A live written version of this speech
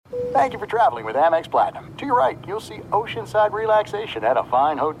Thank you for traveling with Amex Platinum. To your right, you'll see oceanside relaxation at a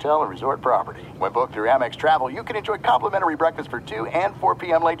fine hotel and resort property. When booked through Amex Travel, you can enjoy complimentary breakfast for 2 and 4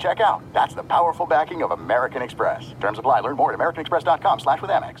 p.m. late checkout. That's the powerful backing of American Express. Terms apply. Learn more at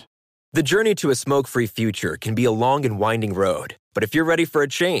americanexpress.com/withAmex. The journey to a smoke-free future can be a long and winding road. But if you're ready for a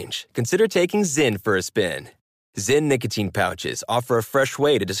change, consider taking Zyn for a spin. Zyn nicotine pouches offer a fresh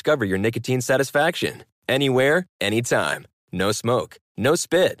way to discover your nicotine satisfaction. Anywhere, anytime. No smoke, no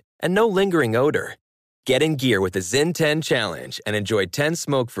spit, and no lingering odor. Get in gear with the Zyn 10 Challenge and enjoy 10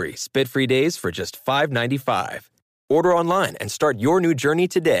 smoke-free, spit-free days for just $5.95. Order online and start your new journey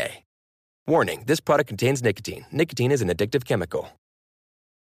today. Warning, this product contains nicotine. Nicotine is an addictive chemical.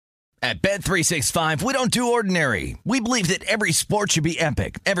 At Bet365, we don't do ordinary. We believe that every sport should be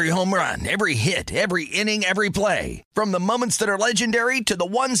epic. Every home run, every hit, every inning, every play. From the moments that are legendary to the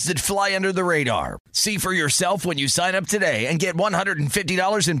ones that fly under the radar. See for yourself when you sign up today and get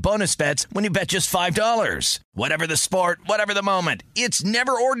 $150 in bonus bets when you bet just $5. Whatever the sport, whatever the moment, it's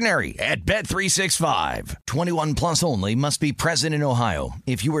never ordinary at Bet365. 21 plus only. Must be present in Ohio.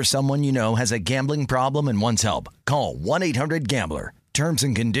 If you or someone you know has a gambling problem and wants help, call 1-800-GAMBLER. Terms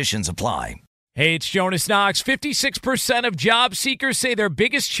and conditions apply. Hey, it's Jonas Knox. 56% of job seekers say their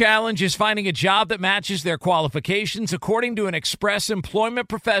biggest challenge is finding a job that matches their qualifications, according to an Express Employment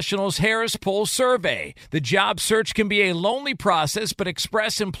Professionals Harris Poll survey. The job search can be a lonely process, but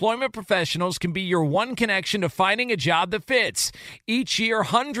Express Employment Professionals can be your one connection to finding a job that fits. Each year,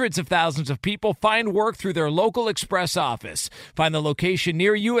 hundreds of thousands of people find work through their local Express office. Find the location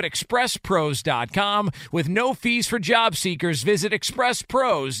near you at expresspros.com. With no fees for job seekers, visit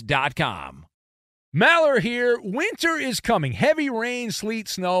expresspros.com. Maller here. Winter is coming. Heavy rain, sleet,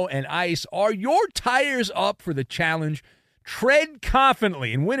 snow, and ice. Are your tires up for the challenge? Tread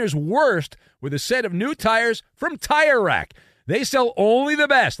confidently in winter's worst with a set of new tires from Tire Rack. They sell only the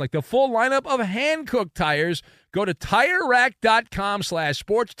best, like the full lineup of hand-cooked tires. Go to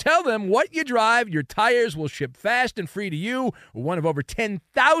TireRack.com/sports. Tell them what you drive. Your tires will ship fast and free to you. One of over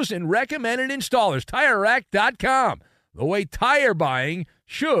 10,000 recommended installers. TireRack.com. The way tire buying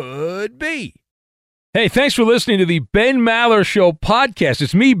should be. Hey, thanks for listening to the Ben Maller Show podcast.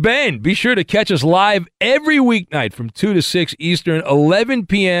 It's me, Ben. Be sure to catch us live every weeknight from 2 to 6 Eastern, 11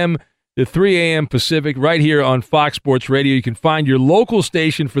 p.m. to 3 a.m. Pacific, right here on Fox Sports Radio. You can find your local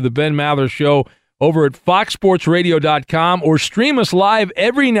station for the Ben Maller Show over at foxsportsradio.com or stream us live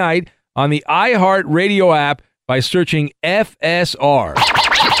every night on the iHeartRadio app by searching FSR. Now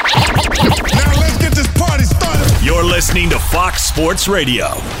let's get this party started. You're listening to Fox Sports Radio.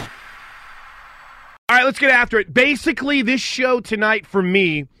 All right, let's get after it. Basically, this show tonight for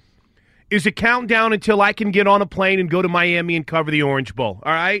me is a countdown until I can get on a plane and go to Miami and cover the Orange Bowl.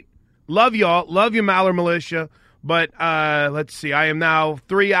 All right? Love y'all. Love you, Maller Militia. But let's see. I am now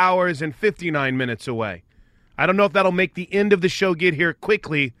 3 hours and 59 minutes away. I don't know if that'll make the end of the show get here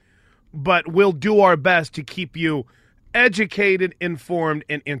quickly, but we'll do our best to keep you educated, informed,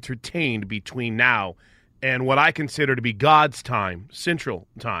 and entertained between now and what I consider to be God's time, Central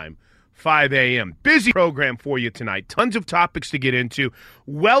Time. 5 a.m. Busy program for you tonight. Tons of topics to get into.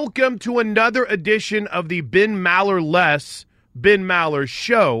 Welcome to another edition of the Ben Maller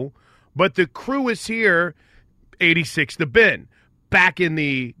Show. But the crew is here, 86 The Ben. Back in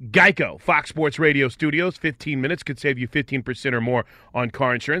the Geico Fox Sports Radio studios. 15 minutes could save you 15% or more on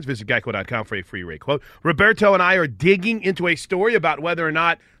car insurance. Visit geico.com for a free rate quote. Roberto and I are digging into a story about whether or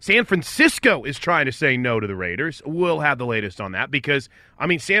not San Francisco is trying to say no to the Raiders. We'll have the latest on that because,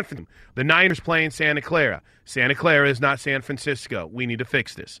 the Niners playing Santa Clara. Santa Clara is not San Francisco. We need to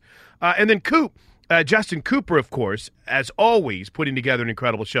fix this. And then Coop, Justin Cooper, of course, as always, putting together an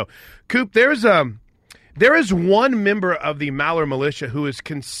incredible show. Coop, there is one member of the Maller Militia who is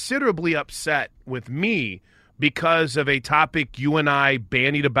considerably upset with me because of a topic you and I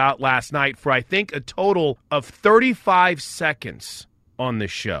bandied about last night for, I think, a total of 35 seconds on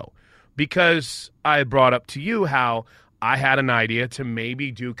this show. Because I brought up to you how I had an idea to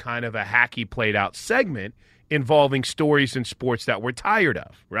maybe do kind of a hacky played-out segment involving stories in sports that we're tired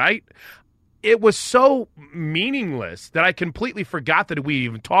of, right? It was so meaningless that I completely forgot that we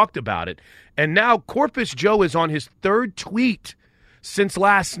even talked about it. And now Corpus Joe is on his third tweet since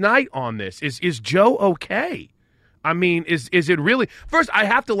last night on this. Is Joe okay? Is it really? First, I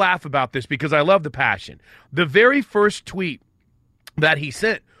have to laugh about this because I love the passion. The very first tweet that he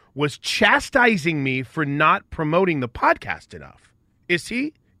sent was chastising me for not promoting the podcast enough. Is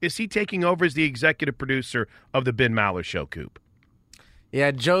he taking over as the executive producer of the Ben Maller Show, Coop?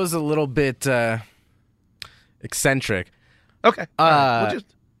 Yeah, Joe's a little bit eccentric. Okay. Ralph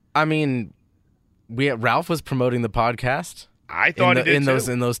was promoting the podcast. I thought he did in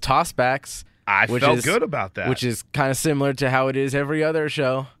too. those tossbacks. I felt good about that. Which is kind of similar to how it is every other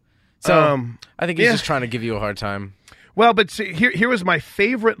show. So I think he's just trying to give you a hard time. Well, but see, here was my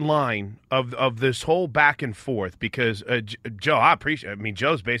favorite line of this whole back and forth because Joe, I appreciate. I mean,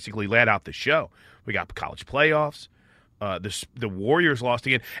 Joe's basically laid out the show. We got college playoffs. The Warriors lost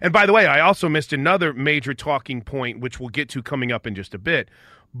again. And by the way, I also missed another major talking point, which we'll get to coming up in just a bit.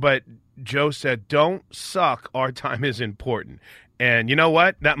 But Joe said, "Don't suck. Our time is important." And you know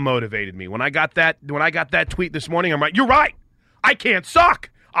what? That motivated me. When I got that tweet this morning, I'm like, "You're right. I can't suck.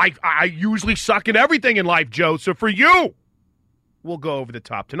 I usually suck at everything in life, Joe. So for you, we'll go over the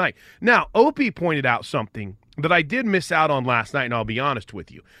top tonight." Now, Opie pointed out something that I did miss out on last night, and I'll be honest with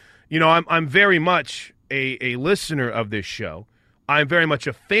you. You know, I'm very much a listener of this show. I'm very much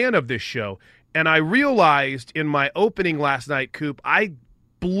a fan of this show. And I realized in my opening last night, Coop, I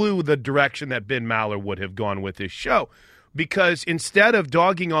blew the direction that Ben Maller would have gone with this show. Because instead of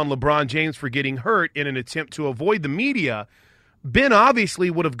dogging on LeBron James for getting hurt in an attempt to avoid the media, Ben obviously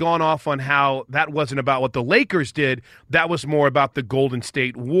would have gone off on how that wasn't about what the Lakers did. That was more about the Golden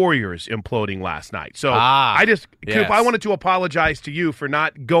State Warriors imploding last night. So Coop, I wanted to apologize to you for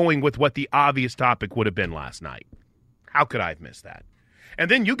not going with what the obvious topic would have been last night. How could I have missed that? And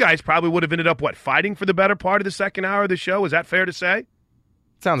then you guys probably would have ended up, fighting for the better part of the second hour of the show? Is that fair to say?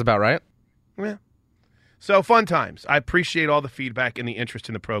 Sounds about right. Yeah. So fun times. I appreciate all the feedback and the interest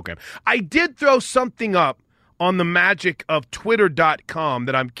in the program. I did throw something up on the magic of Twitter.com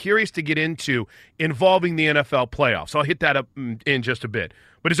that I'm curious to get into involving the NFL playoffs. I'll hit that up in just a bit.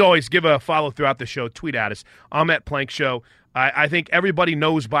 But as always, give a follow throughout the show. Tweet at us. I'm at Plank Show. I think everybody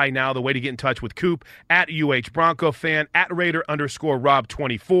knows by now the way to get in touch with Coop, at Bronco fan, at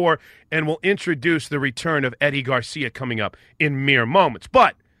Raider_Rob24, and we'll introduce the return of Eddie Garcia coming up in mere moments.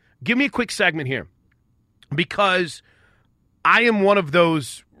 But give me a quick segment here, because I am one of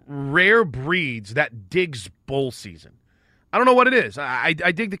those rare breeds that digs bowl season. I don't know what it is. I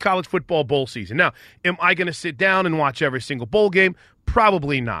dig the college football bowl season. Now, am I going to sit down and watch every single bowl game?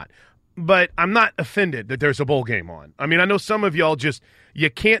 Probably not. But I'm not offended that there's a bowl game on. I mean, I know some of y'all you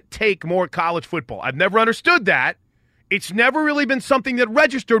can't take more college football. I've never understood that. It's never really been something that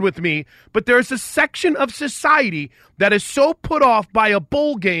registered with me, but there's a section of society that is so put off by a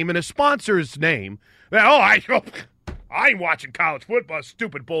bowl game and a sponsor's name that, I ain't watching college football,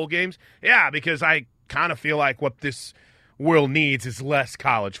 stupid bowl games. Yeah, because I kind of feel like what this world needs is less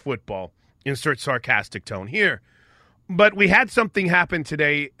college football. Insert sarcastic tone here. But we had something happen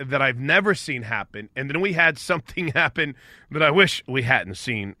today that I've never seen happen, and then we had something happen that I wish we hadn't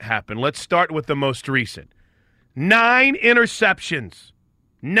seen happen. Let's start with the most recent. 9 interceptions.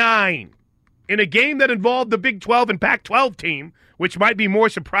 9. In a game that involved the Big 12 and Pac-12 team, which might be more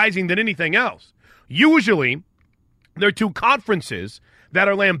surprising than anything else. Usually, there are two conferences that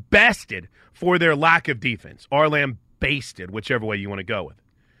are lambasted for their lack of defense, or lambasted, whichever way you want to go with it.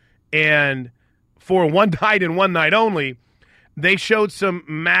 And for one night and one night only, they showed some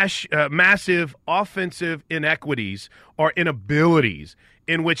massive offensive inequities or inabilities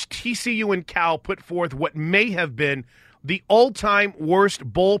in which TCU and Cal put forth what may have been the all-time worst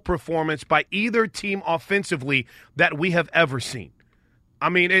bowl performance by either team offensively that we have ever seen. I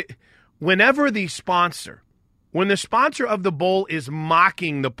mean, when the sponsor of the bowl is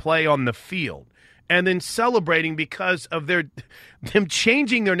mocking the play on the field and then celebrating because of them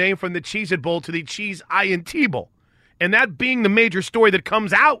changing their name from the Cheez-It Bowl to the Cheese INT Bowl, and that being the major story that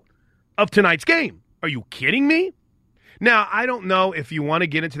comes out of tonight's game. Are you kidding me? Now, I don't know if you want to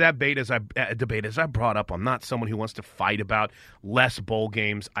get into that debate as I brought up. I'm not someone who wants to fight about less bowl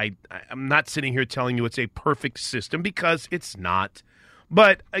games. I'm not sitting here telling you it's a perfect system, because it's not.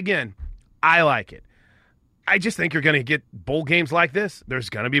 But, again, I like it. I just think you're going to get bowl games like this. There's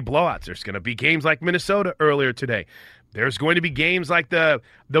going to be blowouts. There's going to be games like Minnesota earlier today. There's going to be games like the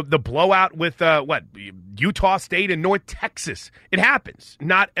blowout with Utah State and North Texas. It happens.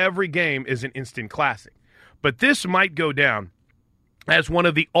 Not every game is an instant classic. But this might go down as one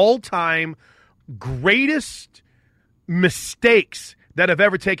of the all-time greatest mistakes that have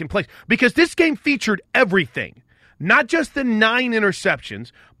ever taken place, because this game featured everything. Not just the 9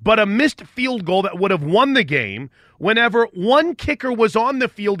 interceptions, but a missed field goal that would have won the game whenever one kicker was on the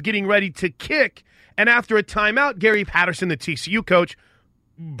field getting ready to kick, and after a timeout, Gary Patterson, the TCU coach,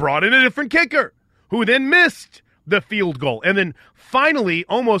 brought in a different kicker who then missed the field goal. And then finally,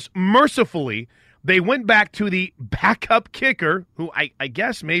 almost mercifully, they went back to the backup kicker, who I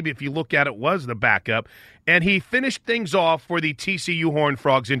guess maybe if you look at it was the backup, and he finished things off for the TCU Horned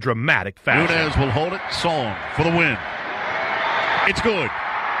Frogs in dramatic fashion. Nunez will hold it. Song for the win. It's good.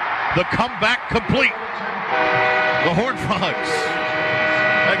 The comeback complete. The Horned Frogs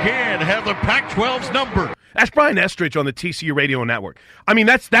again have the Pac-12's number. That's Brian Estridge on the TCU Radio Network. I mean,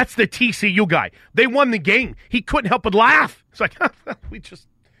 that's the TCU guy. They won the game. He couldn't help but laugh. It's like, we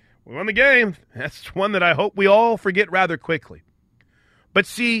won the game. That's one that I hope we all forget rather quickly. But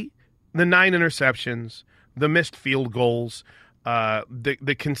see, the 9 interceptions, the missed field goals,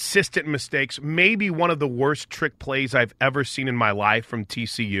 the consistent mistakes, maybe one of the worst trick plays I've ever seen in my life from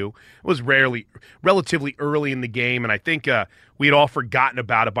TCU. It was relatively early in the game, and I think we'd all forgotten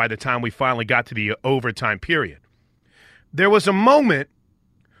about it by the time we finally got to the overtime period. There was a moment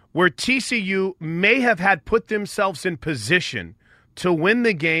where TCU may have had put themselves in position to win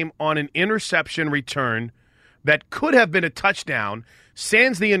the game on an interception return that could have been a touchdown,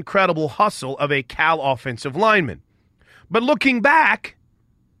 sans the incredible hustle of a Cal offensive lineman. But looking back,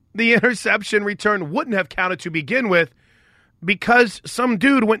 the interception return wouldn't have counted to begin with because some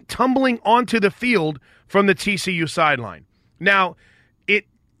dude went tumbling onto the field from the TCU sideline. Now, it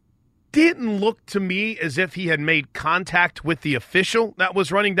didn't look to me as if he had made contact with the official that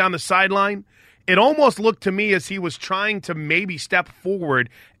was running down the sideline. It almost looked to me as he was trying to maybe step forward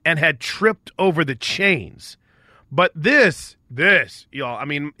and had tripped over the chains. But this, y'all, I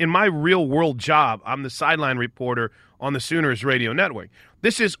mean, in my real world job, I'm the sideline reporter on the Sooners Radio Network.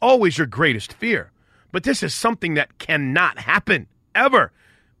 This is always your greatest fear. But this is something that cannot happen, ever.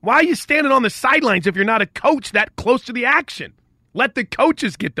 Why are you standing on the sidelines if you're not a coach that close to the action? Let the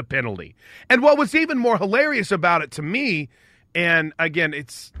coaches get the penalty. And what was even more hilarious about it to me, and again,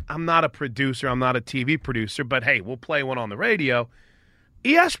 I'm not a producer, I'm not a TV producer, but hey, we'll play one on the radio.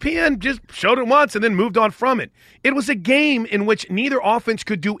 ESPN just showed it once and then moved on from it. It was a game in which neither offense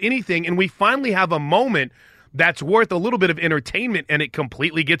could do anything, and we finally have a moment that's worth a little bit of entertainment, and it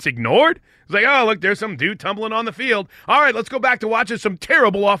completely gets ignored. It's like, oh, look, there's some dude tumbling on the field. All right, let's go back to watching some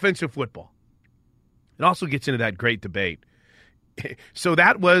terrible offensive football. It also gets into that great debate. So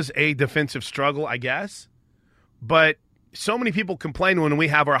that was a defensive struggle, I guess, but so many people complain when we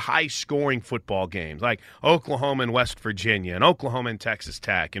have our high-scoring football games, like Oklahoma and West Virginia and Oklahoma and Texas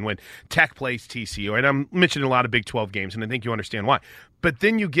Tech, and when Tech plays TCU. And I'm mentioning a lot of Big 12 games, and I think you understand why. But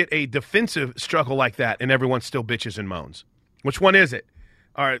then you get a defensive struggle like that, and everyone still bitches and moans. Which one is it?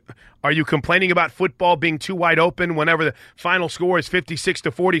 Are you complaining about football being too wide open whenever the final score is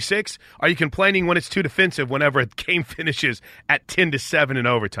 56-46? Are you complaining when it's too defensive whenever a game finishes at 10-7 in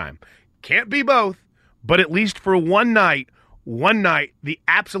overtime? Can't be both. But at least for one night, the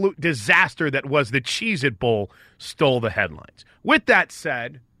absolute disaster that was the Cheez-It Bowl stole the headlines. With that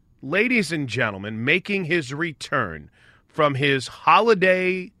said, ladies and gentlemen, making his return from his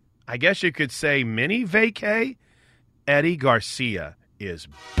holiday, I guess you could say mini vacay, Eddie Garcia is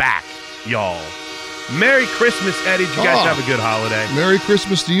back, y'all. Merry Christmas, Eddie. Did you guys have a good holiday? Merry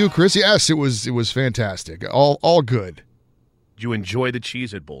Christmas to you, Chris. Yes, it was fantastic. All good. Did you enjoy the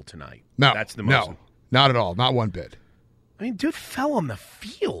Cheez-It Bowl tonight? No. That's the most. No. Not at all. Not one bit. I mean, dude fell on the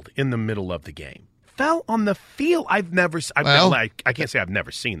field in the middle of the game. Fell on the field. I can't say I've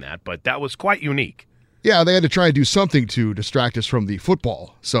never seen that, but that was quite unique. Yeah, they had to try and do something to distract us from the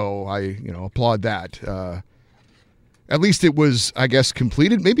football. So I, applaud that. At least it was, I guess,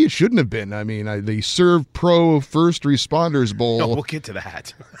 completed. Maybe it shouldn't have been. I mean, the Serve Pro First Responders Bowl. No, we'll get to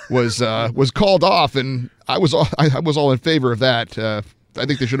that. was called off, and I was all in favor of that. I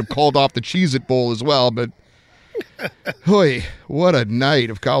think they should have called off the Cheez-It Bowl as well, but hoy, what a night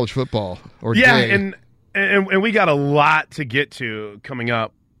of college football day. And we got a lot to get to coming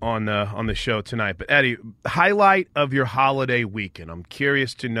up on the show tonight. But Eddie, highlight of your holiday weekend. I'm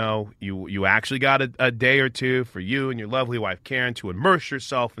curious to know, you actually got a day or two for you and your lovely wife Karen to immerse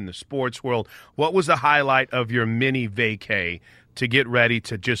yourself in the sports world. What was the highlight of your mini vacay to get ready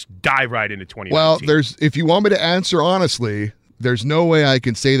to just dive right into 2019? Well, if you want me to answer honestly, there's no way I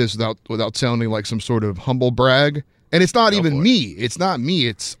can say this without sounding like some sort of humble brag. And it's not even me. It's not me.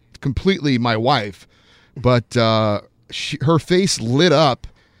 It's completely my wife. But her face lit up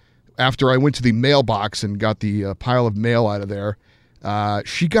after I went to the mailbox and got the pile of mail out of there.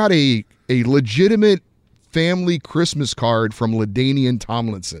 She got a legitimate family Christmas card from LaDainian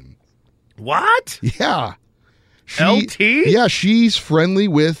Tomlinson. What? Yeah. LT? Yeah, she's friendly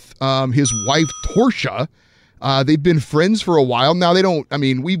with his wife, Torcia. They've been friends for a while now.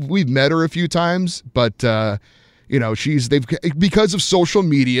 We've met her a few times, but because of social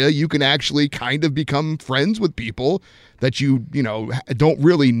media, you can actually kind of become friends with people that you don't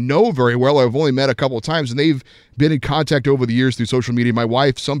really know very well. I've only met a couple of times, and they've been in contact over the years through social media. My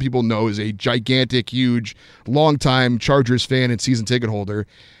wife, some people know, is a gigantic, huge, longtime Chargers fan and season ticket holder,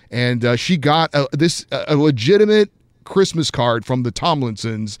 and she got a legitimate Christmas card from the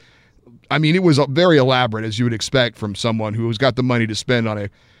Tomlinsons. I mean, it was very elaborate, as you would expect from someone who's got the money to spend on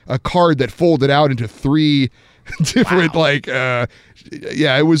a card that folded out into 3 different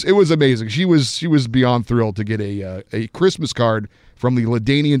it was amazing. She was beyond thrilled to get a Christmas card from the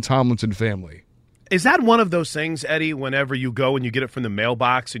LaDainian Tomlinson family. Is that one of those things, Eddie, whenever you go and you get it from the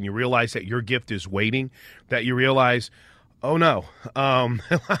mailbox and you realize that your gift is waiting, that you realize, oh, no,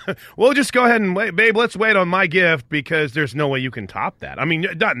 we'll just go ahead and wait. Babe, let's wait on my gift because there's no way you can top that. I mean,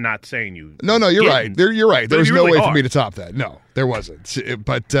 not saying you. No, you're right. You're right. There was no way for me to top that. No, there wasn't.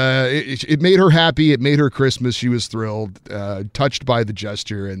 But it made her happy. It made her Christmas. She was thrilled, touched by the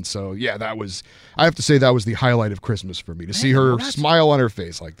gesture. And so, yeah, I have to say that was the highlight of Christmas for me, to see her smile on her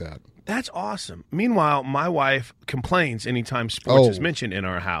face like that. That's awesome. Meanwhile, my wife complains anytime sports is mentioned in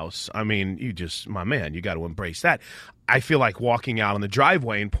our house. I mean, my man, you got to embrace that. I feel like walking out on the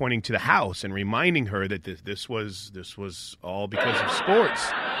driveway and pointing to the house and reminding her that this was all because of sports.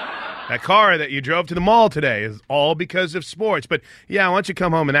 That car that you drove to the mall today is all because of sports. But yeah, why don't you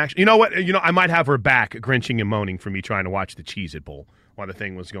come home and actually, you know what? I might have her back grinching and moaning for me trying to watch the Cheez-It Bowl while the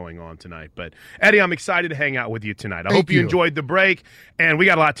thing was going on tonight. But Eddie, I'm excited to hang out with you tonight. I hope you enjoyed the break, and we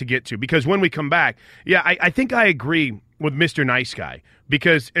got a lot to get to because when we come back, I think I agree with Mr. Nice Guy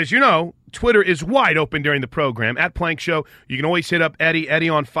because, as you know, Twitter is wide open during the program at Plank Show. You can always hit up Eddie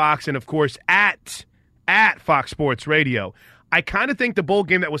on Fox, and of course at Fox Sports Radio. I kind of think the bowl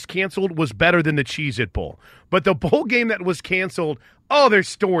game that was canceled was better than the Cheez-It Bowl. But the bowl game that was canceled, there's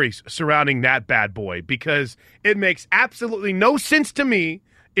stories surrounding that bad boy because it makes absolutely no sense to me,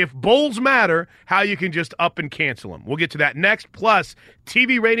 if bowls matter, how you can just up and cancel them. We'll get to that next. Plus,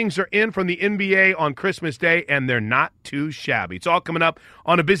 TV ratings are in from the NBA on Christmas Day, and they're not too shabby. It's all coming up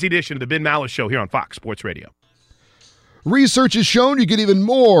on a busy edition of the Ben Maller Show here on Fox Sports Radio. Research has shown you get even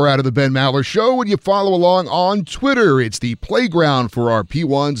more out of the Ben Maller Show when you follow along on Twitter. It's the playground for our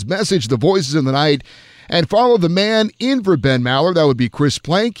P1s. Message the voices in the night and follow the man in for Ben Maller. That would be Chris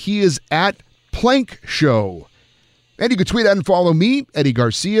Plank. He is at Plank Show. And you can tweet at and follow me, Eddie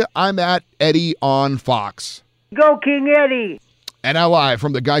Garcia. I'm at Eddie on Fox. Go King Eddie. And now live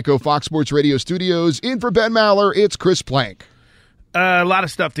from the Geico Fox Sports Radio studios, in for Ben Maller, it's Chris Plank. A lot of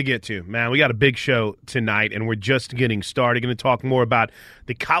stuff to get to, man. We got a big show tonight, and we're just getting started. Going to talk more about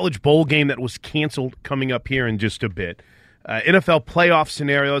the college bowl game that was canceled coming up here in just a bit. NFL playoff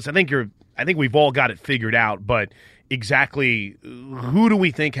scenarios. I think we've all got it figured out, but exactly who do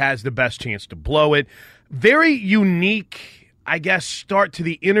we think has the best chance to blow it? Very unique, I guess, start to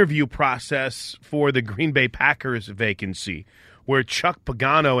the interview process for the Green Bay Packers vacancy, where Chuck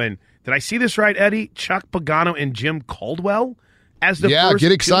Pagano and, did I see this right, Eddie? Chuck Pagano and Jim Caldwell as the first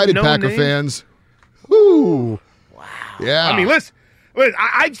get excited, Packer names? Fans. Woo! Wow. Yeah. I mean, listen,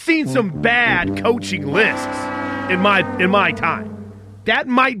 I've seen some bad coaching lists in my time. That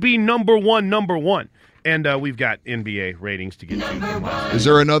might be number one. And we've got NBA ratings to get to. Is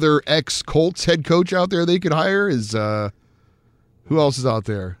there another ex-Colts head coach out there they could hire? Who else is out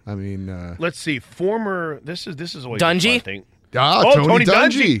there? I mean, let's see. Former. This is always Dungy. a fun thing. Tony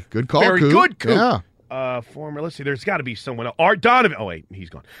Dungy. Good call. Very Coop. good. Coop. Yeah. Former. Let's see. There's got to be someone else. Art Donovan. Oh wait,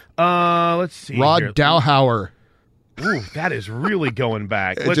 he's gone. Let's see. Rod Dowhauer. Ooh, that is really going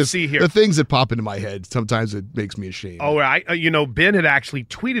back. Let's see here. The things that pop into my head, sometimes it makes me ashamed. Oh, Ben had actually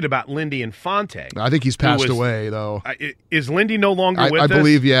tweeted about Lindy Infante. I think he's passed away, though. Is Lindy no longer with us?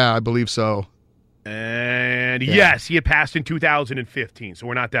 I believe so. And yes, he had passed in 2015, so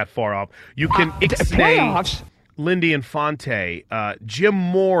we're not that far off. You can playoffs. Lindy Infante. Jim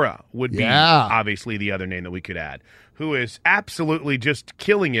Mora would be obviously the other name that we could add, who is absolutely just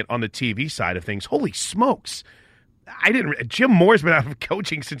killing it on the TV side of things. Holy smokes. Jim Moore's been out of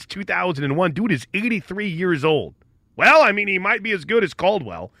coaching since 2001. Dude is 83 years old. Well, I mean, he might be as good as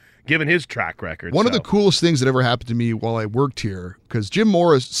Caldwell, given his track record. One of the coolest things that ever happened to me while I worked here, because Jim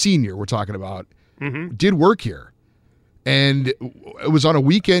Morris, senior, we're talking about, did work here. And it was on a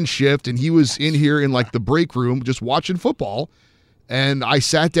weekend shift, and he was in here in like the break room just watching football. And I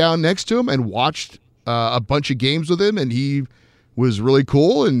sat down next to him and watched a bunch of games with him, and he was really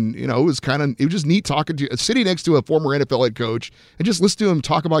cool, and it was just neat sitting next to a former NFL head coach and just listening to him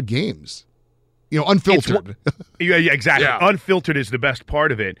talk about games. Unfiltered. Yeah, exactly. Yeah. Unfiltered is the best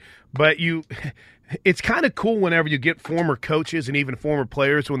part of it. But it's kind of cool whenever you get former coaches and even former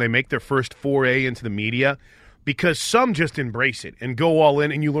players when they make their first foray into the media, because some just embrace it and go all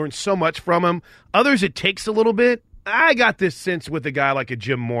in, and you learn so much from them. Others, it takes a little bit. I got this sense with a guy like a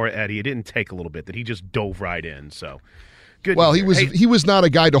Jim Moore, Eddie, it didn't take a little bit, that he just dove right in. So. Good. Well, he was not a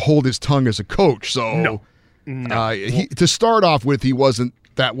guy to hold his tongue as a coach, so to start off with, he wasn't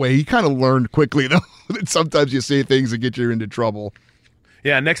that way. He kind of learned quickly, though, that sometimes you say things that get you into trouble.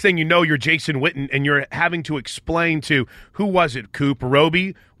 Yeah, next thing you know, you're Jason Witten, and you're having to explain to, who was it, Coop,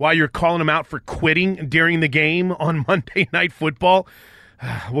 Roby, why you're calling him out for quitting during the game on Monday Night Football.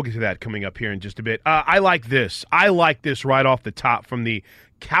 We'll get to that coming up here in just a bit. I like this. I like this right off the top from the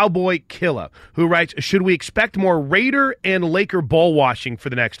Cowboy Killer, who writes, should we expect more Raider and Laker ball washing for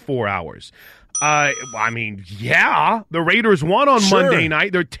the next 4 hours? I mean, yeah, the Raiders won on Monday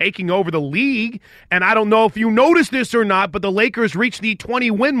night. They're taking over the league, and I don't know if you noticed this or not, but the Lakers reached the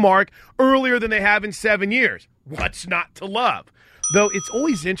 20-win mark earlier than they have in 7 years. What's not to love? Though it's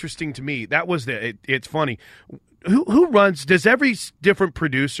always interesting to me. That was it's funny. Who runs? Does every different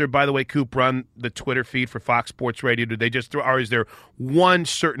producer, by the way, Coop, run the Twitter feed for Fox Sports Radio? Do they just throw, or is there one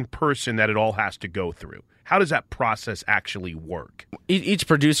certain person that it all has to go through? How does that process actually work? Each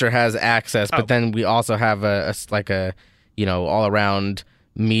producer has access, but then we also have a all around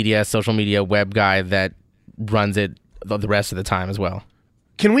media, social media web guy that runs it the rest of the time as well.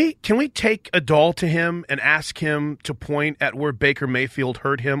 Can we take a doll to him and ask him to point at where Baker Mayfield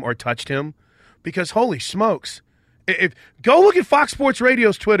hurt him or touched him? Because holy smokes, go look at Fox Sports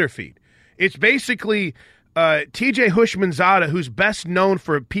Radio's Twitter feed. It's basically TJ Hushmanzada, who's best known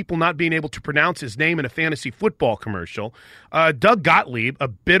for people not being able to pronounce his name in a fantasy football commercial. Doug Gottlieb, a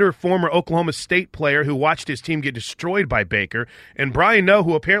bitter former Oklahoma State player who watched his team get destroyed by Baker. And Brian Noe,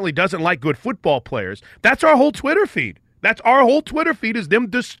 who apparently doesn't like good football players. That's our whole Twitter feed. That's our whole Twitter feed, is them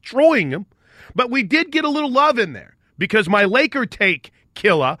destroying him. But we did get a little love in there because my Laker take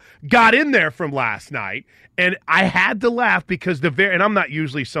Killa got in there from last night. And I had to laugh because and I'm not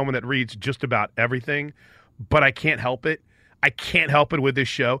usually someone that reads just about everything, but I can't help it. I can't help it with this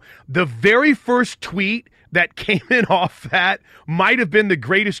show. The very first tweet that came in off that might have been the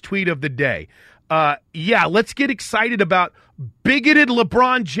greatest tweet of the day. Let's get excited about bigoted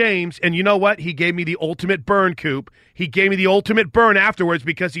LeBron James. And you know what? He gave me the ultimate burn, Coop. He gave me the ultimate burn afterwards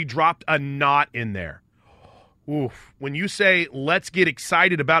because he dropped a not in there. Oof. When you say, let's get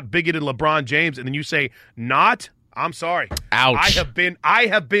excited about bigoted LeBron James, and then you say, not, I'm sorry. Ouch. I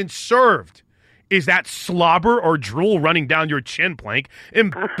have been served. Is that slobber or drool running down your chin plank?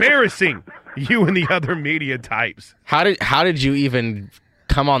 Embarrassing, you and the other media types. How did you even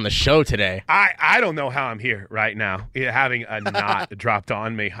come on the show today? I don't know how I'm here right now, having a knot dropped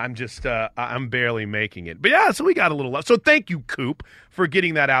on me. I'm just I'm barely making it. But yeah, so we got a little love. So thank you, Coop, for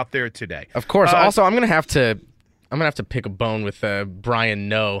getting that out there today. Of course. Also, I'm gonna have to pick a bone with Brian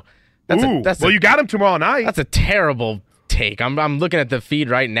Noe. You got him tomorrow night. That's a terrible take. I'm looking at the feed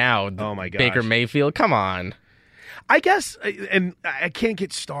right now. Oh my gosh. Baker Mayfield, come on. I guess, and I can't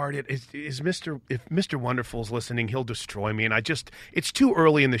get started. If Mr. Wonderful's listening, he'll destroy me. And it's too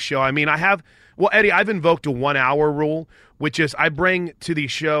early in the show. I mean, Eddie, I've invoked a 1 hour rule, which is I bring to the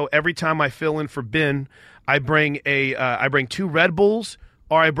show every time I fill in for Ben, I bring 2 Red Bulls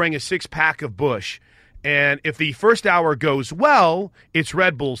or I bring a 6-pack of Busch. And if the first hour goes well, it's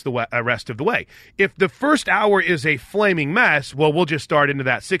Red Bulls the rest of the way. If the first hour is a flaming mess, well, we'll just start into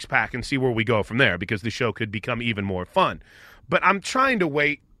that 6-pack and see where we go from there because the show could become even more fun. But I'm trying to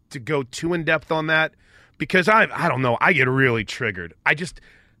wait to go too in-depth on that because I don't know. I get really triggered.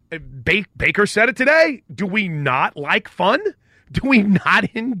 Baker said it today. Do we not like fun? Do we not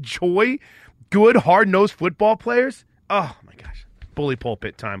enjoy good, hard-nosed football players? Oh, my gosh. Bully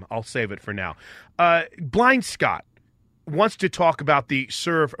pulpit time. I'll save it for now. Blind Scott wants to talk about the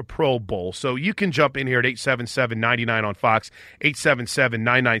Serve Pro Bowl. So you can jump in here at 877-99 on Fox,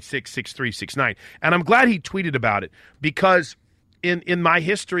 877-996-6369. And I'm glad he tweeted about it because in my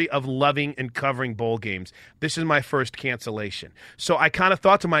history of loving and covering bowl games, this is my first cancellation. So I kind of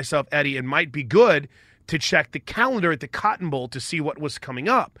thought to myself, Eddie, it might be good to check the calendar at the Cotton Bowl to see what was coming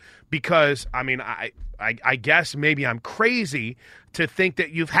up because, I mean, I guess maybe I'm crazy to think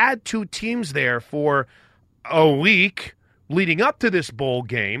that you've had 2 teams there for a week leading up to this bowl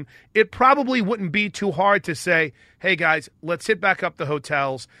game. It probably wouldn't be too hard to say, hey, guys, let's hit back up the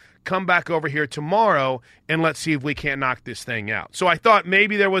hotels, come back over here tomorrow, and let's see if we can't knock this thing out. So I thought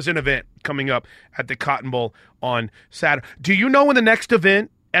maybe there was an event coming up at the Cotton Bowl on Saturday. Do you know when the next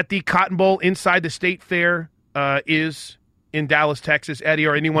event at the Cotton Bowl inside the State Fair is in Dallas, Texas, Eddie,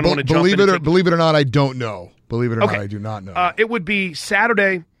 or anyone want to jump in? Believe it or not, I don't know. Believe it or not, I do not know. It would be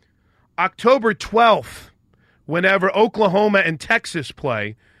Saturday, October 12th, whenever Oklahoma and Texas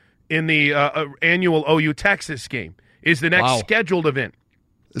play in the annual OU Texas game, is the next scheduled event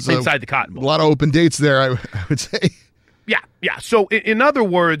inside the Cotton Bowl. A lot of open dates there, I would say. Yeah. So in other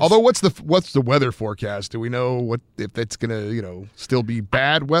words, although what's the weather forecast? Do we know if it's gonna still be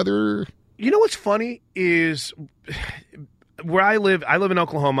bad weather? You know what's funny is where I live in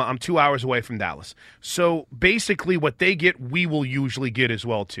Oklahoma. I'm 2 hours away from Dallas. So basically what they get, we will usually get as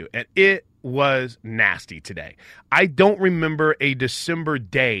well too. And it was nasty today. I don't remember a December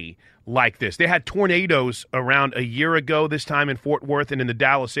day like this. They had tornadoes around a year ago this time in Fort Worth and in the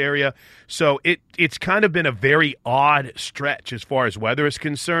Dallas area. So it's kind of been a very odd stretch as far as weather is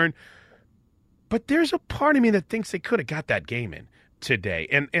concerned. But there's a part of me that thinks they could have got that game in today.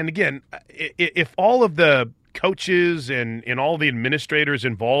 And again, if all of the coaches and all the administrators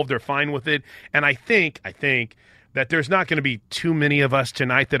involved are fine with it, and I think that there's not going to be too many of us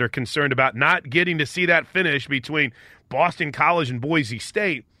tonight that are concerned about not getting to see that finish between Boston College and Boise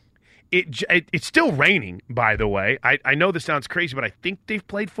State. It's still raining, by the way. I know this sounds crazy, but I think they've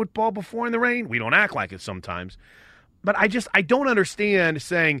played football before in the rain. We don't act like it sometimes. But I don't understand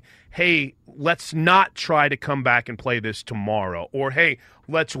saying, hey, let's not try to come back and play this tomorrow. Or, hey,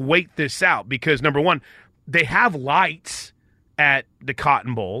 let's wait this out. Because, number one, they have lights at the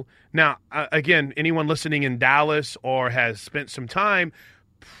Cotton Bowl. Now, again, anyone listening in Dallas or has spent some time,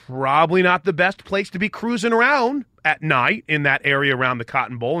 probably not the best place to be cruising around at night in that area around the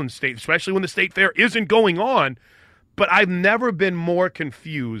Cotton Bowl and state, especially when the state fair isn't going on. But I've never been more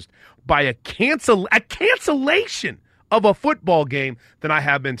confused by a cancellation of a football game than I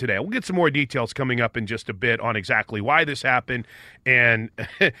have been today. We'll get some more details coming up in just a bit on exactly why this happened and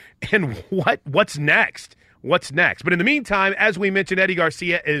what's next. What's next? But in the meantime, as we mentioned, Eddie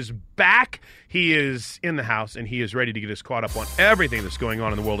Garcia is back. He is in the house, and he is ready to get us caught up on everything that's going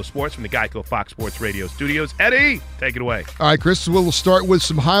on in the world of sports from the Geico Fox Sports Radio studios. Eddie, take it away. All right, Chris, we'll start with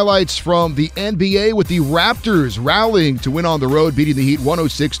some highlights from the NBA with the Raptors rallying to win on the road, beating the Heat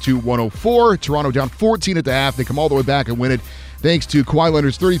 106-104. Toronto down 14 at the half. They come all the way back and win it, thanks to Kawhi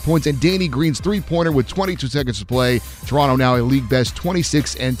Leonard's 30 points and Danny Green's three-pointer with 22 seconds to play. Toronto now a league best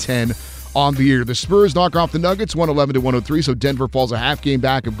 26-10 on the year. The Spurs knock off the Nuggets 111-103, so Denver falls a half game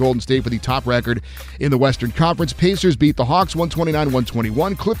back of Golden State for the top record in the Western Conference. Pacers beat the Hawks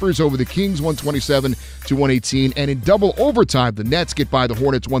 129-121. Clippers over the Kings 127-118. And in double overtime, the Nets get by the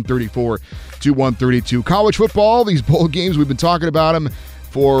Hornets 134-132. College football, these bowl games, we've been talking about them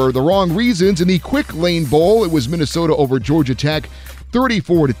for the wrong reasons. In the Quick Lane Bowl, it was Minnesota over Georgia Tech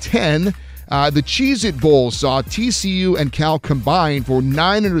 34-10. The Cheez-It Bowl saw TCU and Cal combine for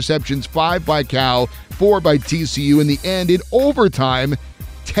 9 interceptions, 5 by Cal, 4 by TCU. In the end, in overtime,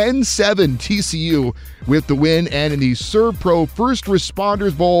 10-7 TCU with the win. And in the ServPro First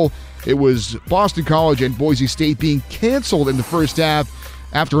Responders Bowl, it was Boston College and Boise State being canceled in the first half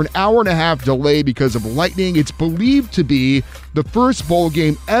after an hour-and-a-half delay because of lightning. It's believed to be the first bowl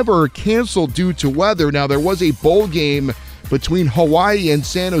game ever canceled due to weather. Now, there was a bowl game between Hawaii and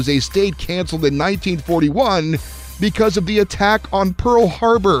San Jose State canceled in 1941 because of the attack on Pearl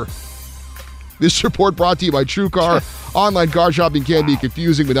Harbor. This report brought to you by TrueCar. Online car shopping can be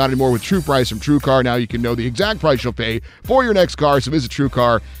confusing, but not anymore with True Price from TrueCar. Now you can know the exact price you'll pay for your next car, so visit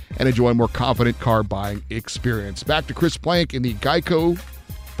TrueCar and enjoy a more confident car buying experience. Back to Chris Plank in the Geico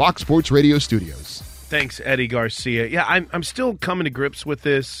Fox Sports Radio studios. Thanks, Eddie Garcia. Yeah, I'm still coming to grips with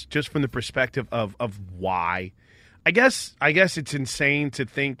this just from the perspective of why. I guess it's insane to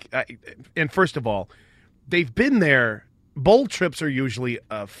think, and first of all, they've been there. Bowl trips are usually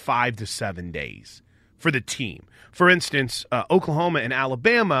 5 to 7 days for the team. For instance, Oklahoma and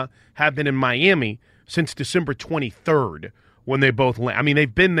Alabama have been in Miami since December 23rd when they both land. I mean,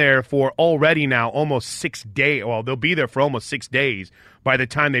 they've been there for already now almost 6 days. Well, they'll be there for almost 6 days by the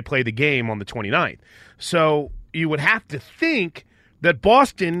time they play the game on the 29th. So you would have to think that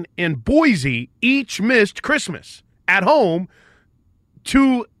Boston and Boise each missed Christmas at home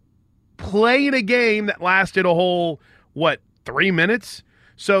to play in a game that lasted a whole, 3 minutes?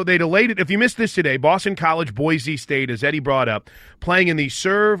 So they delayed it. If you missed this today, Boston College, Boise State, as Eddie brought up, playing in the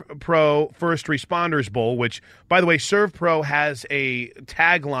ServPro First Responders Bowl, which, by the way, ServPro has a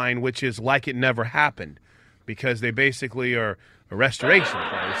tagline which is like it never happened, because they basically are a restoration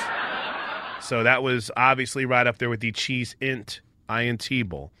place. So that was obviously right up there with the Cheez-Int INT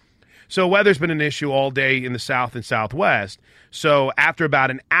Bowl. So weather's been an issue all day in the South and Southwest. So after about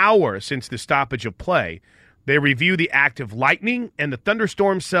an hour since the stoppage of play, they review the active lightning and the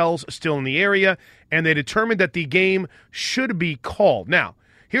thunderstorm cells still in the area, and they determined that the game should be called. Now,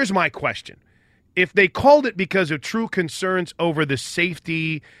 here's my question. If they called it because of true concerns over the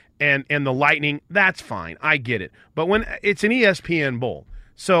safety and the lightning, that's fine. I get it. But when it's an ESPN Bowl,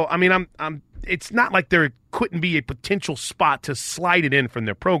 so, I mean, it's not like there couldn't be a potential spot to slide it in from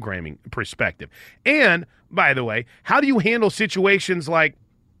their programming perspective. And, by the way, how do you handle situations like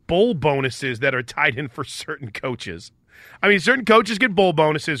bowl bonuses that are tied in for certain coaches? I mean, certain coaches get bowl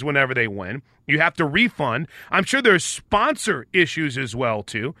bonuses whenever they win. You have to refund. I'm sure there's sponsor issues as well,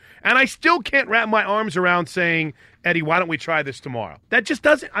 too. And I still can't wrap my arms around saying, Eddie, why don't we try this tomorrow? That just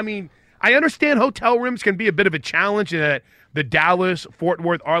doesn't, I mean, I understand hotel rooms can be a bit of a challenge in that the Dallas, Fort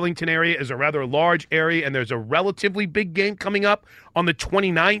Worth, Arlington area is a rather large area, and there's a relatively big game coming up on the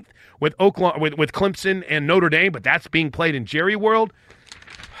 29th with Clemson and Notre Dame, but that's being played in Jerry World.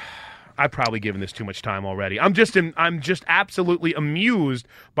 I've probably given this too much time already. I'm just absolutely amused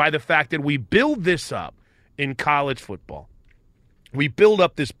by the fact that we build this up in college football. We build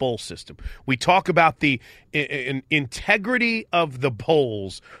up this bowl system. We talk about the integrity of the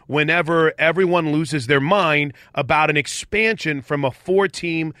bowls whenever everyone loses their mind about an expansion from a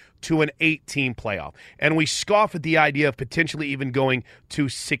 4-team to an 8-team playoff. And we scoff at the idea of potentially even going to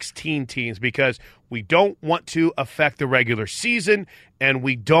 16 teams because we don't want to affect the regular season and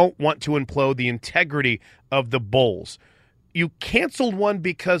we don't want to implode the integrity of the bowls. You canceled one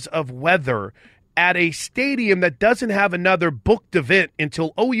because of weather at a stadium that doesn't have another booked event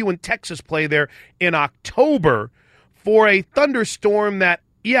until OU and Texas play there in October for a thunderstorm that,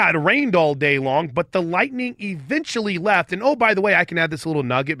 yeah, it rained all day long, but the lightning eventually left. And, oh, by the way, I can add this little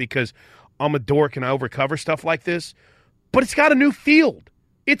nugget because I'm a dork and I overcover stuff like this, but it's got a new field.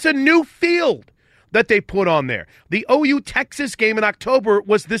 It's a new field that they put on there. The OU-Texas game in October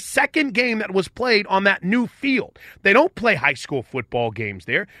was the second game that was played on that new field. They don't play high school football games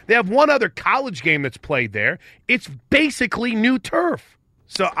there. They have one other college game that's played there. It's basically new turf.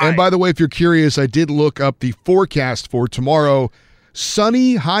 And by the way, if you're curious, I did look up the forecast for tomorrow.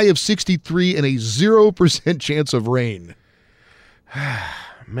 Sunny, high of 63, and a 0% chance of rain.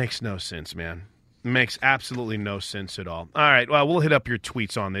 Makes no sense, man. Makes absolutely no sense at all. All right, well, we'll hit up your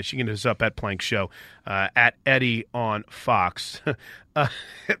tweets on this. You can hit us up at Plank Show, at Eddie on Fox.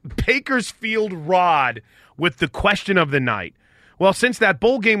 Bakersfield Rod with the question of the night. Well, since that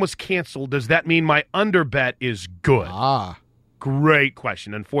bowl game was canceled, does that mean my under bet is good? Great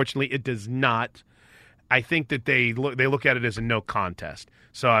question. Unfortunately, it does not. I think that they look at it as a no contest.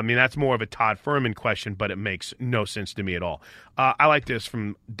 So, I mean, that's more of a Todd Furman question, but it makes no sense to me at all. I like this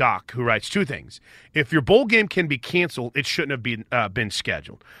from Doc, who writes two things. If your bowl game can be canceled, it shouldn't have been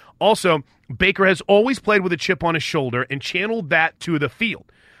scheduled. Also, Baker has always played with a chip on his shoulder and channeled that to the field.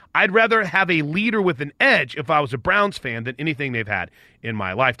 I'd rather have a leader with an edge if I was a Browns fan than anything they've had in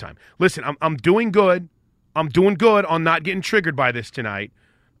my lifetime. Listen, I'm doing good. I'm doing good on not getting triggered by this tonight.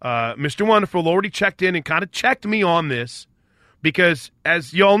 Mr. Wonderful already checked in and kind of checked me on this because,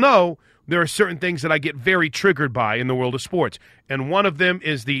 as y'all know, there are certain things that I get very triggered by in the world of sports. And one of them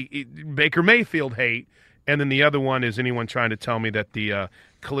is the Baker Mayfield hate, and then the other one is anyone trying to tell me that the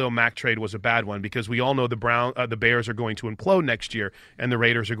Khalil Mack trade was a bad one because we all know the Bears are going to implode next year and the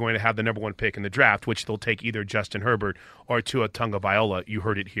Raiders are going to have the number one pick in the draft, which they'll take either Justin Herbert or Tua Tagovailoa. You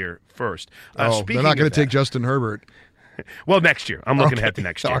heard it here first. They're not going to take Justin Herbert. Well, next year. I'm looking ahead to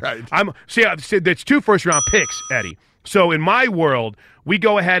next year. All right. That's 2 first-round picks, Eddie. So in my world, we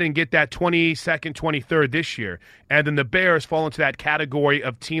go ahead and get that 22nd, 23rd this year, and then the Bears fall into that category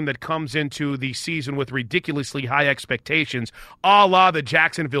of team that comes into the season with ridiculously high expectations, a la the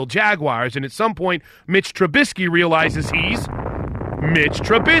Jacksonville Jaguars, and at some point, Mitch Trubisky realizes he's Mitch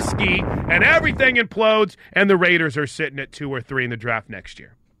Trubisky, and everything implodes, and the Raiders are sitting at 2 or 3 in the draft next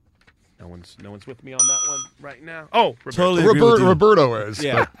year. No one's with me on that one right now. Oh, totally Roberto is.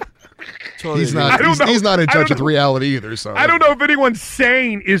 Yeah. Totally he's not in touch with reality either. So I don't know if anyone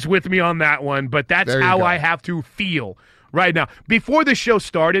sane is with me on that one, but that's how I have to feel right now. Before the show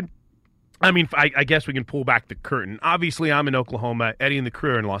started, I mean, I guess we can pull back the curtain. Obviously, I'm in Oklahoma. Eddie and the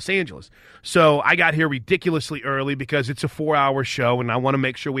crew are in Los Angeles. So I got here ridiculously early because it's a 4-hour show, and I want to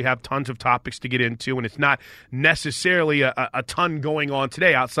make sure we have tons of topics to get into, and it's not necessarily a ton going on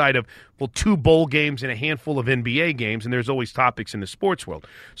today outside of, 2 bowl games and a handful of NBA games, and there's always topics in the sports world.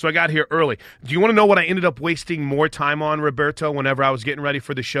 So I got here early. Do you want to know what I ended up wasting more time on, Roberto, whenever I was getting ready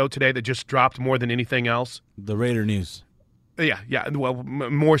for the show today that just dropped more than anything else? The Raider news. Yeah. Well,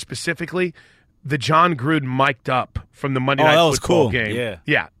 more specifically, the John Gruden mic'd up from the Monday Night Football game.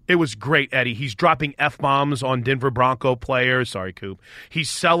 Yeah, it was great, Eddie. He's dropping F-bombs on Denver Bronco players. Sorry, Coop. He's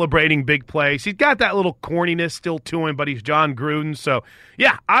celebrating big plays. He's got that little corniness still to him, but he's John Gruden. So,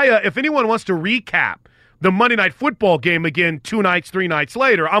 yeah, if anyone wants to recap the Monday Night Football game again 2 nights, 3 nights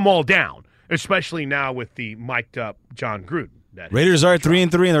later, I'm all down, especially now with the mic'd up John Gruden. Raiders are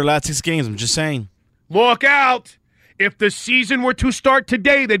 3-3 in their last 6 games. I'm just saying. Look out. If the season were to start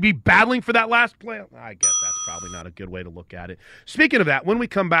today, they'd be battling for that last playoff. I guess that's probably not a good way to look at it. Speaking of that, when we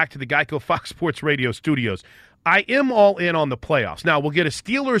come back to the Geico Fox Sports Radio studios, I am all in on the playoffs. Now, we'll get a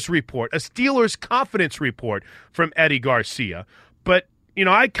Steelers report, a Steelers confidence report from Eddie Garcia. But,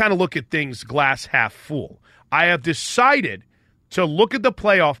 I kind of look at things glass half full. I have decided to look at the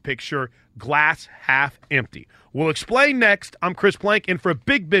playoff picture glass half empty. We'll explain next. I'm Chris Plank, and for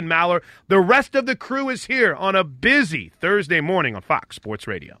Big Ben Maller, the rest of the crew is here on a busy Thursday morning on Fox Sports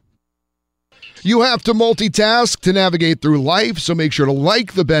Radio. You have to multitask to navigate through life, so make sure to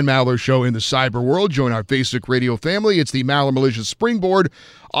like the Ben Maller Show in the cyber world. Join our Facebook radio family. It's the Maller Militia Springboard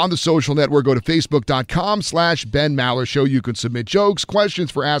on the social network. Go to facebook.com/Ben Maller Show. You can submit jokes, questions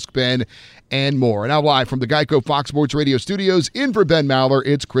for Ask Ben, and more. And now live from the Geico Fox Sports Radio studios, in for Ben Maller,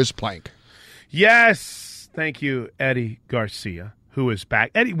 it's Chris Plank. Yes, thank you, Eddie Garcia, who is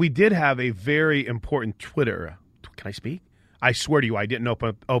back. Eddie, we did have a very important Twitter. Can I speak? I swear to you, I didn't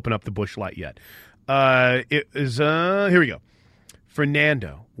open up the Busch Light yet. It is here we go.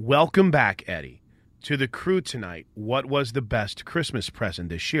 Fernando, welcome back, Eddie, to the crew tonight. What was the best Christmas present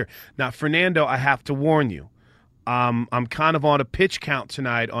this year? Now, Fernando, I have to warn you. I'm kind of on a pitch count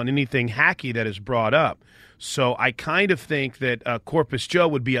tonight on anything hacky that is brought up. So I kind of think that Corpus Joe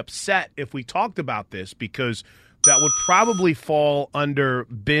would be upset if we talked about this, because that would probably fall under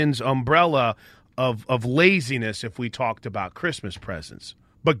Ben's umbrella of laziness if we talked about Christmas presents.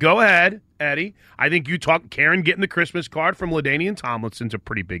 But go ahead, Eddie. I think you talked Karen getting the Christmas card from LaDainian Tomlinson's a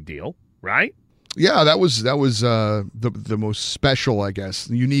pretty big deal, right? Yeah, that was the most special, I guess,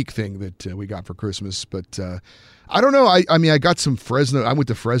 unique thing that we got for Christmas. But I don't know. I mean, I got some Fresno. I went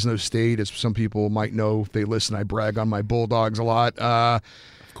to Fresno State, as some people might know if they listen. I brag on my Bulldogs a lot.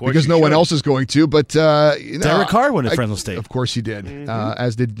 Because no one else is going to, but Derek Carr went to Fresno State. Of course he did,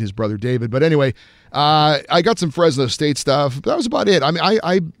 as did his brother David. But anyway, I got some Fresno State stuff. But that was about it. I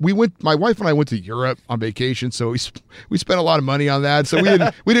mean, my wife and I went to Europe on vacation, so we spent a lot of money on that. So we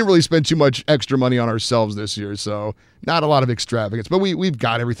didn't really spend too much extra money on ourselves this year. So not a lot of extravagance, but we've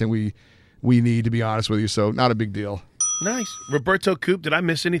got everything we need, to be honest with you. So not a big deal. Nice. Roberto Coop, did I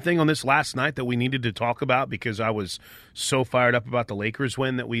miss anything on this last night that we needed to talk about, because I was so fired up about the Lakers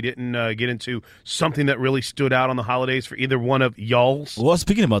win that we didn't get into something that really stood out on the holidays for either one of y'all's? Well,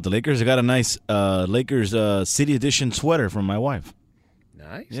 speaking about the Lakers, I got a nice Lakers City Edition sweater from my wife.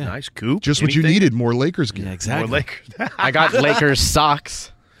 Nice. Coop. Just what you needed, more Lakers gear. Yeah, exactly. More Lakers. I got Lakers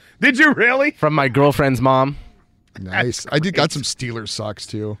socks. Did you really? From my girlfriend's mom. Nice. I got some Steelers socks,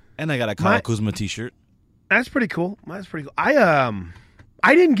 too. And I got a Kyle Kuzma t-shirt. That's pretty cool.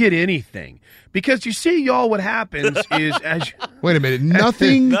 I didn't get anything, because you see, y'all, what happens is Wait a minute.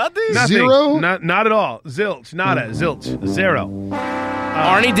 Nothing? Zero? Not at all. Zilch. Nada. Zilch. Zero.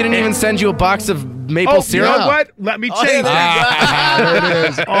 Arnie didn't even send you a box of maple syrup? You know what? Let me change that. There it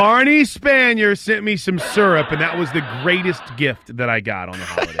is. Arnie Spanier sent me some syrup, and that was the greatest gift that I got on the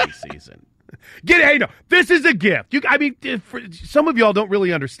holiday season. Hey, no, this is a gift. Some of y'all don't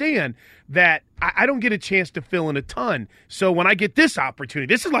really understand that I don't get a chance to fill in a ton. So when I get this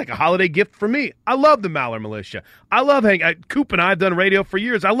opportunity, this is like a holiday gift for me. I love the Maller Militia. I love Coop and I have done radio for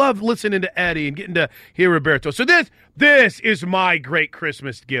years. I love listening to Eddie and getting to hear Roberto. So this is my great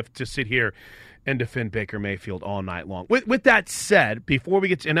Christmas gift, to sit here and defend Baker Mayfield all night long. With that said, before we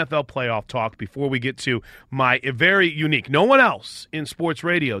get to NFL playoff talk, before we get to my very unique, no one else in sports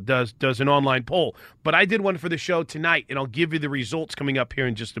radio does an online poll, but I did one for the show tonight, and I'll give you the results coming up here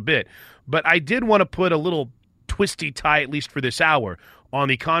in just a bit. But I did want to put a little twisty tie, at least for this hour, on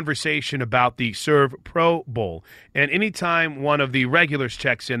the conversation about the Serve Pro Bowl. And anytime one of the regulars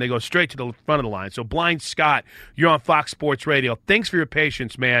checks in, they go straight to the front of the line. So, Blind Scott, you're on Fox Sports Radio. Thanks for your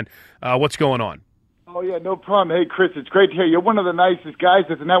patience, man. What's going on? Oh, yeah, no problem. Hey, Chris, it's great to hear you. You're one of the nicest guys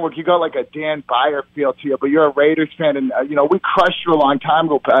at the network. You got like a Dan Byer feel to you, but you're a Raiders fan, and, we crushed you a long time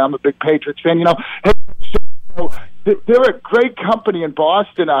ago. I'm a big Patriots fan. Hey, they're a great company in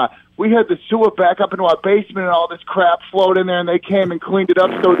Boston. We had the sewer back up into our basement, and all this crap flowed in there, and they came and cleaned it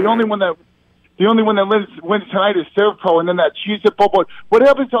up. So the only one that wins tonight is Serve Pro, and then that Cheez-It Bowl. But what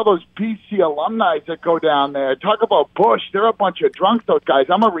happens to all those BC alumni that go down there? Talk about Busch. They're a bunch of drunks, those guys.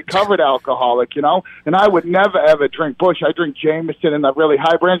 I'm a recovered alcoholic, and I would never, ever drink Busch. I drink Jameson and the really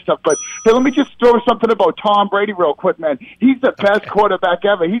high brand stuff. But hey, let me just throw something about Tom Brady real quick, man. He's the best quarterback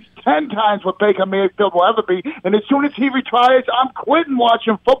ever. He's 10 times what Baker Mayfield will ever be. And as soon as he retires, I'm quitting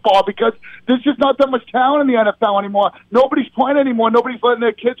watching football, because there's just not that much talent in the NFL anymore. Nobody's playing anymore. Nobody's letting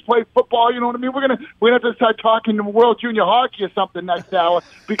their kids play football. You know what I mean? We're gonna have to start talking to World Junior Hockey or something next hour,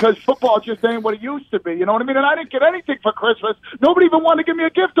 because football just ain't what it used to be. You know what I mean? And I didn't get anything for Christmas. Nobody even wanted to give me a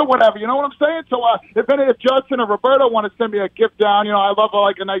gift or whatever. You know what I'm saying? So if Justin or Roberto want to send me a gift down, I love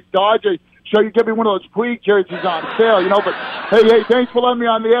like a nice Dodger show, you give me one of those Puig jerseys on sale, But, hey, thanks for letting me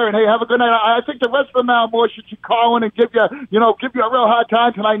on the air, and, hey, have a good night. I think the rest of the Malmore should call in and give you a real hard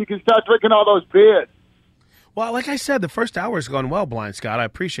time tonight, and you can start drinking all those beers. Well, like I said, the first hour has gone well, Blind Scott. I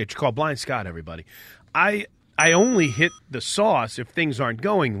appreciate you. Call Blind Scott, everybody. I only hit the sauce if things aren't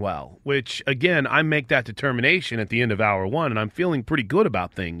going well, which, again, I make that determination at the end of hour one, and I'm feeling pretty good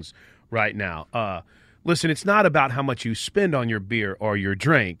about things right now. Listen, it's not about how much you spend on your beer or your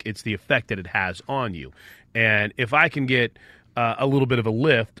drink. It's the effect that it has on you. And if I can get a little bit of a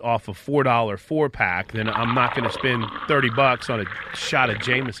lift off a $4 4-pack, then I'm not going to spend $30 on a shot of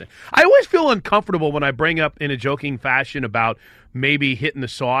Jameson. I always feel uncomfortable when I bring up in a joking fashion about maybe hitting the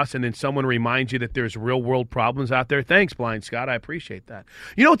sauce and then someone reminds you that there's real-world problems out there. Thanks, Blind Scott. I appreciate that.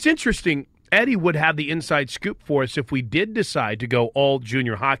 It's interesting. Eddie would have the inside scoop for us if we did decide to go all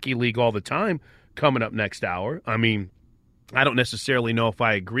junior hockey league all the time coming up next hour. I mean, I don't necessarily know if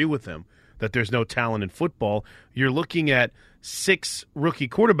I agree with him that there's no talent in football. You're looking at 6 rookie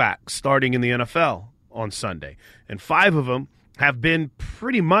quarterbacks starting in the NFL on Sunday, and 5 of them have been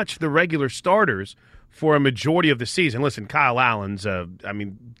pretty much the regular starters for a majority of the season. Listen, Kyle Allen's,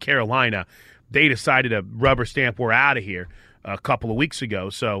 Carolina, they decided to rubber stamp we're out of here a couple of weeks ago,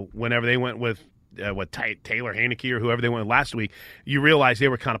 so whenever they went with Taylor Haneke or whoever they went with last week, you realize they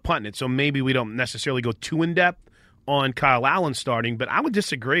were kind of punting it, so maybe we don't necessarily go too in-depth on Kyle Allen starting, but I would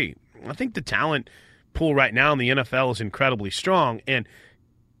disagree. I think the talent pool right now in the NFL is incredibly strong, and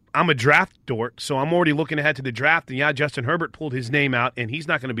I'm a draft dork, so I'm already looking ahead to the draft, and yeah, Justin Herbert pulled his name out, and he's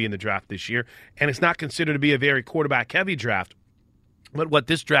not going to be in the draft this year, and it's not considered to be a very quarterback-heavy draft, but what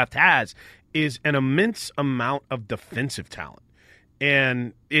this draft has is an immense amount of defensive talent,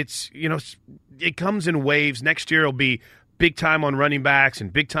 and it's, it comes in waves. Next year it'll be big time on running backs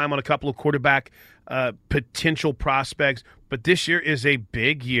and big time on a couple of quarterback potential prospects, but this year is a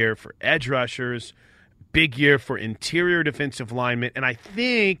big year for edge rushers, big year for interior defensive linemen, and I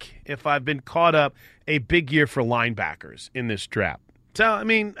think, if I've been caught up, a big year for linebackers in this draft. So, I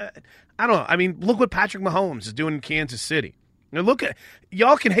don't know. Look what Patrick Mahomes is doing in Kansas City. Now,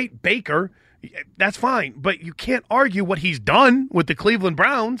 y'all can hate Baker. That's fine, but you can't argue what he's done with the Cleveland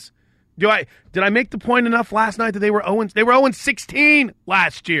Browns. Did I make the point enough last night that they were 0-16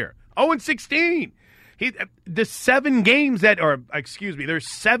 last year? 0-16. There's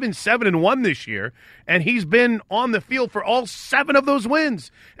 7-7-1 this year, and he's been on the field for all 7 of those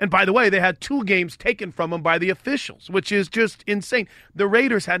wins. And by the way, they had 2 games taken from them by the officials, which is just insane. The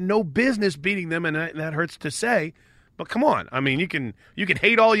Raiders had no business beating them, and that hurts to say. But come on, you can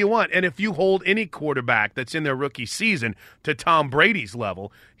hate all you want, and if you hold any quarterback that's in their rookie season to Tom Brady's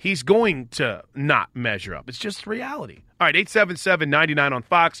level, he's going to not measure up. It's just reality. All right, 877-99 on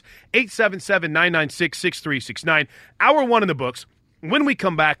Fox, 877-996-6369. Hour 1 in the books. When we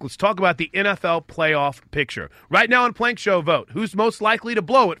come back, let's talk about the NFL playoff picture. Right now on Plank Show Vote, who's most likely to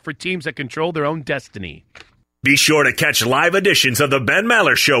blow it for teams that control their own destiny? Be sure to catch live editions of the Ben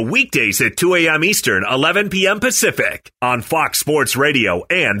Maller Show weekdays at 2 a.m. Eastern, 11 p.m. Pacific on Fox Sports Radio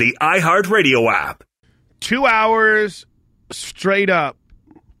and the iHeartRadio app. 2 hours straight up.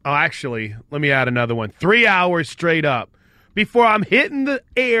 Oh, actually, let me add another one. 3 hours straight up before I'm hitting the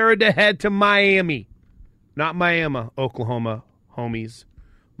air to head to Miami. Not Miami, Oklahoma, homies.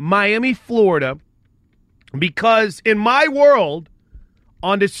 Miami, Florida. Because in my world,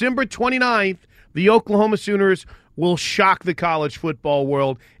 on December 29th, the Oklahoma Sooners will shock the college football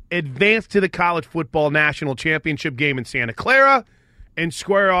world, advance to the college football national championship game in Santa Clara, and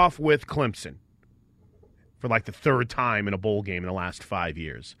square off with Clemson for like the 3rd time in a bowl game in the last 5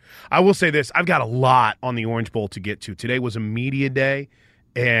 years. I will say this. I've got a lot on the Orange Bowl to get to. Today was a media day,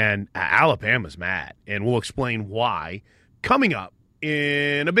 and Alabama's mad, and we'll explain why coming up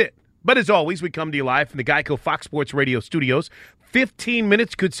in a bit. But as always, we come to you live from the Geico Fox Sports Radio studios. 15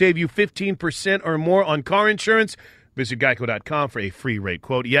 minutes could save you 15% or more on car insurance. Visit geico.com for a free rate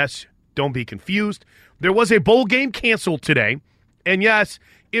quote. Yes, don't be confused. There was a bowl game canceled today. And yes,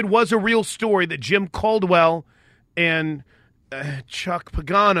 it was a real story that Jim Caldwell and Chuck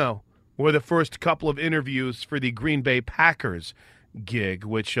Pagano were the first couple of interviews for the Green Bay Packers gig,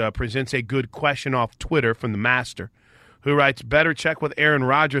 which presents a good question off Twitter from the Master, who writes, better check with Aaron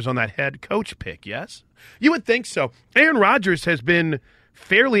Rodgers on that head coach pick, yes? You would think so. Aaron Rodgers has been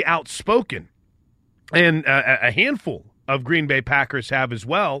fairly outspoken, and a handful of Green Bay Packers have as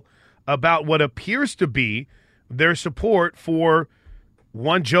well, about what appears to be their support for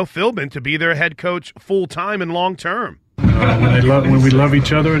one Joe Philbin to be their head coach full-time and long-term. When we love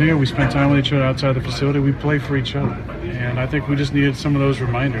each other in here, we spend time with each other outside the facility, we play for each other. And I think we just needed some of those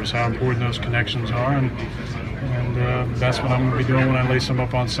reminders, how important those connections are. And and that's what I'm going to be doing when I lace them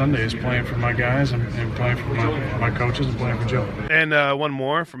up on Sunday, is playing for my guys and playing for my coaches and playing for Joe. And one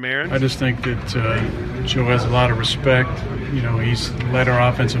more from Aaron. I just think that Joe has a lot of respect. He's led our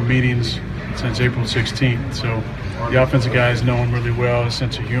offensive meetings since April 16th, so the offensive guys know him really well, his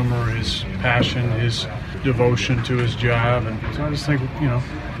sense of humor, his passion, his devotion to his job, and so I just think,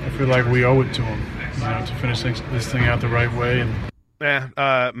 I feel like we owe it to him, to finish this thing out the right way. And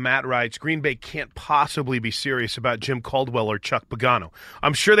Matt writes, Green Bay can't possibly be serious about Jim Caldwell or Chuck Pagano.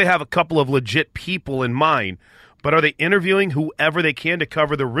 I'm sure they have a couple of legit people in mind, but are they interviewing whoever they can to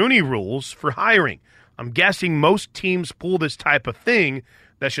cover the Rooney rules for hiring? I'm guessing most teams pull this type of thing.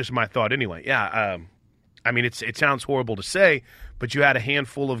 That's just my thought anyway. Yeah, I mean, it sounds horrible to say, but you had a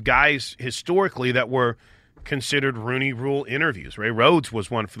handful of guys historically that were considered Rooney Rule interviews. Ray Rhodes was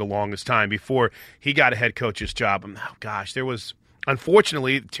one for the longest time before he got a head coach's job. There was,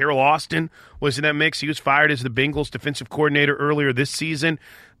 unfortunately, Terrell Austin was in that mix. He was fired as the Bengals defensive coordinator earlier this season,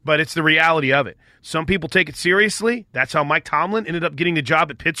 but it's the reality of it. Some people take it seriously. That's how Mike Tomlin ended up getting the job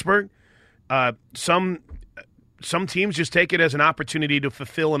at Pittsburgh. Some teams just take it as an opportunity to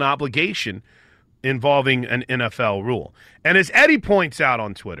fulfill an obligation involving an NFL rule. And as Eddie points out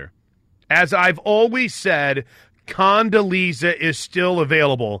on Twitter, as I've always said, Condoleezza is still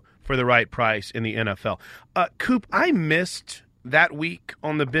available for the right price in the NFL. Coop, I missed that week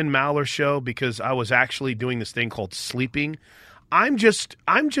on the Ben Maller show because I was actually doing this thing called sleeping. I'm just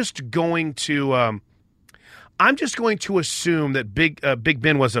going to assume that Big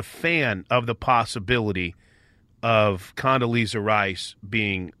Ben was a fan of the possibility of Condoleezza Rice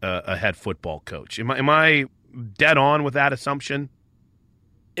being a head football coach. Am I dead on with that assumption?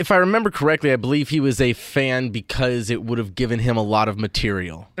 If I remember correctly, I believe he was a fan because it would have given him a lot of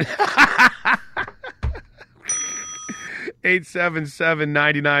material.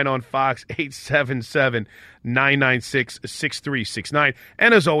 877-99 on Fox, 877-996-6369.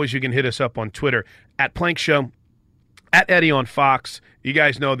 And as always, you can hit us up on Twitter at Plank Show, at Eddie on Fox. You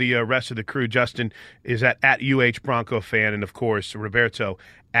guys know the rest of the crew. Justin is at UH Bronco fan, and of course, Roberto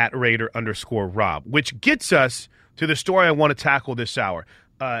at Raider_Rob, which gets us to the story I want to tackle this hour.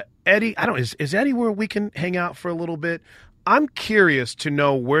 Eddie, is Eddie where we can hang out for a little bit? I'm curious to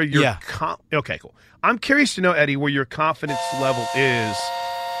know where your okay, cool. I'm curious to know, Eddie, where your confidence level is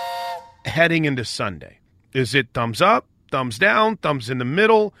heading into Sunday. Is it thumbs up, thumbs down, thumbs in the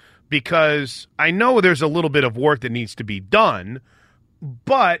middle? Because I know there's a little bit of work that needs to be done,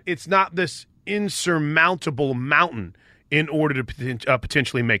 but it's not this insurmountable mountain in order to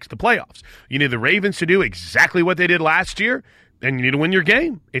potentially make the playoffs. You need the Ravens to do exactly what they did last year, and you need to win your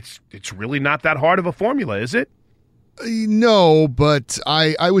game. It's really not that hard of a formula, is it? No, but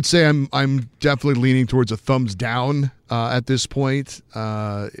I would say I'm definitely leaning towards a thumbs down at this point.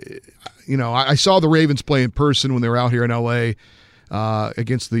 I saw the Ravens play in person when they were out here in L.A.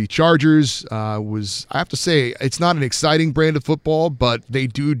 Against the Chargers. I have to say, it's not an exciting brand of football, but they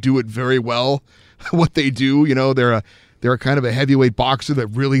do it very well. What they do, they're a kind of a heavyweight boxer that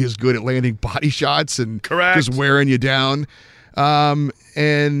really is good at landing body shots and just wearing you down.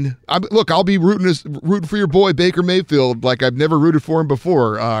 And I'll be rooting for your boy Baker Mayfield like I've never rooted for him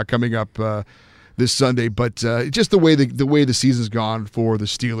before coming up this Sunday. But just the way the season's gone for the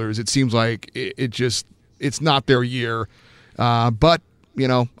Steelers, it seems like it's not their year. But I'm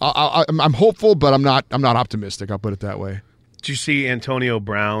hopeful, but I'm not optimistic. I'll put it that way. Did you see Antonio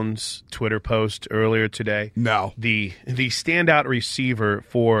Brown's Twitter post earlier today? No. The standout receiver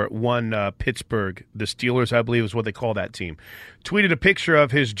for Pittsburgh, the Steelers, I believe is what they call that team, tweeted a picture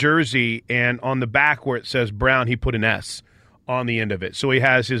of his jersey, and on the back where it says Brown, he put an S on the end of it. So he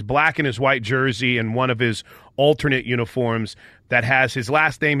has his black and his white jersey and one of his alternate uniforms that has his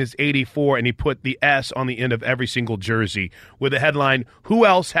last name is 84, and he put the S on the end of every single jersey with the headline, "Who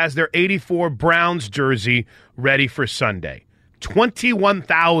else has their 84 Browns jersey ready for Sunday?"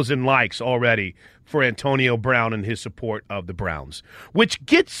 21,000 likes already for Antonio Brown and his support of the Browns, which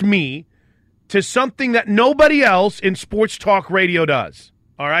gets me to something that nobody else in sports talk radio does.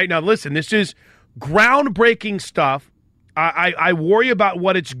 All right, now listen, this is groundbreaking stuff. I worry about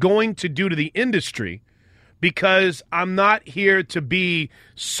what it's going to do to the industry because I'm not here to be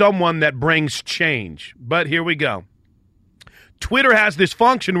someone that brings change. But here we go. Twitter has this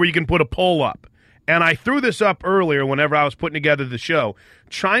function where you can put a poll up. And I threw this up earlier whenever I was putting together the show,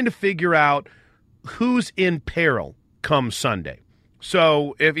 trying to figure out who's in peril come Sunday.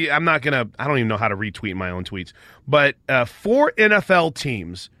 So I don't even know how to retweet my own tweets, but 4 NFL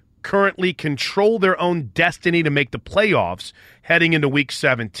teams currently control their own destiny to make the playoffs heading into Week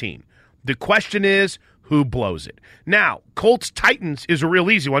 17. The question is, who blows it? Now, Colts-Titans is a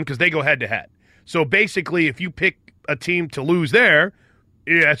real easy one because they go head-to-head. So basically, if you pick a team to lose there,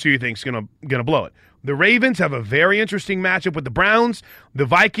 that's who you think's gonna blow it. The Ravens have a very interesting matchup with the Browns. The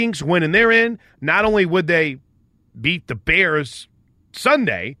Vikings, winning they're in, not only would they beat the Bears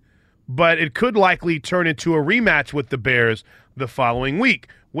Sunday, but it could likely turn into a rematch with the Bears the following week,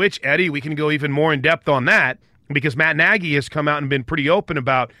 which, Eddie, we can go even more in depth on that because Matt Nagy has come out and been pretty open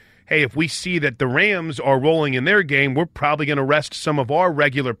about, hey, if we see that the Rams are rolling in their game, we're probably going to rest some of our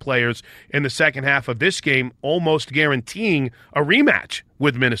regular players in the second half of this game, almost guaranteeing a rematch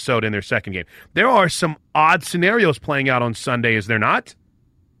with Minnesota in their second game. There are some odd scenarios playing out on Sunday, is there not?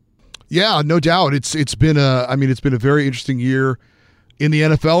 Yeah, no doubt. It's been a very interesting year in the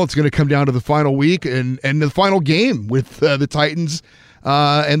NFL. It's going to come down to the final week and the final game with the Titans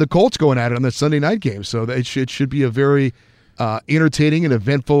and the Colts going at it on the Sunday night game. So it should be a very entertaining and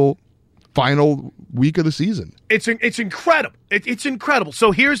eventful final week of the season. It's incredible. It's incredible.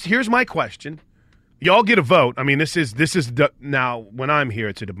 So here's my question. Y'all get a vote. I mean, this is now when I'm here,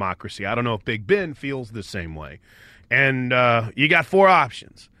 it's a democracy. I don't know if Big Ben feels the same way. And you got 4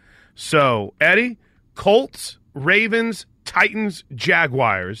 options. So, Eddie, Colts, Ravens, Titans,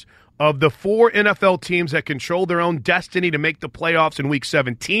 Jaguars. Of the 4 NFL teams that control their own destiny to make the playoffs in Week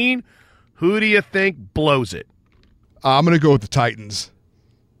 17, who do you think blows it? I'm going to go with the Titans.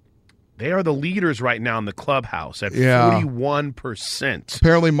 They are the leaders right now in the clubhouse at 41%.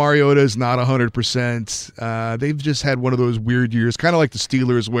 Apparently Mariota is not 100%. They've just had one of those weird years, kind of like the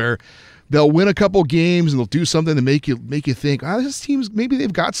Steelers, where they'll win a couple games and they'll do something to make you think, this team's maybe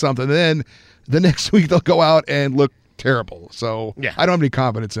they've got something. And then the next week they'll go out and look terrible. So I don't have any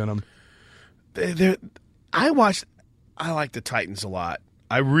confidence in them. I like the Titans a lot.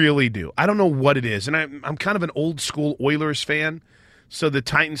 I really do. I don't know what it is. And I'm kind of an old school Oilers fan. So the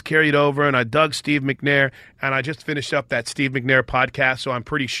Titans carried over, and I dug Steve McNair, and I just finished up that Steve McNair podcast, so I'm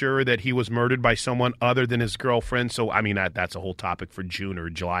pretty sure that he was murdered by someone other than his girlfriend. So, I mean, that's a whole topic for June or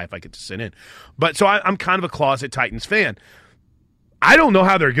July if I get to sit in. But so I'm kind of a closet Titans fan. I don't know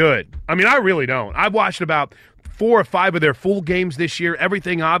how they're good. I mean, I really don't. I've watched about 4 or 5 of their full games this year,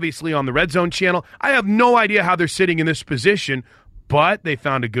 everything obviously on the Red Zone channel. I have no idea how they're sitting in this position, but they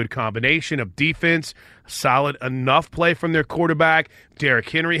found a good combination of defense, solid enough play from their quarterback. Derrick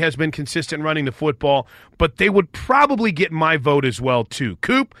Henry has been consistent running the football, but they would probably get my vote as well, too.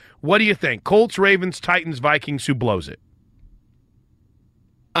 Coop, what do you think? Colts, Ravens, Titans, Vikings, who blows it?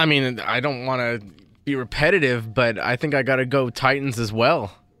 I mean, I don't want to be repetitive, but I think I got to go Titans as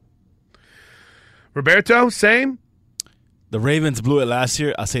well. Roberto, same? The Ravens blew it last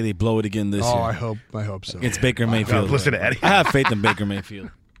year. I say they blow it again this year. I hope so. It's Baker Mayfield. Listen to Eddie. I have faith in Baker Mayfield.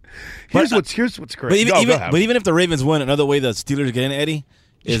 Here's what's great. But even if the Ravens win, another way the Steelers get in, Eddie,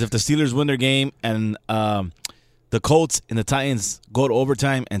 is if the Steelers win their game and the Colts and the Titans go to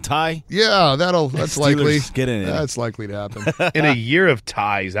overtime and tie. Yeah, that's likely. Get in. That's likely to happen. In a year of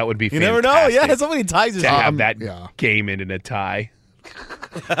ties, that would be fantastic. You never know. Yeah, so many ties. To have that game end in a tie.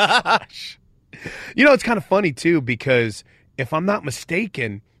 You know, it's kind of funny, too, because if I'm not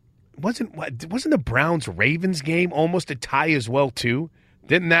mistaken, wasn't the Browns-Ravens game almost a tie as well, too?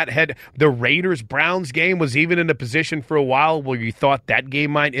 Didn't that the Raiders-Browns game was even in a position for a while where you thought that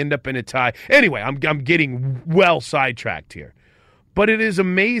game might end up in a tie? Anyway, I'm getting well sidetracked here. But it is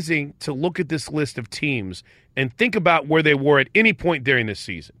amazing to look at this list of teams and think about where they were at any point during this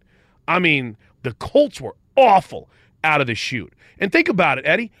season. I mean, the Colts were awful out of the chute. And think about it,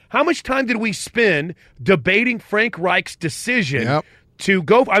 Eddie. How much time did we spend debating Frank Reich's decision to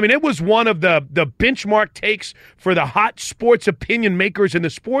go? I mean, it was one of the benchmark takes for the hot sports opinion makers in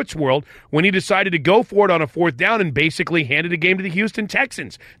the sports world when he decided to go for it on a 4th down and basically handed a game to the Houston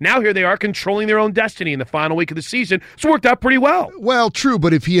Texans. Now here they are controlling their own destiny in the final week of the season. So it worked out pretty well. Well, true,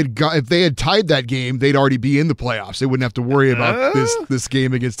 but if they had tied that game, they'd already be in the playoffs. They wouldn't have to worry about this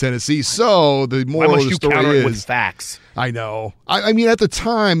game against Tennessee. So the moral of the story is with facts. I know. I mean, at the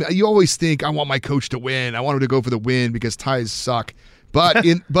time, you always think, I want my coach to win. I want him to go for the win because ties suck. But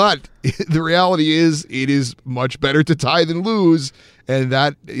the reality is, it is much better to tie than lose. And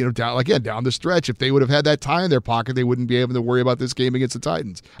that, down the stretch, if they would have had that tie in their pocket, they wouldn't be able to worry about this game against the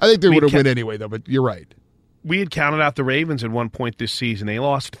Titans. I think they would have won anyway, though, but you're right. We had counted out the Ravens at one point this season. They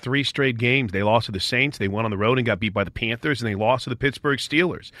lost 3 straight games. They lost to the Saints. They went on the road and got beat by the Panthers, and they lost to the Pittsburgh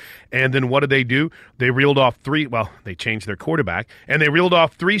Steelers. And then what did they do? They reeled off 3. Well, they changed their quarterback, and they reeled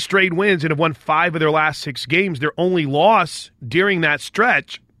off 3 straight wins and have won 5 of their last 6 games. Their only loss during that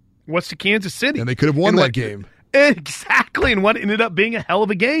stretch was to Kansas City. And they could have won that game. Exactly, and what ended up being a hell of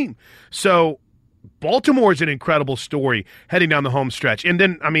a game. So Baltimore's an incredible story heading down the home stretch. And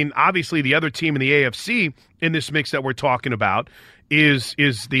then, I mean, obviously the other team in the AFC in this mix that we're talking about is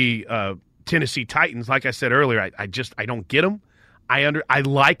the Tennessee Titans. Like I said earlier, I don't get them. I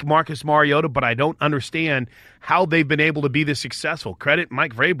like Marcus Mariota, but I don't understand how they've been able to be this successful. Credit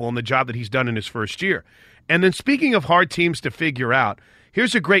Mike Vrabel on the job that he's done in his first year. And then speaking of hard teams to figure out,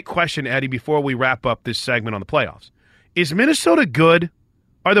 here's a great question, Eddie, before we wrap up this segment on the playoffs. Is Minnesota good?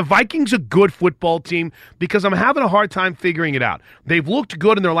 Are the Vikings a good football team? Because I'm having a hard time figuring it out. They've looked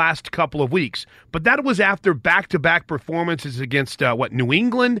good in their last couple of weeks, but that was after back-to-back performances against, New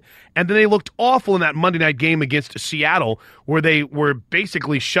England, and then they looked awful in that Monday night game against Seattle where they were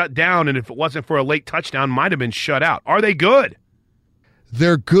basically shut down, and if it wasn't for a late touchdown, might have been shut out. Are they good?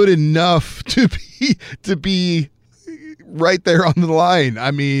 They're good enough to be right there on the line. I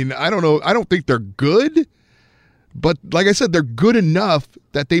mean, I don't know. I don't think they're good. But like I said, they're good enough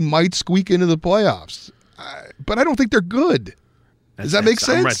that they might squeak into the playoffs. But I don't think they're good. Does that make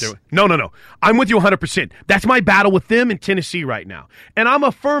sense? I'm right there. No. I'm with you 100%. That's my battle with them in Tennessee right now. And I'm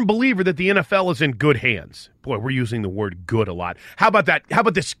a firm believer that the NFL is in good hands. Boy, we're using the word good a lot. How about that? How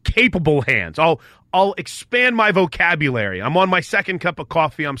about this capable hands? I'll expand my vocabulary. I'm on my second cup of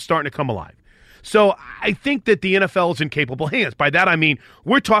coffee. I'm starting to come alive. So I think that the NFL is in capable hands. By that I mean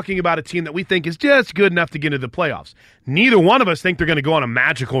we're talking about a team that we think is just good enough to get into the playoffs. Neither one of us think they're going to go on a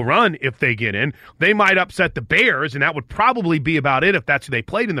magical run if they get in. They might upset the Bears, and that would probably be about it if that's who they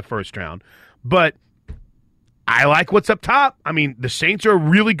played in the first round. But I like what's up top. I mean, the Saints are a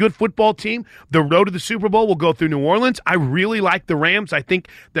really good football team. The road to the Super Bowl will go through New Orleans. I really like the Rams. I think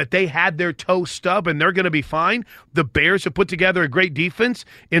that they had their toe stub, and they're going to be fine. The Bears have put together a great defense.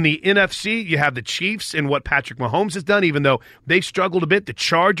 In the NFC, you have the Chiefs and what Patrick Mahomes has done, even though they struggled a bit. The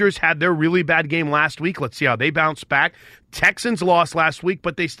Chargers had their really bad game last week. Let's see how they bounce back. Texans lost last week,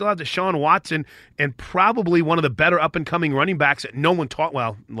 but they still have Deshaun Watson and probably one of the better up-and-coming running backs that no one taught.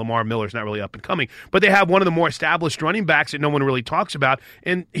 Well, Lamar Miller's not really up-and-coming, but they have one of the more established running backs that no one really talks about.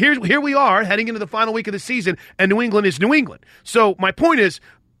 And here we are heading into the final week of the season, and New England is New England. So my point is,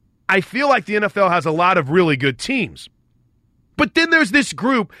 I feel like the NFL has a lot of really good teams. But then there's this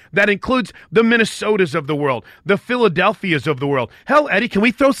group that includes the Minnesotas of the world, the Philadelphias of the world. Hell, Eddie, can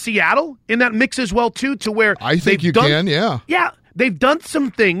we throw Seattle in that mix as well, too, to where I think you can, yeah. Yeah, they've done some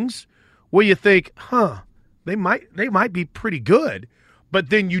things where you think, they might be pretty good.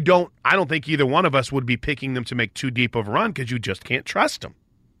 But then I don't think either one of us would be picking them to make too deep of a run because you just can't trust them.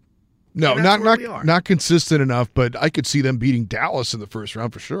 No, not consistent enough, but I could see them beating Dallas in the first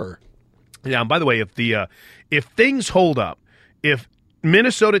round for sure. Yeah, and by the way, if things hold up, if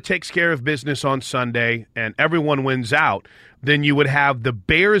Minnesota takes care of business on Sunday and everyone wins out, then you would have the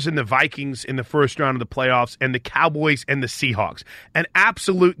Bears and the Vikings in the first round of the playoffs and the Cowboys and the Seahawks. An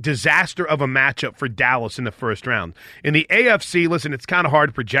absolute disaster of a matchup for Dallas in the first round. In the AFC, listen, it's kind of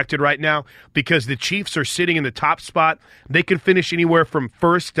hard projected right now because the Chiefs are sitting in the top spot. They can finish anywhere from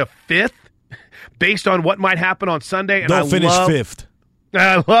first to fifth based on what might happen on Sunday. And Don't finish fifth.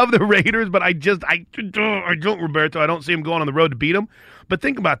 I love the Raiders, but I don't, Roberto. I don't see them going on the road to beat them. But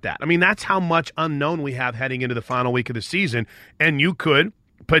think about that. I mean, that's how much unknown we have heading into the final week of the season. And you could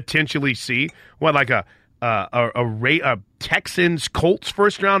potentially see a Texans-Colts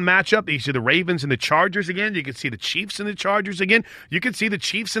first-round matchup. You see the Ravens and the Chargers again. You could see the Chiefs and the Chargers again. You could see the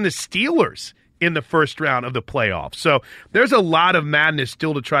Chiefs and the Steelers in the first round of the playoffs. So there's a lot of madness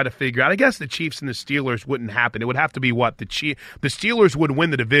still to try to figure out. I guess the Chiefs and the Steelers wouldn't happen. It would have to be what? The Steelers would win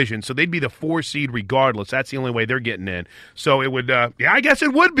the division, so they'd be the 4 seed regardless. That's the only way they're getting in. So it would, I guess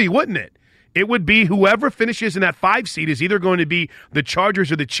it would be, wouldn't it? It would be whoever finishes in that 5 seed is either going to be the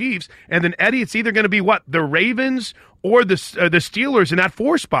Chargers or the Chiefs, and then, Eddie, it's either going to be what? The Ravens or the Steelers in that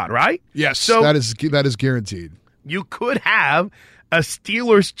 4 spot, right? Yes, so that is guaranteed. You could have a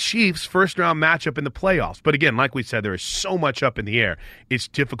Steelers-Chiefs first-round matchup in the playoffs. But again, like we said, there is so much up in the air. It's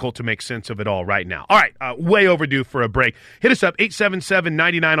difficult to make sense of it all right now. All right, way overdue for a break. Hit us up,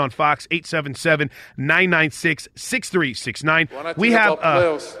 877-99 on Fox, 877-996-6369. We have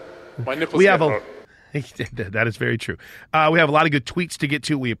that is very true. We have a lot of good tweets to get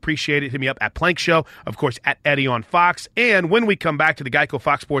to. We appreciate it. Hit me up at Plank Show, of course, at Eddie on Fox. And when we come back to the Geico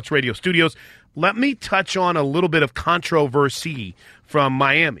Fox Sports Radio studios, let me touch on a little bit of controversy from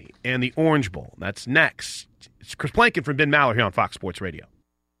Miami and the Orange Bowl. That's next. It's Chris Plankin from Ben Maller here on Fox Sports Radio.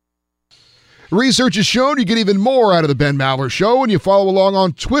 Research has shown you get even more out of the Ben Maller Show when you follow along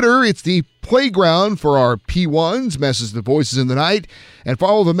on Twitter. It's the playground for our P1s, messes the voices in the night. And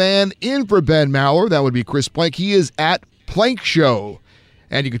follow the man in for Ben Maller. That would be Chris Plank. He is at Plank Show.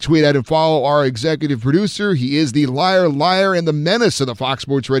 And you can tweet at and follow our executive producer. He is the liar, and the menace of the Fox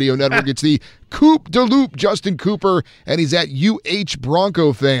Sports Radio Network. It's the Coop de Loop, Justin Cooper, and he's at UH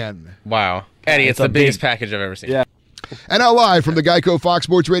Bronco Fan. Wow. Eddie, it's the biggest package I've ever seen. Yeah. And now live from the Geico Fox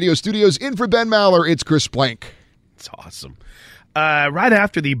Sports Radio studios, in for Ben Maller, it's Chris Plank. It's awesome. Right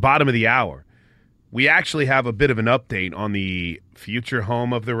after the bottom of the hour, we actually have a bit of an update on the future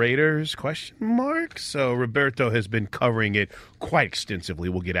home of the Raiders, ? So Roberto has been covering it quite extensively.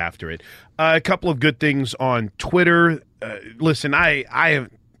 We'll get after it. A couple of good things on Twitter. Listen, I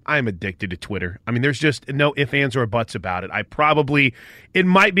am addicted to Twitter. I mean, there's just no ifs, ands, or buts about it. It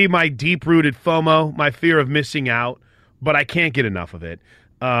might be my deep-rooted FOMO, my fear of missing out, but I can't get enough of it.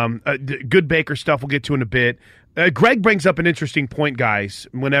 Good Baker stuff we'll get to in a bit. Greg brings up an interesting point, guys,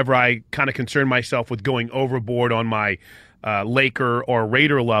 whenever I kind of concern myself with going overboard on my Laker or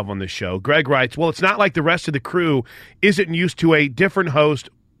Raider love on the show. Greg writes, well, it's not like the rest of the crew isn't used to a different host.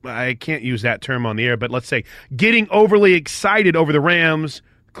 I can't use that term on the air, but let's say getting overly excited over the Rams,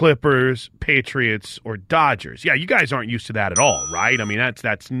 Clippers, Patriots, or Dodgers. Yeah, you guys aren't used to that at all, right? I mean,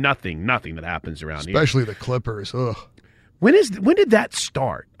 that's nothing that happens around here. Especially the Clippers. Ugh. When did that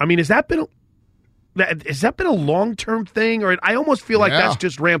start? I mean, has that been a long-term thing? Or I almost feel like that's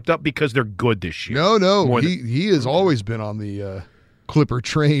just ramped up because they're good this year. No. He has always been on the Clipper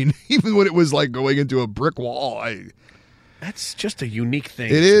train, even when it was like going into a brick wall. That's just a unique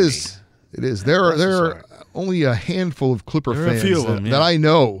thing. It is. There are only a handful of Clipper fans that I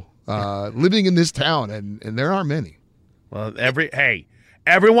know living in this town, and there aren't many. Well,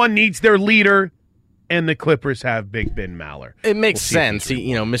 everyone needs their leader. And the Clippers have Big Ben Maller. It makes sense,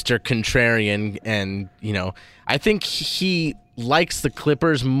 Mr. Contrarian, and I think he likes the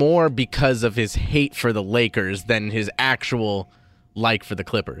Clippers more because of his hate for the Lakers than his actual like for the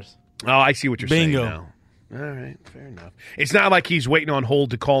Clippers. Oh, I see what you're saying now. All right, fair enough. It's not like he's waiting on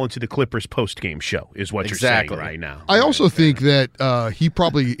hold to call into the Clippers post-game show, is what you're saying right now. I also think that he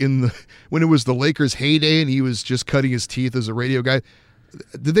probably when it was the Lakers' heyday and he was just cutting his teeth as a radio guy.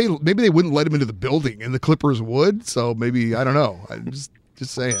 Maybe they wouldn't let him into the building, and the Clippers would. So maybe, I don't know. I'm just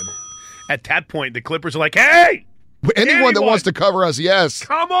saying. At that point, the Clippers are like, "Hey, anyone that wants to cover us, yes,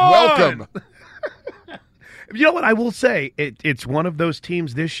 come on, welcome." You know what I will say? It's one of those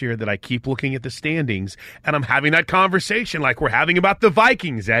teams this year that I keep looking at the standings, and I'm having that conversation like we're having about the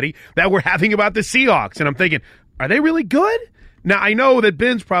Vikings, Eddie, that we're having about the Seahawks, and I'm thinking, are they really good? Now I know that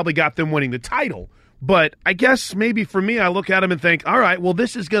Ben's probably got them winning the title. But I guess maybe for me, I look at him and think, all right, well,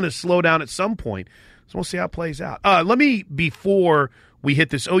 this is going to slow down at some point. So we'll see how it plays out. Before we hit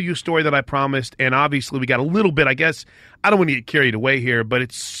this OU story that I promised, and obviously we got a little bit, I guess, I don't want to get carried away here, but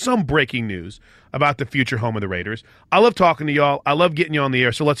it's some breaking news about the future home of the Raiders. I love talking to y'all. I love getting you on the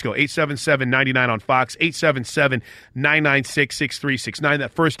air. So let's go. 877-99 on Fox, 877-996-6369.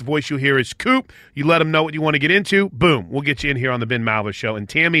 That first voice you hear is Coop. You let them know what you want to get into. Boom. We'll get you in here on the Ben Maller Show. And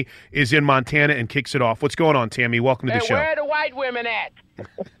Tammy is in Montana and kicks it off. What's going on, Tammy? Welcome to the show. Where are the white women at?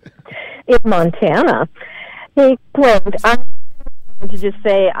 In Montana. Hey, Clint, I to just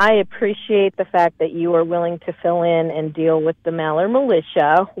say I appreciate the fact that you are willing to fill in and deal with the Maller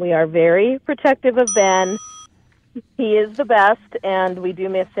militia. We are very protective of Ben. He is the best, and we do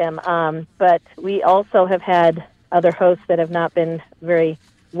miss him. But we also have had other hosts that have not been very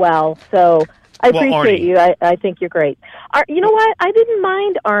well. So I appreciate you. I think you're great. You know what? I didn't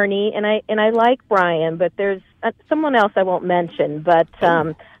mind Arnie, and I like Brian, but there's someone else I won't mention. But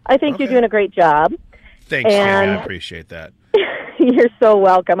I think you're doing a great job. Thanks, Tammy. I appreciate that. You're so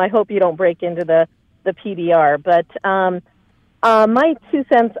welcome. I hope you don't break into the PDR. But my 2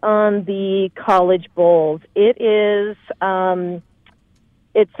 cents on the college bowls. It is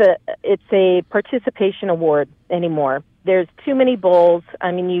it's a participation award anymore. There's too many bowls.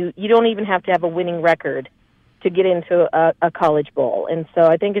 I mean, you don't even have to have a winning record to get into a college bowl. And so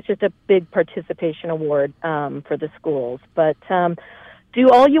I think it's just a big participation award for the schools. But do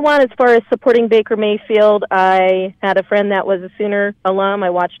all you want as far as supporting Baker Mayfield. I had a friend that was a Sooner alum. I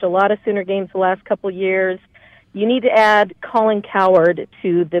watched a lot of Sooner games the last couple years. You need to add Colin Cowherd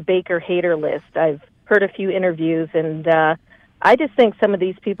to the Baker hater list. I've heard a few interviews, and I just think some of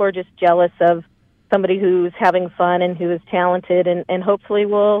these people are just jealous of somebody who's having fun and who is talented and hopefully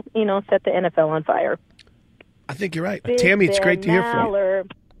will, set the NFL on fire. I think you're right. Tammy, it's great to hear from you.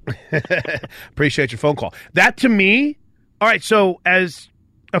 Appreciate your phone call. That to me, all right, so as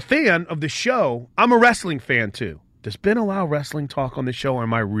a fan of the show, I'm a wrestling fan too. Does Ben allow wrestling talk on the show, or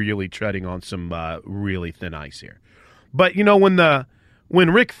am I really treading on some really thin ice here? But, when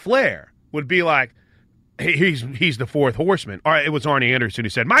Ric Flair would be like, hey, he's the fourth horseman. All right, it was Arnie Anderson who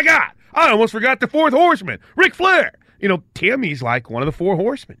said, my God, I almost forgot the fourth horseman, Ric Flair. Tammy's like one of the four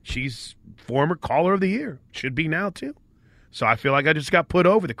horsemen. She's former caller of the year. Should be now too. So I feel like I just got put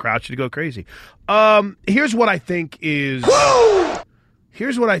over. The crowd should go crazy. Here's what I think is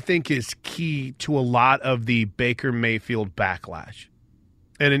Here's what I think is key to a lot of the Baker Mayfield backlash.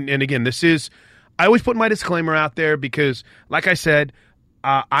 And again, I always put my disclaimer out there because, like I said,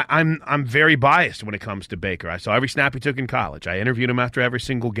 I'm very biased when it comes to Baker. I saw every snap he took in college. I interviewed him after every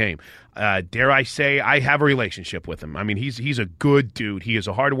single game. Dare I say I have a relationship with him. I mean, he's a good dude. He is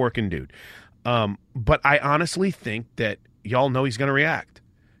a hard-working dude. But I honestly think that y'all know he's going to react.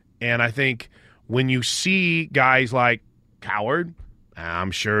 And I think when you see guys like Coward, I'm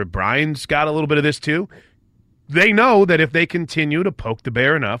sure Brian's got a little bit of this too, they know that if they continue to poke the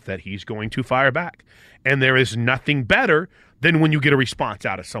bear enough that he's going to fire back. And there is nothing better than when you get a response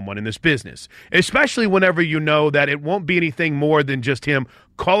out of someone in this business, especially whenever you know that it won't be anything more than just him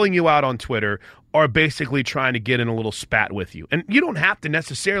calling you out on Twitter or basically trying to get in a little spat with you. And you don't have to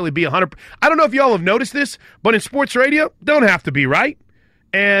necessarily be 100%. I don't know if y'all have noticed this, but in sports radio, don't have to be right.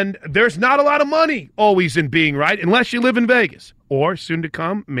 And there's not a lot of money always in being right unless you live in Vegas or soon to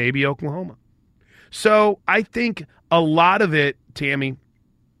come, maybe Oklahoma. So I think a lot of it, Tammy,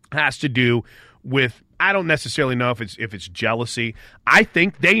 has to do with, I don't necessarily know if it's jealousy. I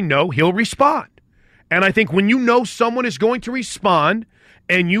think they know he'll respond. And I think when you know someone is going to respond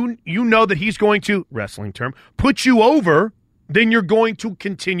and you know that he's going to, wrestling term, put you over, then you're going to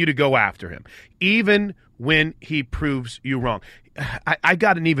continue to go after him, even when he proves you wrong. I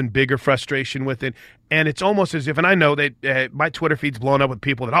got an even bigger frustration with it, and it's almost as if, and I know that my Twitter feed's blown up with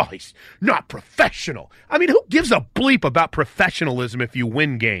people that, he's not professional. I mean, who gives a bleep about professionalism if you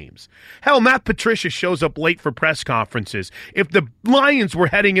win games? Hell, Matt Patricia shows up late for press conferences. If the Lions were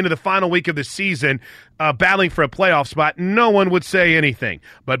heading into the final week of the season battling for a playoff spot, no one would say anything.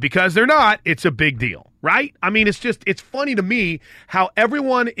 But because they're not, it's a big deal. Right? I mean, it's funny to me how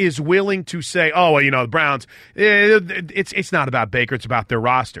everyone is willing to say, the Browns, it's not about Baker, it's about their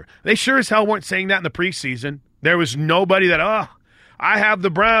roster. They sure as hell weren't saying that in the preseason. There was nobody that, I have the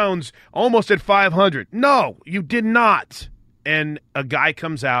Browns almost at 500. No, you did not. And a guy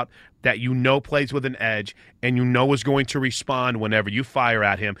comes out that you know plays with an edge and you know is going to respond whenever you fire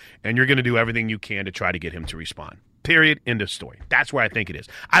at him, and you're going to do everything you can to try to get him to respond. Period. End of story. That's where I think it is.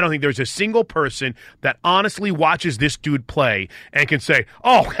 I don't think there's a single person that honestly watches this dude play and can say,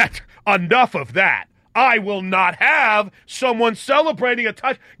 enough of that. I will not have someone celebrating a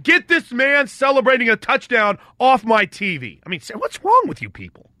touch. Get this man celebrating a touchdown off my TV. I mean, what's wrong with you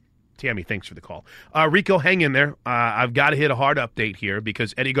people? Tammy, thanks for the call. Rico, hang in there. I've got to hit a hard update here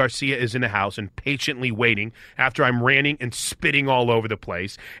because Eddie Garcia is in the house and patiently waiting after I'm ranting and spitting all over the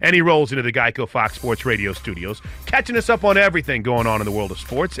place. And he rolls into the Geico Fox Sports Radio studios, catching us up on everything going on in the world of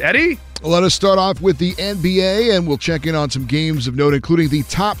sports. Eddie? Let us start off with the NBA, and we'll check in on some games of note, including the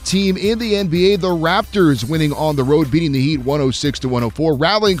top team in the NBA, the Raptors, winning on the road, beating the Heat 106-104,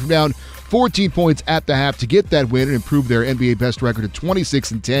 rallying from down 14 points at the half to get that win and improve their NBA best record to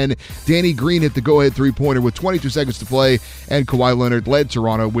 26-10. Danny Green hit the go-ahead three-pointer with 22 seconds to play, and Kawhi Leonard led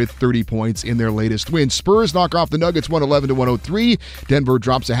Toronto with 30 points in their latest win. Spurs knock off the Nuggets 111-103. Denver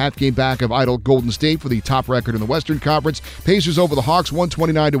drops a half game back of idle Golden State for the top record in the Western Conference. Pacers over the Hawks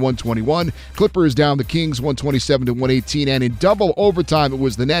 129-121. Clippers down the Kings 127-118, and in double overtime it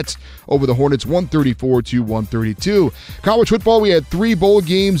was the Nets over the Hornets 134-132. College football, we had 3 bowl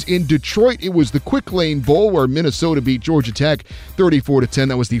games in Detroit. It was the Quick Lane Bowl where Minnesota beat Georgia Tech 34-10.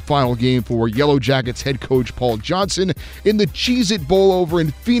 That was the final game for Yellow Jackets head coach Paul Johnson. In the Cheez-It Bowl over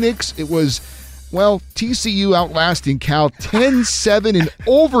in Phoenix, it was, TCU outlasting Cal 10-7 in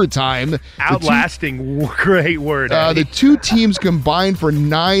overtime. Outlasting, great word. The two teams combined for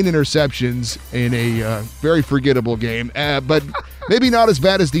 9 interceptions in a very forgettable game, but maybe not as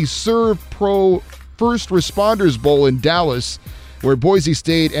bad as the Serve Pro First Responders Bowl in Dallas, where Boise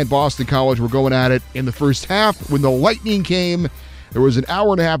State and Boston College were going at it in the first half. When the lightning came, there was an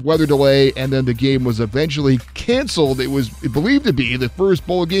hour-and-a-half weather delay, and then the game was eventually canceled. It was believed to be the first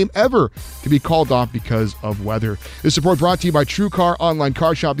bowl game ever to be called off because of weather. This report brought to you by TrueCar. Online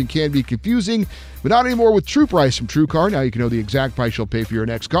car shopping can be confusing, but not anymore with True Price from TrueCar. Now you can know the exact price you'll pay for your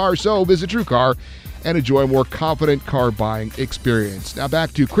next car, so visit TrueCar and enjoy a more confident car buying experience. Now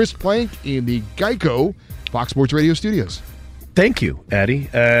back to Chris Plank in the Geico Fox Sports Radio studios. Thank you, Eddie.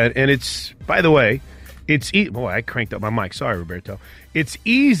 And it's, by the way, I cranked up my mic. Sorry, Roberto. It's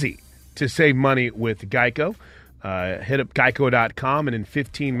easy to save money with Geico. Hit up geico.com, and in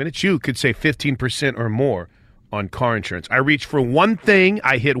 15 minutes, you could save 15% or more on car insurance. I reach for one thing,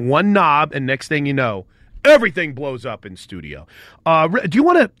 I hit one knob, and next thing you know, everything blows up in studio. Do you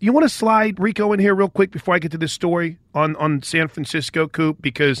want to slide Rico in here real quick before I get to this story on San Francisco, Coop?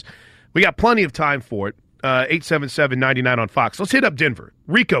 Because we got plenty of time for it. 877-99 on Fox. Let's hit up Denver.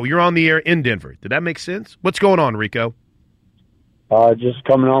 Rico, you're on the air in Denver. Did that make sense? What's going on, Rico? Just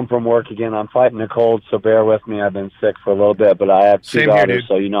coming home from work again. I'm fighting a cold, so bear with me. I've been sick for a little bit, but I have two daughters,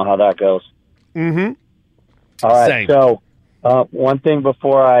 so you know how that goes. Mm-hmm. All right, Same. so one thing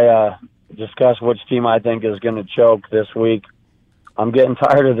before I discuss which team I think is going to choke this week, I'm getting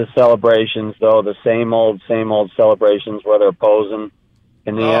tired of the celebrations, though, the same old celebrations where they're posing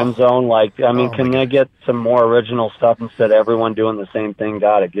in the end zone. Can they get some more original stuff instead of everyone doing the same thing?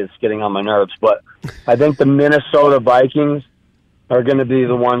 God, it's getting on my nerves. But I think the Minnesota Vikings are going to be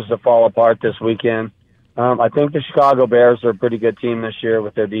the ones to fall apart this weekend. I think the Chicago Bears are a pretty good team this year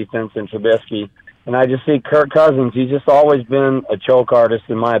with their defense and Trubisky. And I just see Kirk Cousins. He's just always been a choke artist,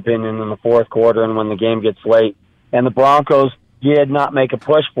 in my opinion, in the fourth quarter and when the game gets late. And the Broncos did not make a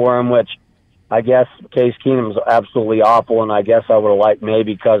push for him, which I guess Case Keenum's absolutely awful, and I guess I would have liked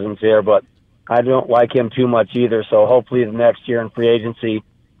maybe Cousins here, but I don't like him too much either. So hopefully the next year in free agency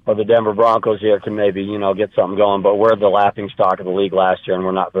or the Denver Broncos here can maybe, get something going. But we're the laughingstock of the league last year, and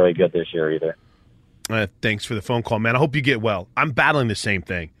we're not very good this year either. Thanks for the phone call, man. I hope you get well. I'm battling the same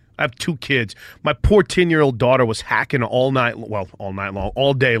thing. I have two kids. My poor 10-year-old daughter was hacking all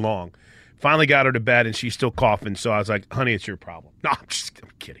day long. Finally got her to bed, and she's still coughing. So I was like, honey, it's your problem. No, I'm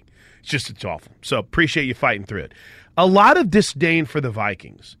kidding. It's awful. So appreciate you fighting through it. A lot of disdain for the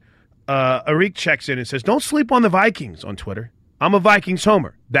Vikings. Arik checks in and says, don't sleep on the Vikings on Twitter. I'm a Vikings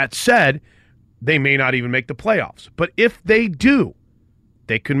homer. That said, they may not even make the playoffs. But if they do,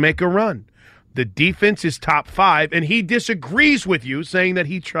 they can make a run. The defense is top 5, and he disagrees with you, saying that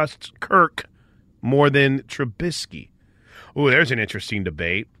he trusts Kirk more than Trubisky. Ooh, there's an interesting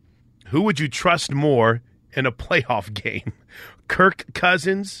debate. Who would you trust more in a playoff game, Kirk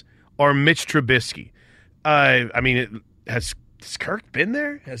Cousins or Mitch Trubisky? Has Kirk been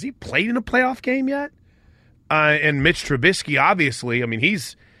there? Has he played in a playoff game yet? And Mitch Trubisky, obviously,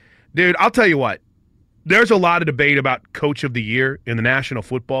 dude, I'll tell you what. There's a lot of debate about Coach of the Year in the National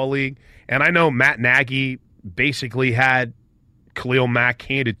Football League, and I know Matt Nagy basically had Khalil Mack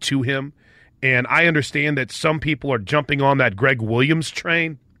handed to him, and I understand that some people are jumping on that Greg Williams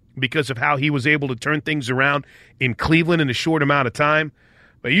train because of how he was able to turn things around in Cleveland in a short amount of time.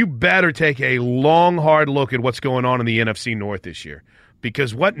 But you better take a long, hard look at what's going on in the NFC North this year,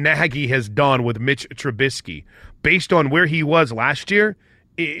 because what Nagy has done with Mitch Trubisky, based on where he was last year,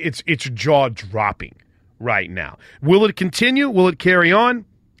 it's jaw-dropping right now. Will it continue? Will it carry on?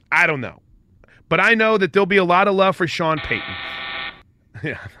 I don't know. But I know that there'll be a lot of love for Sean Payton.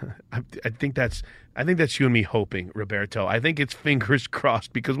 Yeah, I think that's you and me hoping, Roberto. I think it's fingers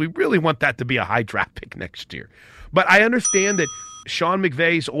crossed because we really want that to be a high draft pick next year. But I understand that Sean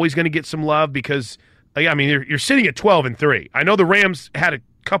McVay is always going to get some love because, you're sitting at 12-3. I know the Rams had a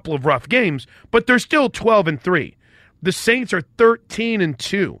couple of rough games, but they're still 12-3. The Saints are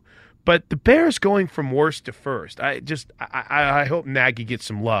 13-2. But the Bears going from worst to first. I hope Nagy gets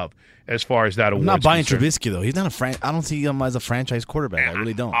some love as far as that award. I'm not buying Trubisky though. He's not I don't see him as a franchise quarterback. I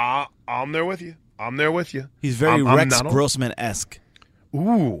really don't. I'm there with you. He's very Rex Grossman-esque.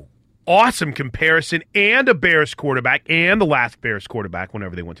 Ooh, awesome comparison. And a Bears quarterback, and the last Bears quarterback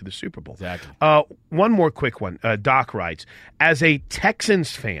whenever they went to the Super Bowl. Exactly. One more quick one. Doc writes, as a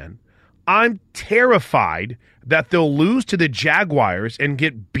Texans fan, I'm terrified that they'll lose to the Jaguars and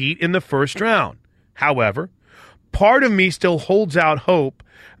get beat in the first round. However, part of me still holds out hope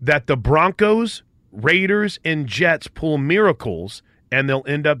that the Broncos, Raiders, and Jets pull miracles and they'll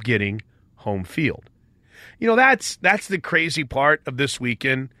end up getting home field. That's the crazy part of this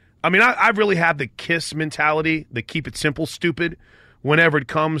weekend. I really have the KISS mentality, the keep it simple stupid, whenever it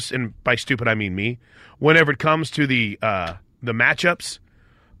comes, and by stupid I mean me, whenever it comes to the matchups.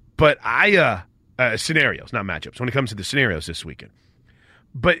 But scenarios, not matchups, when it comes to the scenarios this weekend.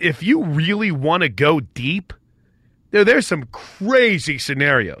 But if you really want to go deep, there's some crazy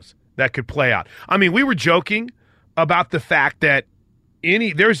scenarios that could play out. We were joking about the fact that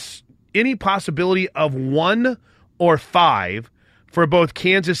there's any possibility of 1 or 5 for both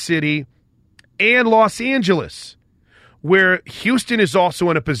Kansas City and Los Angeles, where Houston is also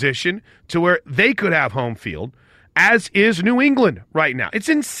in a position to where they could have home field, as is New England right now. It's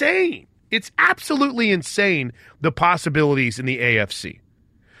insane. It's absolutely insane, the possibilities in the AFC.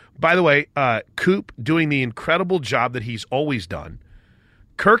 By the way, Coop doing the incredible job that he's always done.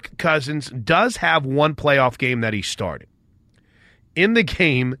 Kirk Cousins does have one playoff game that he started. In the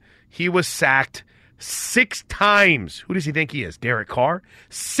game, he was sacked 6 times. Who does he think he is? Derek Carr?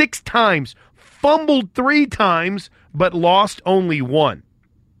 6 times, fumbled 3 times, but lost only 1.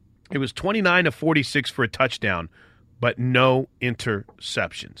 It was 29-46 for a touchdown, but no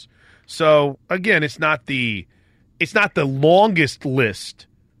interceptions. So again, it's not the longest list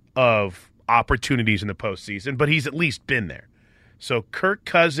of opportunities in the postseason, but he's at least been there. So Kirk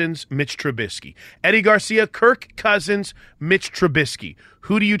Cousins, Mitch Trubisky. Eddie Garcia, Kirk Cousins, Mitch Trubisky.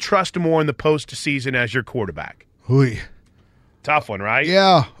 Who do you trust more in the postseason as your quarterback? Hui. Tough one, right?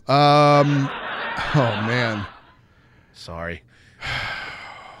 Yeah. Oh, man. Sorry.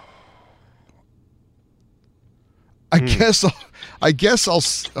 I guess I'll.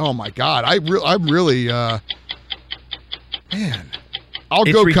 Oh my God! I'm really. Man, I'll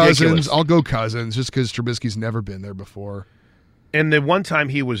It's go ridiculous. Cousins. I'll go Cousins just because Trubisky's never been there before. And the one time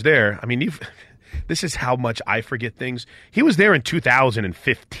he was there, I mean, this is how much I forget things. He was there in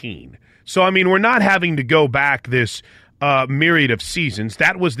 2015. So, I mean, we're not having to go back this myriad of seasons.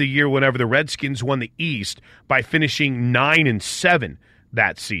 That was the year whenever the Redskins won the East by finishing 9-7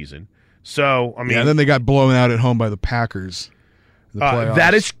 that season. So, I mean, and then they got blown out at home by the Packers. In the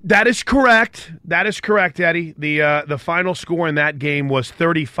playoffs. that is correct. That is correct, Eddie. The final score in that game was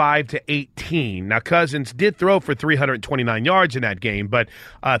 35-18. Now Cousins did throw for 329 yards in that game, but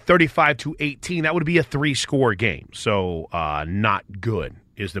 35-18, that would be a 3-score game. So not good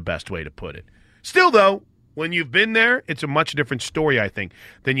is the best way to put it. Still, though, when you've been there, it's a much different story, I think,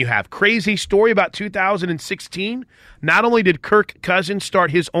 than you have. Crazy story about 2016. Not only did Kirk Cousins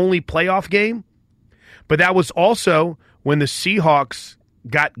start his only playoff game, but that was also when the Seahawks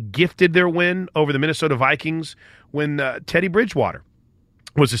got gifted their win over the Minnesota Vikings when Teddy Bridgewater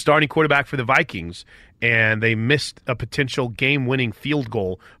was the starting quarterback for the Vikings, and they missed a potential game-winning field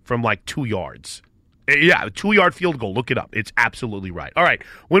goal from like 2 yards. Yeah, a 2-yard field goal. Look it up. It's absolutely right. All right,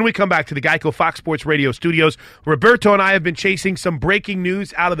 when we come back to the Geico Fox Sports Radio studios, Roberto and I have been chasing some breaking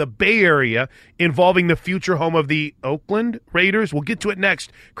news out of the Bay Area involving the future home of the Oakland Raiders. We'll get to it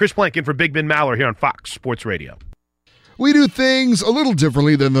next. Chris Plankin for Big Ben Maller here on Fox Sports Radio. We do things a little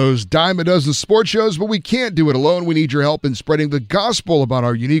differently than those dime a dozen sports shows, but we can't do it alone. We need your help in spreading the gospel about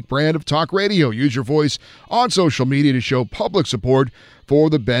our unique brand of talk radio. Use your voice on social media to show public support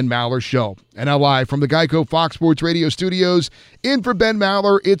for the Ben Maller Show. And now live from the Geico Fox Sports Radio studios, in for Ben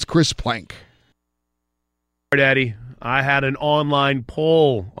Maller, it's Chris Plank. Daddy, I had an online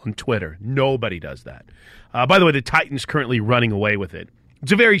poll on Twitter. Nobody does that. By the way, the Titans currently running away with it.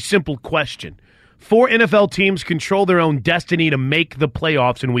 It's a very simple question. 4 NFL teams control their own destiny to make the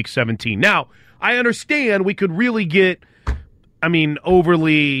playoffs in Week 17. Now, I understand we could really get,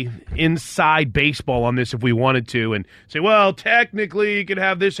 overly inside baseball on this if we wanted to and say, well, technically you could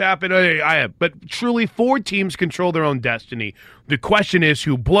have this happen. But truly 4 teams control their own destiny. The question is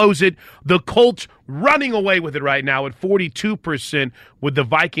who blows it. The Colts running away with it right now at 42% with the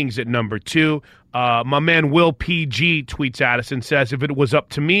Vikings at number 2. My man Will PG tweets at us and says, if it was up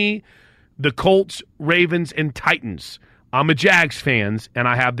to me, the Colts, Ravens, and Titans. I'm a Jags fan, and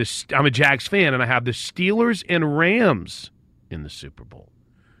I have the Steelers and Rams in the Super Bowl.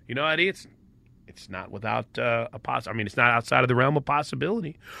 You know, Eddie, it's not without it's not outside of the realm of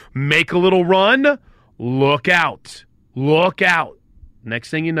possibility. Make a little run, look out. Look out. Next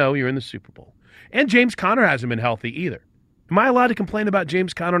thing you know, you're in the Super Bowl. And James Conner hasn't been healthy either. Am I allowed to complain about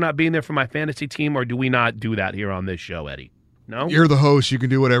James Conner not being there for my fantasy team, or do we not do that here on this show, Eddie? No? You're the host. You can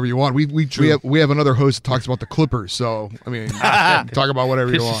do whatever you want. We have another host that talks about the Clippers. So, talk about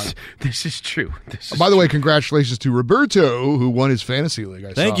whatever you want. This is true. By the way, congratulations to Roberto, who won his fantasy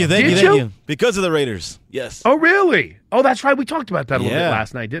league. Thank you. Because of the Raiders. Yes. Oh, really? Oh, that's right. We talked about that a little bit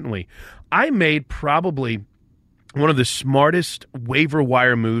last night, didn't we? I made probably one of the smartest waiver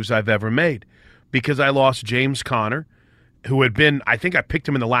wire moves I've ever made because I lost James Conner, who had been, I think I picked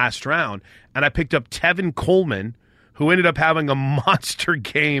him in the last round, and I picked up Tevin Coleman, who ended up having a monster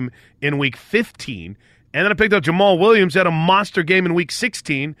game in Week 15. And then I picked up Jamal Williams, had a monster game in Week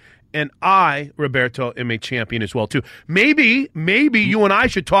 16. And I, Roberto, am a champion as well, too. Maybe you and I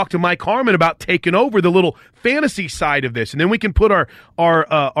should talk to Mike Harmon about taking over the little fantasy side of this. And then we can put our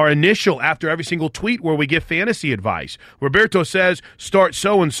initial after every single tweet where we give fantasy advice. Roberto says, start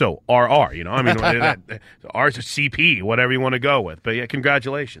so-and-so, RR. You know, R's a CP, whatever you want to go with. But, yeah,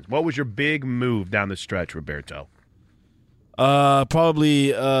 congratulations. What was your big move down the stretch, Roberto?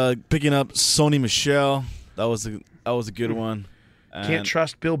 Probably picking up Sony Michel. That was a good one. Can't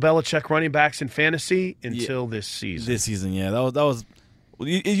trust Bill Belichick running backs in fantasy until this season. This season, yeah. That was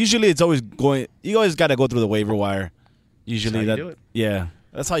usually it's always going. You always got to go through the waiver wire. Usually that's how you do it. Yeah,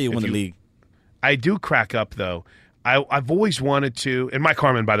 that's how you win the league. I do crack up though. I've always wanted to, and Mike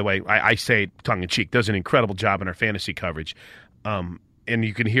Harmon, by the way, I say it tongue in cheek, does an incredible job in our fantasy coverage. And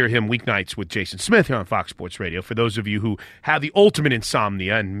you can hear him weeknights with Jason Smith here on Fox Sports Radio, for those of you who have the ultimate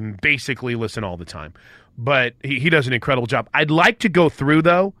insomnia and basically listen all the time. But he does an incredible job. I'd like to go through,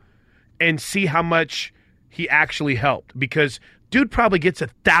 though, and see how much he actually helped. Because Dude probably gets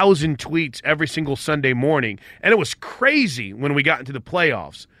 1,000 tweets every single Sunday morning, and it was crazy when we got into the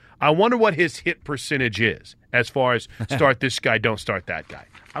playoffs. I wonder what his hit percentage is as far as start this guy, don't start that guy.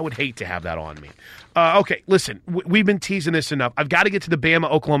 I would hate to have that on me. Okay, listen, we've been teasing this enough. I've got to get to the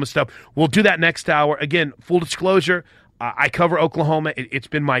Bama-Oklahoma stuff. We'll do that next hour. Again, full disclosure, I cover Oklahoma. It's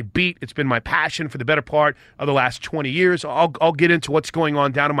been my beat. It's been my passion for the better part of the last 20 years. I'll get into what's going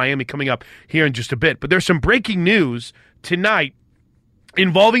on down in Miami coming up here in just a bit. But there's some breaking news tonight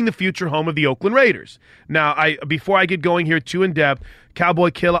involving the future home of the Oakland Raiders. Now, before I get going here too in-depth,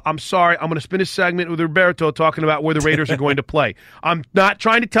 Cowboy Killer, I'm sorry. I'm going to spin a segment with Roberto talking about where the Raiders are going to play. I'm not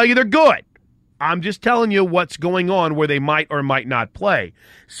trying to tell you they're good. I'm just telling you what's going on where they might or might not play.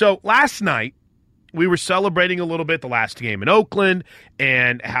 So last night, we were celebrating a little bit the last game in Oakland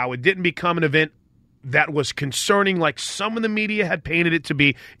and how it didn't become an event that was concerning like some of the media had painted it to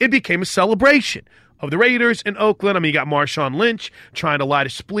be. It became a celebration of the Raiders in Oakland. I mean, you got Marshawn Lynch trying to light a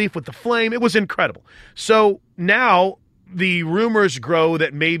spleef with the flame. It was incredible. So now the rumors grow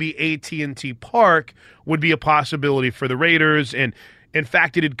that maybe AT&T Park would be a possibility for the Raiders. And, in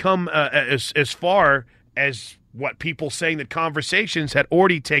fact, it had come as far as what people saying that conversations had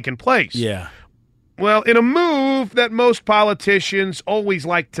already taken place. Yeah. Well, in a move that most politicians always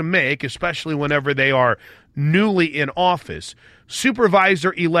like to make, especially whenever they are newly in office,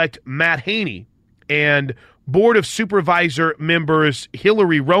 Supervisor-elect Matt Haney and Board of Supervisor members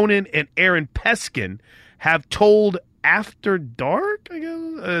Hillary Ronan and Aaron Peskin have told After Dark, I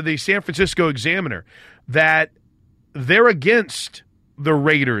guess, the San Francisco Examiner, that they're against the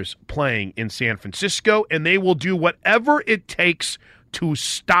Raiders playing in San Francisco, and they will do whatever it takes to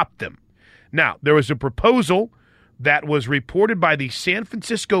stop them. Now, there was a proposal that was reported by the San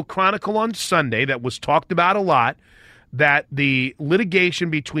Francisco Chronicle on Sunday that was talked about a lot, that the litigation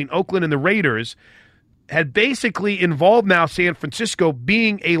between Oakland and the Raiders had basically involved now San Francisco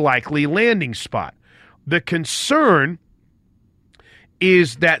being a likely landing spot. The concern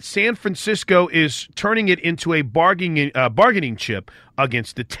is that San Francisco is turning it into a bargaining chip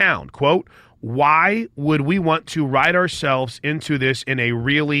against the town. Quote, why would we want to ride ourselves into this in a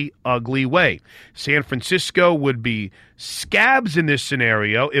really ugly way? San Francisco would be scabs in this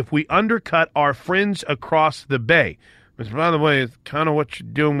scenario if we undercut our friends across the bay. Which, by the way, is kind of what you're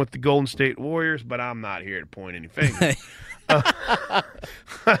doing with the Golden State Warriors, but I'm not here to point any fingers.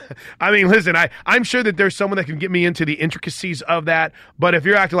 I mean, listen, I'm sure that there's someone that can get me into the intricacies of that, but if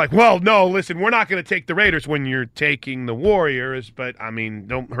you're acting like, well, no, listen, we're not going to take the Raiders when you're taking the Warriors, but, I mean,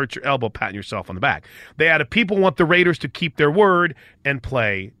 don't hurt your elbow patting yourself on the back. They had people want the Raiders to keep their word and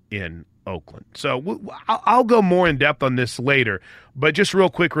play in Oakland. So I'll go more in depth on this later, but just real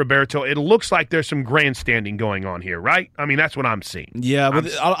quick, Roberto, it looks like there's some grandstanding going on here, right? I mean, that's what I'm seeing. Yeah, but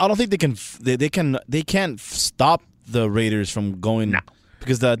I don't think they can't stop the Raiders from going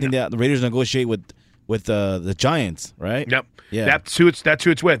because I think the Raiders negotiate with the Giants, right? Yep. Yeah. That's who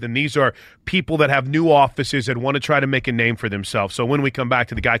it's with, and these are people that have new offices and want to try to make a name for themselves. So when we come back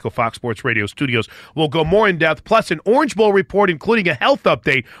to the Geico Fox Sports Radio studios, we'll go more in depth, plus an Orange Bowl report, including a health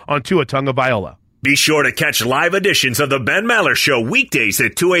update on Tua Tagovailoa. Be sure to catch live editions of the Ben Maller Show weekdays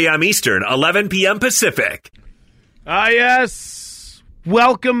at 2 a.m. Eastern, 11 p.m. Pacific. Yes.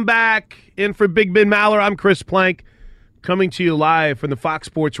 Welcome back. In for Big Ben Maller, I'm Chris Plank, coming to you live from the Fox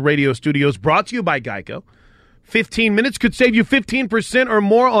Sports Radio studios, brought to you by Geico. 15 minutes could save you 15% or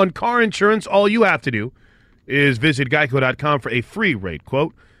more on car insurance. All you have to do is visit geico.com for a free rate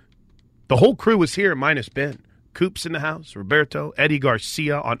quote. The whole crew is here, minus Ben. Coop's in the house, Roberto, Eddie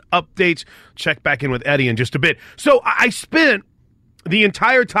Garcia on updates. Check back in with Eddie in just a bit. So I spent the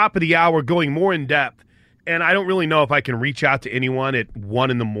entire top of the hour going more in depth, and I don't really know if I can reach out to anyone at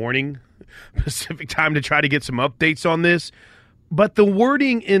 1 in the morning Pacific time to try to get some updates on this. But the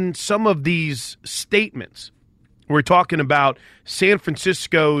wording in some of these statements, we're talking about San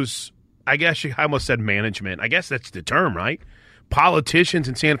Francisco's, I guess I almost said management. I guess that's the term, right? Politicians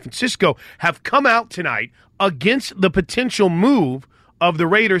in San Francisco have come out tonight against the potential move of the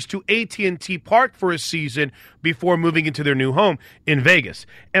Raiders to AT&T Park for a season before moving into their new home in Vegas.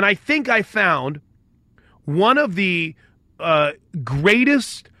 And I think I found one of the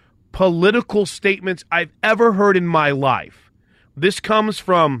greatest political statements I've ever heard in my life. This comes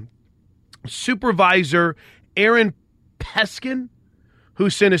from Supervisor Aaron Peskin, who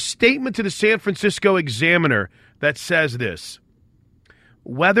sent a statement to the San Francisco Examiner that says this: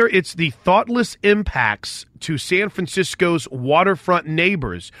 whether it's the thoughtless impacts to San Francisco's waterfront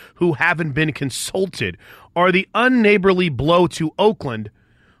neighbors who haven't been consulted or the unneighborly blow to Oakland,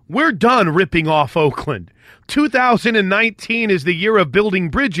 We're done ripping off Oakland. 2019 is the year of building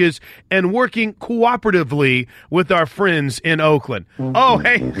bridges and working cooperatively with our friends in Oakland. Oh,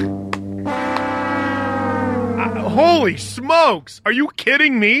 hey. Holy smokes. Are you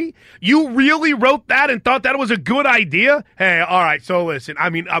kidding me? You really wrote that and thought that was a good idea? Hey, all right, so listen.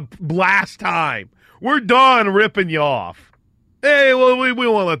 Last time. We're done ripping you off. Hey, well, we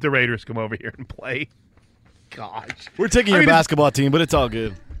won't let the Raiders come over here and play. Gosh. We're taking your basketball team, but it's all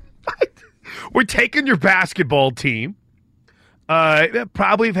good. We're taking your basketball team.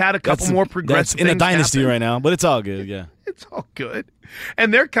 Probably have had a couple more progressive things in a dynasty happen. right now, but it's all good, yeah. It's all good.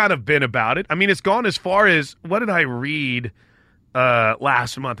 And they're kind of been about it. I mean, it's gone as far as, what did I read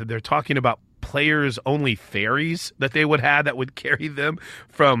last month? That they're talking about players-only ferries that they would have that would carry them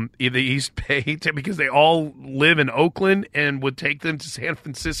from the East Bay because they all live in Oakland and would take them to San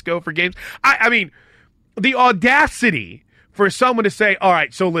Francisco for games. I mean, the audacity for someone to say, all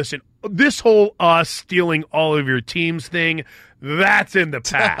right, so listen, this whole us stealing all of your teams thing, that's in the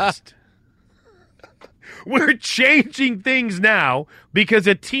past. We're changing things now because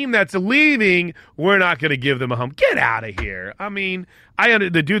a team that's leaving, we're not going to give them a home. Get out of here. I mean,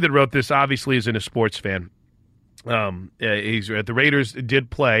 the dude that wrote this obviously isn't a sports fan. The Raiders did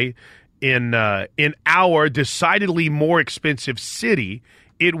play in our decidedly more expensive city.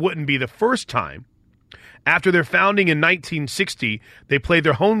 It wouldn't be the first time. After their founding in 1960, they played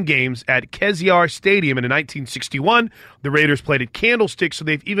their home games at Keziar Stadium, and in 1961, the Raiders played at Candlestick, so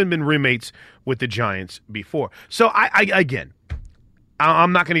they've even been roommates with the Giants before. So, I'm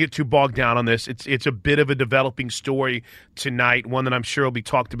not going to get too bogged down on this. It's a bit of a developing story tonight, one that I'm sure will be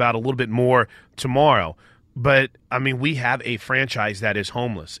talked about a little bit more tomorrow. But, I mean, we have a franchise that is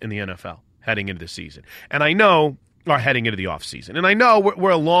homeless in the NFL heading into the season. And I know, or heading into the offseason. And I know we're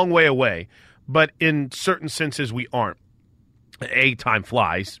a long way away. But in certain senses, we aren't. A, time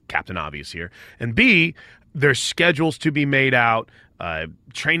flies, Captain Obvious here. And B, there's schedules to be made out,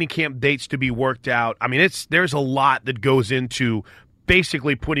 training camp dates to be worked out. I mean, there's a lot that goes into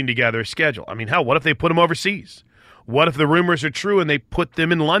basically putting together a schedule. I mean, hell, what if they put them overseas? What if the rumors are true and they put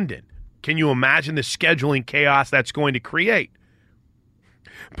them in London? Can you imagine the scheduling chaos that's going to create?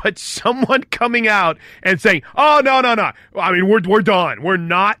 But someone coming out and saying, oh, no. I mean, we're done. We're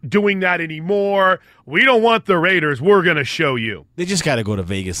not doing that anymore. We don't want the Raiders. We're going to show you. They just got to go to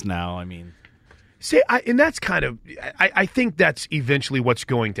Vegas now. I mean. See, and that's kind of – I think that's eventually what's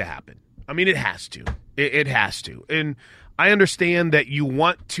going to happen. I mean, it has to. It has to. And I understand that you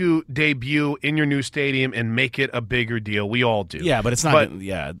want to debut in your new stadium and make it a bigger deal. We all do. Yeah, but it's not.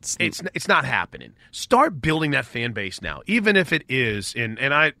 It's not happening. Start building that fan base now, even if it is. And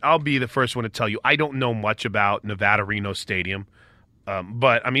I'll be the first one to tell you, I don't know much about Nevada Reno Stadium,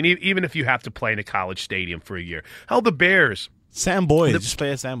 but I mean, even if you have to play in a college stadium for a year, hell, the Bears. Sam Boyd. Just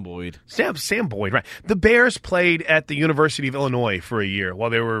play as Sam Boyd. Sam Boyd, right. The Bears played at the University of Illinois for a year while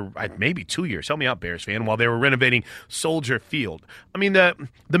they were, maybe 2 years, help me out, Bears fan, while they were renovating Soldier Field. I mean, the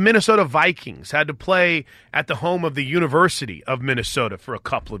Minnesota Vikings had to play at the home of the University of Minnesota for a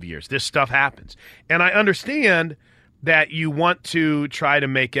couple of years. This stuff happens. And I understand that you want to try to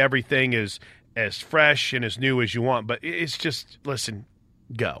make everything as fresh and as new as you want, but it's just, listen,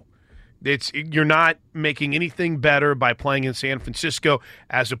 go. You're not making anything better by playing in San Francisco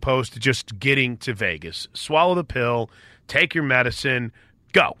as opposed to just getting to Vegas. Swallow the pill, take your medicine,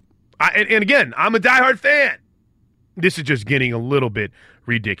 go. And again, I'm a diehard fan. This is just getting a little bit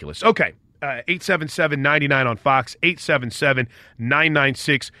ridiculous. Okay, 877-99 on Fox,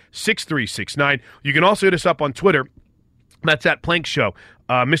 877-996-6369. You can also hit us up on Twitter. That's at Plank Show.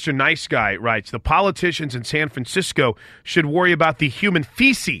 Mr. Nice Guy writes, the politicians in San Francisco should worry about the human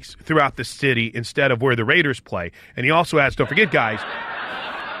feces throughout the city instead of where the Raiders play. And he also adds, don't forget, guys,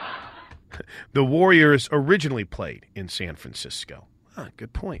 the Warriors originally played in San Francisco.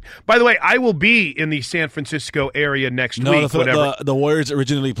 Good point. By the way, I will be in the San Francisco area next week. The Warriors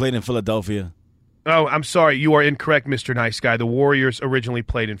originally played in Philadelphia. Oh, I'm sorry. You are incorrect, Mr. Nice Guy. The Warriors originally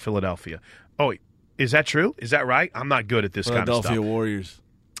played in Philadelphia. Oh, is that true? Is that right? I'm not good at this kind of stuff. Philadelphia Warriors.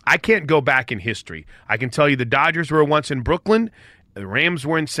 I can't go back in history. I can tell you the Dodgers were once in Brooklyn, the Rams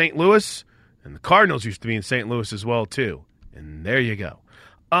were in St. Louis, and the Cardinals used to be in St. Louis as well, too. And there you go.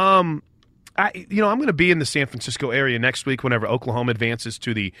 I'm going to be in the San Francisco area next week whenever Oklahoma advances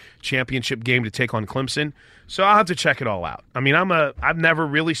to the championship game to take on Clemson. So I'll have to check it all out. I mean, I've never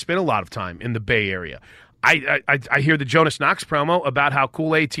really spent a lot of time in the Bay Area. I hear the Jonas Knox promo about how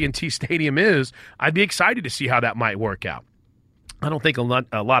cool AT&T Stadium is. I'd be excited to see how that might work out. I don't think a lot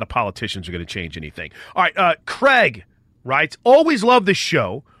of politicians are going to change anything. All right, Craig writes, always love the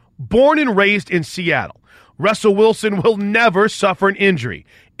show. Born and raised in Seattle. Russell Wilson will never suffer an injury.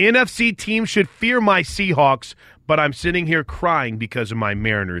 NFC team should fear my Seahawks, but I'm sitting here crying because of my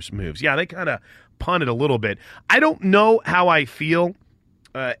Mariners moves. Yeah, they kind of punted a little bit. I don't know how I feel,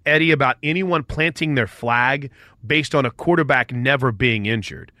 Eddie, about anyone planting their flag based on a quarterback never being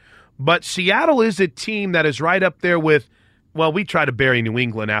injured. But Seattle is a team that is right up there with, well, we try to bury New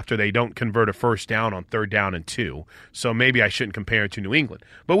England after they don't convert a first down on 3rd down and 2. So maybe I shouldn't compare it to New England.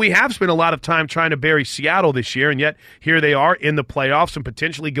 But we have spent a lot of time trying to bury Seattle this year, and yet here they are in the playoffs and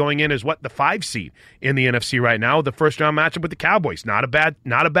potentially going in as the 5 seed in the NFC right now with the first round matchup with the Cowboys. Not a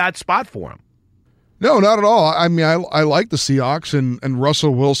bad spot for them. No, not at all. I mean, I like the Seahawks, and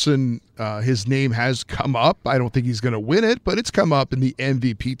Russell Wilson, his name has come up. I don't think he's going to win it, but it's come up in the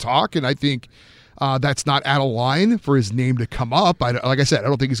MVP talk, and I think that's not out of line for his name to come up. Like I said, I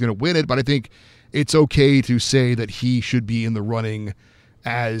don't think he's going to win it, but I think it's okay to say that he should be in the running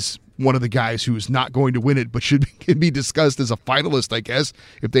as one of the guys who's not going to win it, but can be discussed as a finalist, I guess.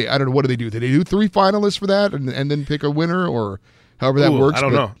 If they, I don't know, what do? Did they do 3 finalists for that and then pick a winner, or however that works? I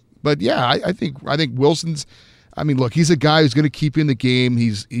don't know. But yeah, I think Wilson's. I mean, look, he's a guy who's going to keep you in the game.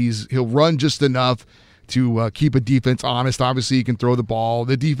 He'll run just enough to keep a defense honest. Obviously, he can throw the ball.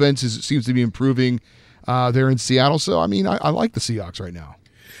 The defense seems to be improving there in Seattle. So I mean, I like the Seahawks right now.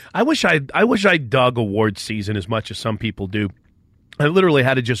 I wish I dug award season as much as some people do. I literally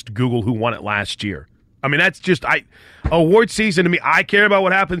had to just Google who won it last year. I mean, that's just award season to me. I care about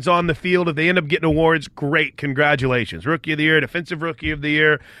what happens on the field. If they end up getting awards, great, congratulations. Rookie of the Year, Defensive Rookie of the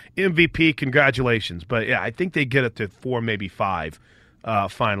Year, MVP, congratulations. But yeah, I think they get up to 4, maybe 5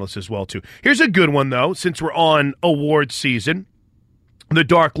 finalists as well too. Here's a good one though, since we're on award season. The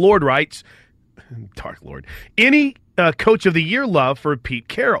Dark Lord writes, Dark Lord, any Coach of the Year love for Pete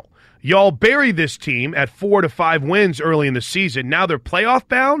Carroll. Y'all buried this team at 4 to 5 wins early in the season. Now they're playoff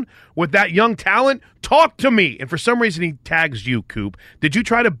bound with that young talent. Talk to me. And for some reason, he tags you, Coop. Did you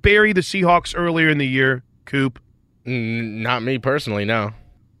try to bury the Seahawks earlier in the year, Coop? Not me personally, no.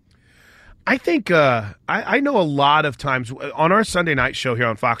 I think I know a lot of times on our Sunday night show here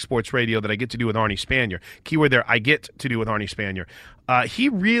on Fox Sports Radio that I get to do with Arnie Spanier. Keyword there, I get to do with Arnie Spanier. He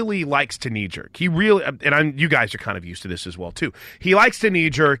really likes to knee-jerk. He really, and you guys are kind of used to this as well, too. He likes to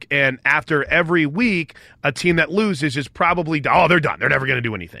knee-jerk, and after every week, a team that loses is probably, they're done. They're never going to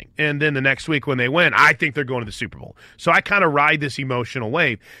do anything. And then the next week when they win, I think they're going to the Super Bowl. So I kind of ride this emotional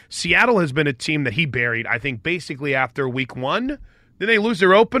wave. Seattle has been a team that he buried, I think, basically after week 1. Then they lose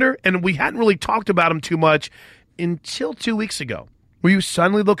their opener, and we hadn't really talked about them too much until 2 weeks ago, where you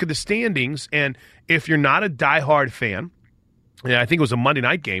suddenly look at the standings, and if you're not a diehard fan, yeah, I think it was a Monday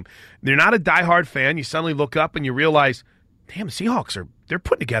night game. They're not a diehard fan. You suddenly look up and you realize, damn, the Seahawks they're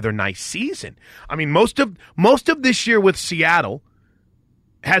putting together a nice season. I mean, most of this year with Seattle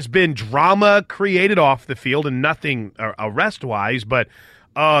has been drama created off the field and nothing arrest-wise, but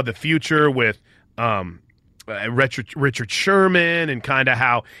the future with Richard Sherman and kind of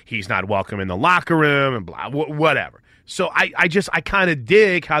how he's not welcome in the locker room and blah, whatever. So I kind of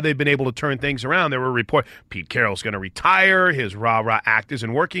dig how they've been able to turn things around. There were reports Pete Carroll's going to retire, his rah-rah act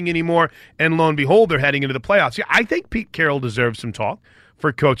isn't working anymore, and lo and behold, they're heading into the playoffs. Yeah, I think Pete Carroll deserves some talk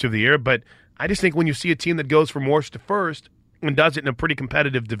for Coach of the Year, but I just think when you see a team that goes from worst to first and does it in a pretty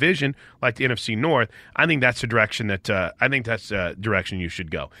competitive division like the NFC North, I think that's the direction direction you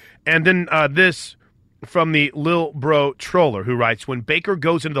should go. And then this from the Lil Bro Troller, who writes, when Baker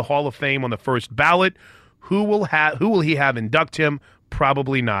goes into the Hall of Fame on the first ballot, who will he have induct him?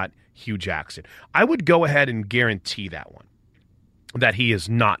 Probably not Hugh Jackson. I would go ahead and guarantee that one, that he is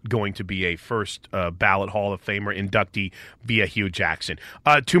not going to be a first ballot Hall of Famer inductee via Hugh Jackson.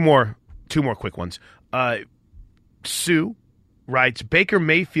 Two more quick ones. Sue writes, Baker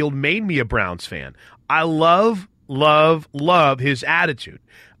Mayfield made me a Browns fan. I love his attitude.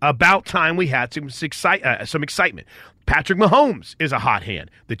 About time we had some excitement. Patrick Mahomes is a hot hand.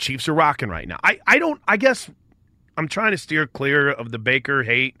 The Chiefs are rocking right now. I guess I'm trying to steer clear of the Baker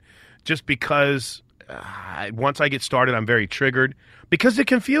hate just because once I get started, I'm very triggered because it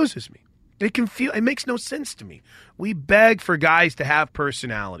confuses me. It makes no sense to me. We beg for guys to have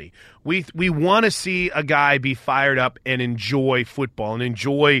personality. We want to see a guy be fired up and enjoy football and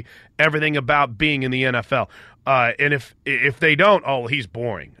enjoy everything about being in the NFL. And if they don't, he's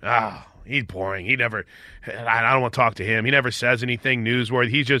boring. He's boring. I don't want to talk to him. He never says anything newsworthy.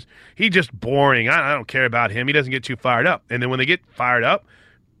 He's just boring. I don't care about him. He doesn't get too fired up. And then when they get fired up,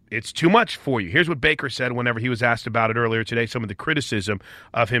 it's too much for you. Here's what Baker said whenever he was asked about it earlier today, some of the criticism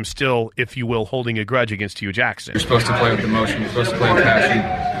of him still, if you will, holding a grudge against Hugh Jackson. You're supposed to play with emotion. You're supposed to play with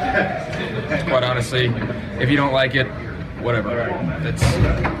passion. Quite honestly, if you don't like it, whatever.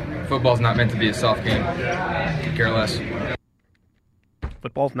 Football's not meant to be a soft game. Could care less.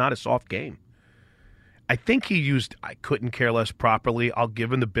 Football's not a soft game. I think he used "I couldn't care less" properly. I'll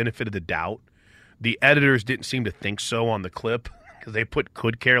give him the benefit of the doubt. The editors didn't seem to think so on the clip because they put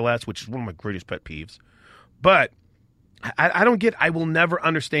 "could care less," which is one of my greatest pet peeves. But I will never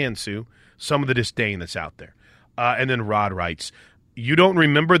understand, Sue, some of the disdain that's out there. And then Rod writes, "You don't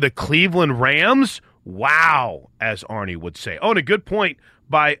remember the Cleveland Rams? Wow," as Arnie would say. Oh, and a good point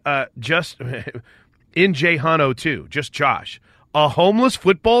by just NJ Huno, too, just Josh. A homeless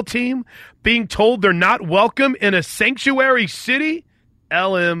football team being told they're not welcome in a sanctuary city?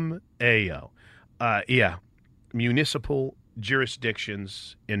 LMAO. Yeah, municipal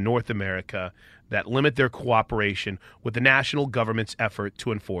jurisdictions in North America that limit their cooperation with the national government's effort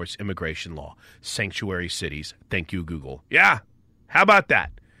to enforce immigration law. Sanctuary cities. Thank you, Google. Yeah, how about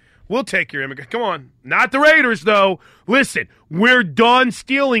that? We'll take your immigrant. Come on. Not the Raiders, though. Listen, we're done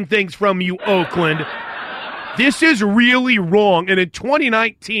stealing things from you, Oakland. This is really wrong. And in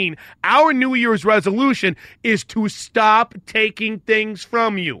 2019, our New Year's resolution is to stop taking things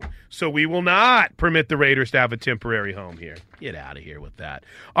from you. So we will not permit the Raiders to have a temporary home here. Get out of here with that.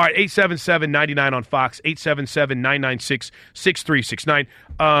 All right, 877-99 on Fox,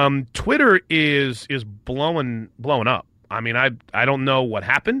 877-996-6369. Twitter is blowing up. I mean, I don't know what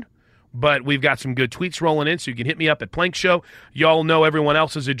happened, but we've got some good tweets rolling in, so you can hit me up at Plank Show. Y'all know everyone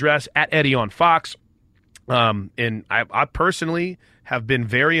else's address, at Eddie on Fox. And I personally have been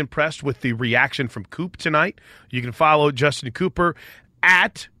very impressed with the reaction from Coop tonight. You can follow Justin Cooper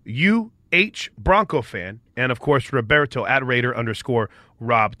at UH Bronco fan, and of course Roberto at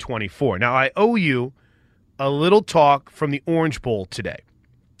Raider_Rob24. Now I owe you a little talk from the Orange Bowl today,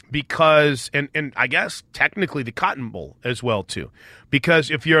 because and I guess technically the Cotton Bowl as well too, because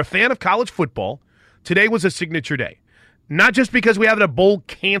if you're a fan of college football, today was a signature day. Not just because we have a bowl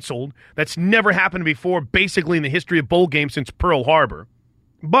canceled, that's never happened before basically in the history of bowl games since Pearl Harbor,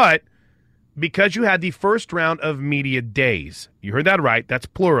 but because you had the first round of media days. You heard that right. That's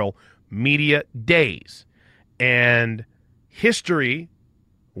plural, media days. And history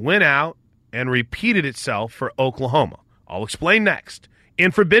went out and repeated itself for Oklahoma. I'll explain next.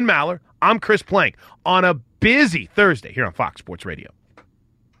 In for Ben Maller, I'm Chris Plank on a busy Thursday here on Fox Sports Radio.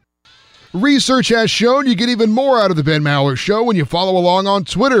 Research has shown you get even more out of the Ben Maller Show when you follow along on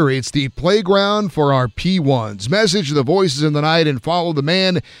Twitter. It's the playground for our P1s. Message the voices in the night and follow the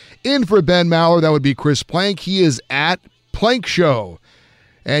man in for Ben Maller. That would be Chris Plank. He is at Plank Show.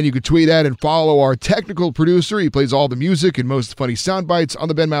 And you can tweet at and follow our technical producer. He plays all the music and most funny sound bites on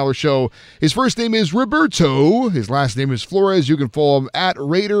the Ben Maller Show. His first name is Roberto. His last name is Flores. You can follow him at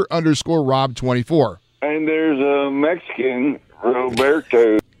Raider_Rob24. And there's a Mexican,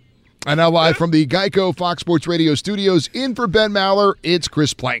 Roberto. And now live from the Geico Fox Sports Radio studios, in for Ben Maller, it's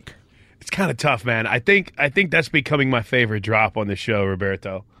Chris Plank. It's kind of tough, man. I think that's becoming my favorite drop on the show,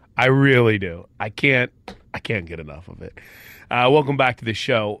 Roberto. I really do. I can't get enough of it. Welcome back to the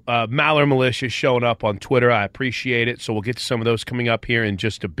show. Maller Militia showing up on Twitter. I appreciate it. So we'll get to some of those coming up here in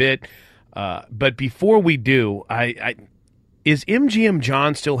just a bit. But before we do, is MGM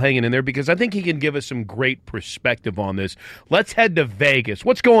John still hanging in there? Because I think he can give us some great perspective on this. Let's head to Vegas.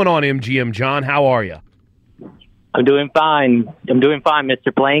 What's going on, MGM John? How are you? I'm doing fine.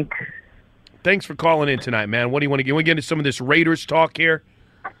 Mr. Plank. Thanks for calling in tonight, man. What do you want to get? You want to get into some of this Raiders talk here?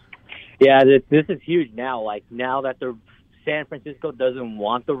 Yeah, this is huge now. Like, now that the San Francisco doesn't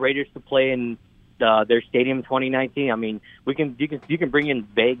want the Raiders to play in their stadium in 2019. I mean, you can bring in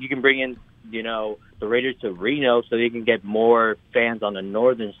Vegas. You can bring in the Raiders to Reno so they can get more fans on the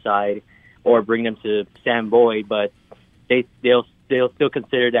northern side, or bring them to San Boy, but they'll still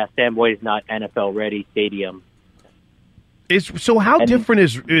consider that San Boy is not NFL ready stadium. So how different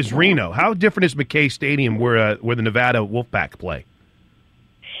is Reno? How different is McKay Stadium where the Nevada Wolfpack play?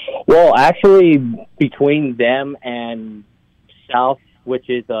 Well, actually, between them and South, which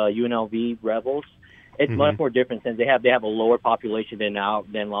is UNLV Rebels, it's much more different since they have a lower population than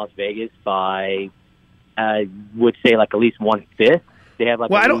Las Vegas by, I would say, like at least 1/5. They have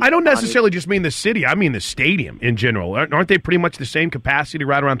like. Well, I don't necessarily just mean the city. I mean the stadium in general. Aren't they pretty much the same capacity,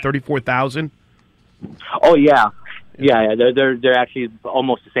 right around 34,000? Oh yeah. They're actually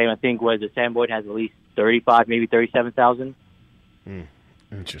almost the same. I think where the San Boyd has at least 35, maybe 37,000.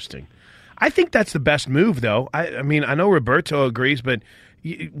 Interesting. I think that's the best move, though. I mean, I know Roberto agrees, but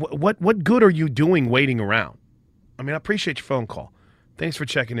what good are you doing waiting around? I mean, I appreciate your phone call. Thanks for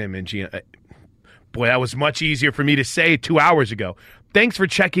checking in, MGM. Boy, that was much easier for me to say 2 hours ago. Thanks for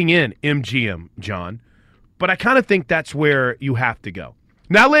checking in, MGM, John. But I kind of think that's where you have to go.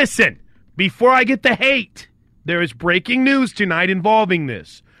 Now, listen, before I get the hate, there is breaking news tonight involving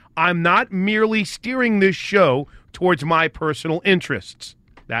this. I'm not merely steering this show towards my personal interests.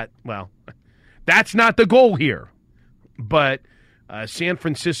 That's not the goal here. But San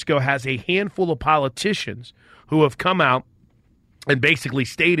Francisco has a handful of politicians who have come out and basically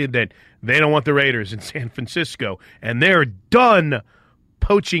stated that they don't want the Raiders in San Francisco, and they're done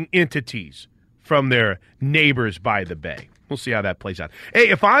poaching entities from their neighbors by the bay. We'll see how that plays out. Hey,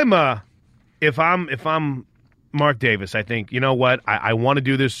 if I'm Mark Davis, I think, you know what? I want to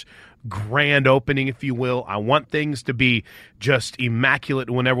do this grand opening, if you will. I want things to be just immaculate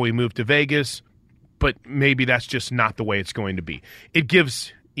whenever we move to Vegas, but maybe that's just not the way it's going to be. It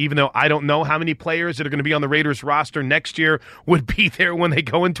gives, even though I don't know how many players that are going to be on the Raiders roster next year would be there when they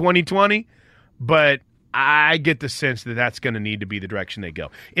go in 2020, but I get the sense that that's going to need to be the direction they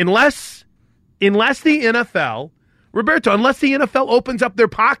go. Unless the NFL, Roberto, unless the NFL opens up their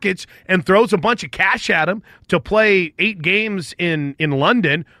pockets and throws a bunch of cash at them to play 8 games in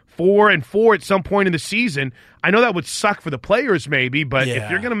London, 4-4 at some point in the season. I know that would suck for the players maybe, but if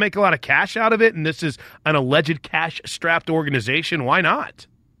you're going to make a lot of cash out of it and this is an alleged cash-strapped organization, why not?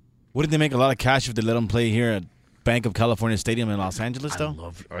 Wouldn't they make a lot of cash if they let them play here at Bank of California Stadium in Los Angeles,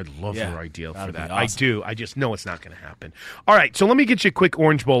 though? I love your idea for that. Awesome. I do. I just know it's not going to happen. All right, so let me get you a quick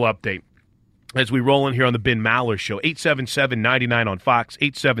Orange Bowl update as we roll in here on the Ben Maller Show. 877-99 on Fox,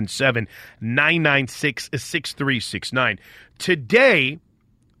 877-996-6369.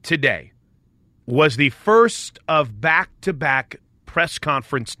 Today was the first of back-to-back press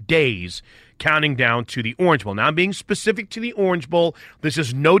conference days counting down to the Orange Bowl. Now, I'm being specific to the Orange Bowl. This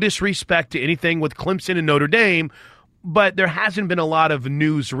is no disrespect to anything with Clemson and Notre Dame, but there hasn't been a lot of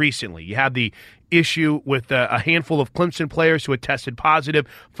news recently. You had the issue with a handful of Clemson players who had tested positive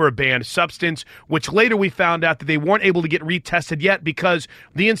for a banned substance, which later we found out that they weren't able to get retested yet because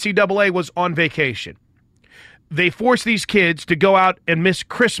the NCAA was on vacation. They forced these kids to go out and miss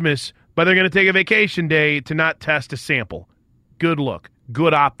Christmas, but they're going to take a vacation day to not test a sample. Good look.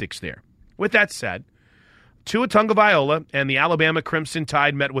 Good optics there. With that said, Tua Tagovailoa and the Alabama Crimson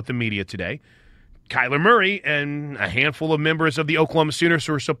Tide met with the media today. Kyler Murray and a handful of members of the Oklahoma Sooners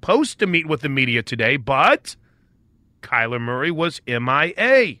were supposed to meet with the media today, but Kyler Murray was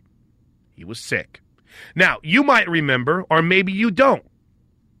MIA. He was sick. Now, you might remember, or maybe you don't,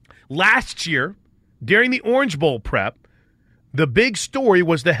 last year, during the Orange Bowl prep, the big story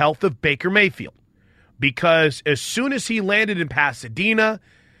was the health of Baker Mayfield, because as soon as he landed in Pasadena,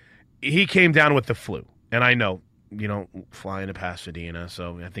 he came down with the flu. And I know you don't fly into Pasadena,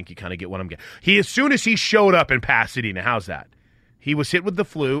 so I think you kind of get what I'm getting. As soon as he showed up in Pasadena, how's that? He was hit with the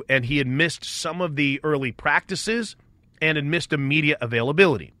flu, and he had missed some of the early practices and had missed immediate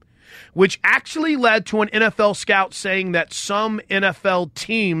availability, which actually led to an NFL scout saying that some NFL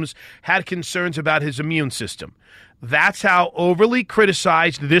teams had concerns about his immune system. That's how overly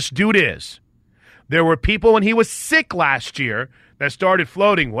criticized this dude is. There were people when he was sick last year that started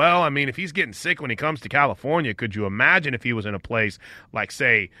floating, well, I mean, if he's getting sick when he comes to California, could you imagine if he was in a place like,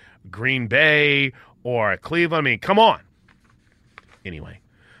 say, Green Bay or Cleveland? I mean, come on. Anyway,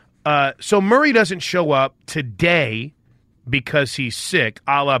 so Murray doesn't show up today because he's sick,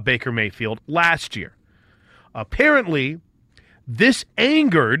 a la Baker Mayfield last year. Apparently, this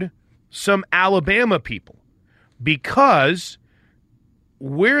angered some Alabama people because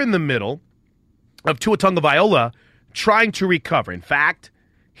we're in the middle of Tua Tagovailoa trying to recover. In fact,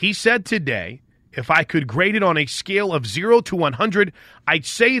 he said today, if I could grade it on a scale of 0 to 100, I'd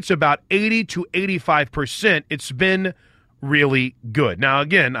say it's about 80 to 85%. It's been really good. Now,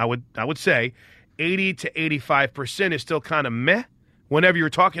 again, I would say 80 to 85% is still kind of meh whenever you're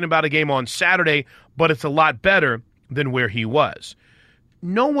talking about a game on Saturday, but it's a lot better than where he was.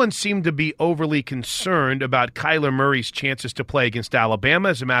 No one seemed to be overly concerned about Kyler Murray's chances to play against Alabama.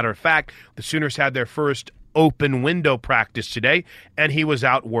 As a matter of fact, the Sooners had their first open window practice today, and he was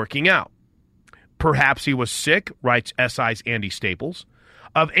out working out. Perhaps he was sick, writes SI's Andy Staples,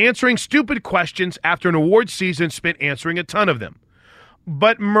 of answering stupid questions after an awards season spent answering a ton of them.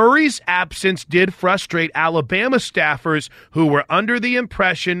 But Murray's absence did frustrate Alabama staffers who were under the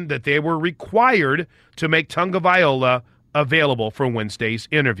impression that they were required to make Tagovailoa available for Wednesday's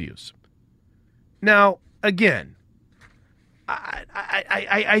interviews. Now, again,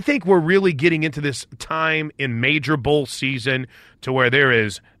 I think we're really getting into this time in major bowl season to where there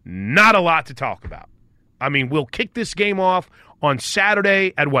is not a lot to talk about. I mean, we'll kick this game off on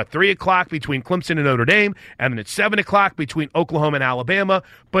Saturday at 3 o'clock between Clemson and Notre Dame, and then at 7 o'clock between Oklahoma and Alabama.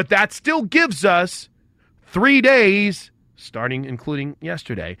 But that still gives us 3 days, including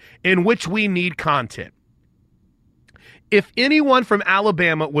yesterday, in which we need content. If anyone from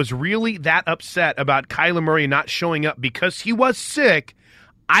Alabama was really that upset about Kyler Murray not showing up because he was sick,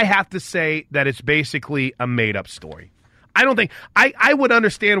 I have to say that it's basically a made-up story. I don't think I would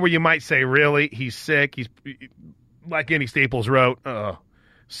understand where you might say, really, he's sick. He's, like Andy Staples wrote,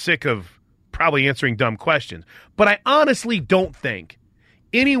 sick of probably answering dumb questions. But I honestly don't think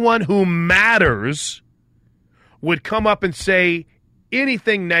anyone who matters would come up and say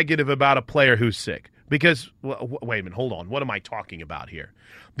anything negative about a player who's sick. Because, wait a minute, hold on. What am I talking about here?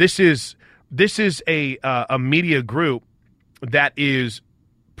 This is a media group that is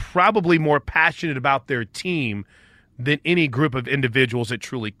probably more passionate about their team than any group of individuals that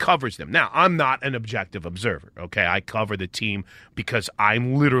truly covers them. Now, I'm not an objective observer, okay? I cover the team because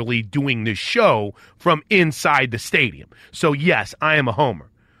I'm literally doing this show from inside the stadium. So, yes, I am a homer.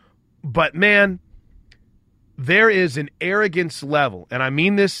 But, man, there is an arrogance level, and I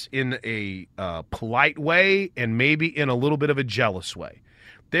mean this in a polite way and maybe in a little bit of a jealous way.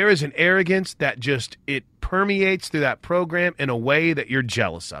 There is an arrogance that just, it permeates through that program in a way that you're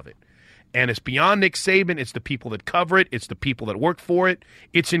jealous of it. And it's beyond Nick Saban. It's the people that cover it. It's the people that work for it.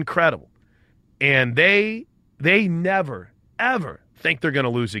 It's incredible. And they never, ever think they're going to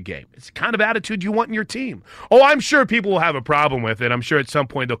lose a game. It's the kind of attitude you want in your team. Oh, I'm sure people will have a problem with it. I'm sure at some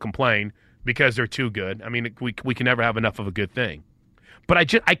point they'll complain because they're too good. I mean, we can never have enough of a good thing. But I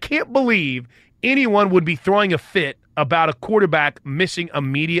can't believe anyone would be throwing a fit about a quarterback missing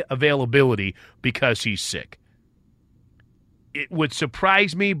immediate availability because he's sick. It would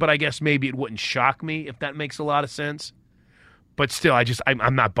surprise me, but I guess maybe it wouldn't shock me, if that makes a lot of sense. But still,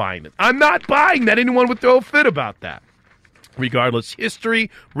 I'm not buying it. I'm not buying that anyone would throw a fit about that. Regardless, history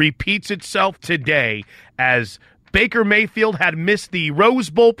repeats itself today as Baker Mayfield had missed the Rose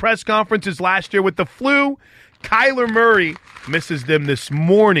Bowl press conferences last year with the flu. Kyler Murray misses them this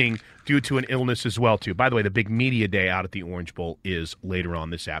morning due to an illness as well, too. By the way, the big media day out at the Orange Bowl is later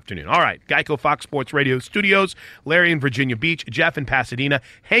on this afternoon. All right, Geico Fox Sports Radio studios, Larry in Virginia Beach, Jeff in Pasadena.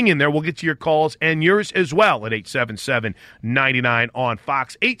 Hang in there. We'll get to your calls and yours as well at 877-99 on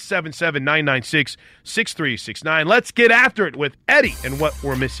Fox, 877-996-6369. Let's get after it with Eddie and what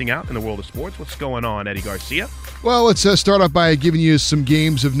we're missing out in the world of sports. What's going on, Eddie Garcia? Well, let's start off by giving you some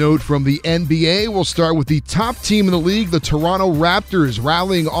games of note from the NBA. We'll start with the top team in the league, the Toronto Raptors,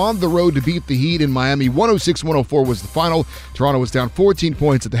 rallying on the road to beat the Heat in Miami. 106-104 was the final. Toronto was down 14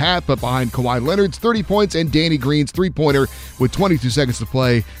 points at the half, but behind Kawhi Leonard's 30 points and Danny Green's three-pointer with 22 seconds to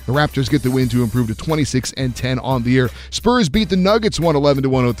play. The Raptors get the win to improve to 26-10 on the year. Spurs beat the Nuggets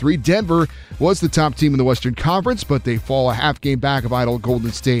 111-103. Denver was the top team in the Western Conference, but they fall a half game back of idle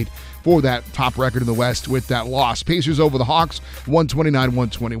Golden State for that top record in the West with that loss. Pacers over the Hawks,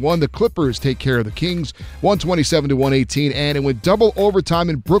 129-121. The Clippers take care of the Kings, 127-118. And it went double overtime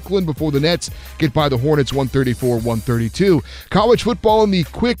in Brooklyn before the Nets get by the Hornets, 134-132. College football in the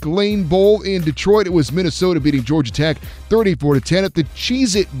Quick Lane Bowl in Detroit. It was Minnesota beating Georgia Tech, 34-10. At the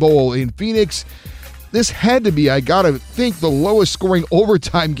Cheez-It Bowl in Phoenix, this had to be, I gotta think, the lowest scoring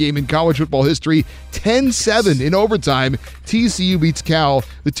overtime game in college football history. 10-7 in overtime. TCU beats Cal.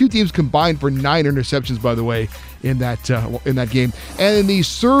 The two teams combined for 9 interceptions, by the way, in that game. And in the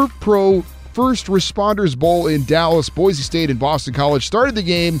ServPro First Responders Bowl in Dallas, Boise State and Boston College started the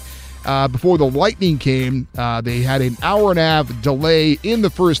game before the lightning came. They had an hour and a half delay in the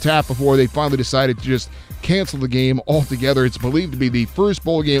first half before they finally decided to just cancel the game altogether. It's believed to be the first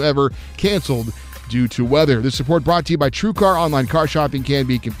bowl game ever canceled due to weather. This report brought to you by TrueCar. Online car shopping can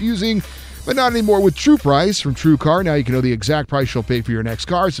be confusing, but not anymore with True Price from TrueCar. Now you can know the exact price you'll pay for your next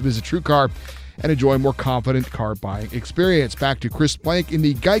car. So visit TrueCar and enjoy a more confident car buying experience. Back to Chris Plank in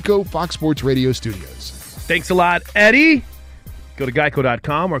the Geico Fox Sports Radio studios. Thanks a lot, Eddie. Go to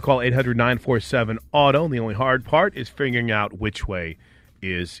geico.com or call 800-947-AUTO. And the only hard part is figuring out which way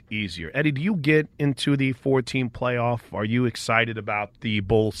is easier. Eddie, do you get into the 4-team playoff? Are you excited about the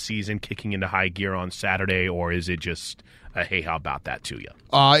bowl season kicking into high gear on Saturday, or is it just a hey, how about that to you?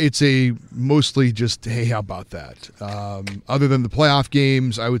 It's a mostly just hey, how about that? Other than the playoff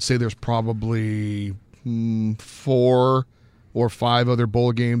games, I would say there's probably 4 or 5 other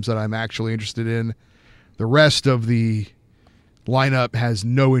bowl games that I'm actually interested in. The rest of the lineup has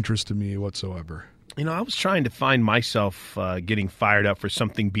no interest in me whatsoever. You know, I was trying to find myself getting fired up for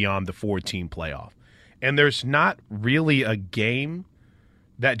something beyond the 4-team playoff. And there's not really a game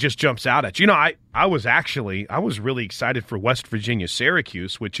that just jumps out at you. You know, I was really excited for West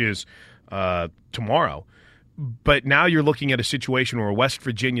Virginia-Syracuse, which is tomorrow. But now you're looking at a situation where West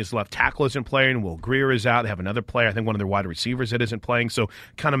Virginia's left tackle isn't playing, Will Greer is out, they have another player, I think one of their wide receivers that isn't playing, so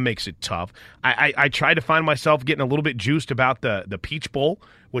kind of makes it tough. I tried to find myself getting a little bit juiced about the Peach Bowl,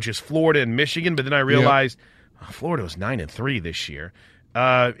 which is Florida and Michigan, but then I realized Florida was 9-3 this year.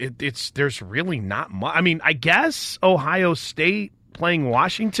 There's really not much. I mean, I guess Ohio State playing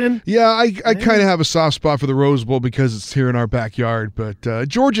Washington. Yeah, I kind of have a soft spot for the Rose Bowl because it's here in our backyard. But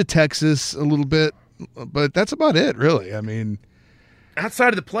Georgia, Texas, a little bit. But that's about it, really. I mean, outside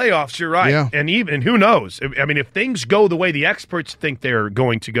of the playoffs, you're right. Yeah. And even, who knows? I mean, if things go the way the experts think they're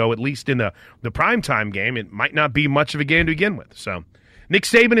going to go, at least in the primetime game, it might not be much of a game to begin with. So Nick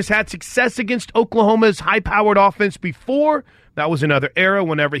Saban has had success against Oklahoma's high-powered offense before. That was another era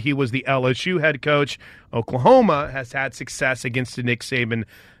whenever he was the LSU head coach. Oklahoma has had success against the Nick Saban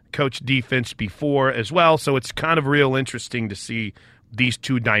coach defense before as well. So it's kind of real interesting to see these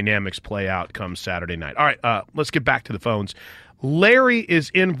two dynamics play out come Saturday night. All right, let's get back to the phones. Larry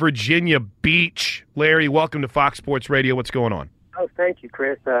is in Virginia Beach. Larry, welcome to Fox Sports Radio. What's going on? Oh, thank you,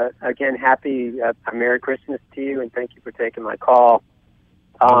 Chris. Again, happy Merry Christmas to you, and thank you for taking my call.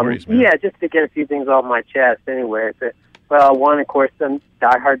 No worries, man. Yeah, just to get a few things off my chest anyway. Well, one, of course, I'm a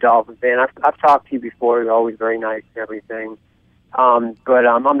diehard Dolphins fan. I've talked to you before. You're always very nice and everything. But I'm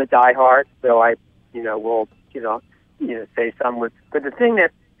the diehard, so I, will, say something. But the thing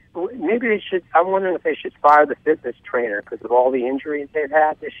that maybe they should, I'm wondering if they should fire the fitness trainer because of all the injuries they've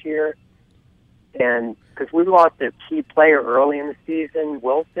had this year. And because we lost a key player early in the season,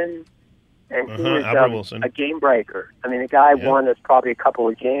 Wilson, and he was a game breaker. I mean, the guy won us probably a couple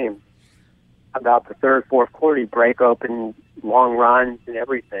of games. About the third, fourth quarter, he'd break open long runs and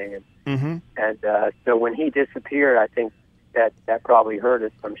everything. And so when he disappeared, I think that probably hurt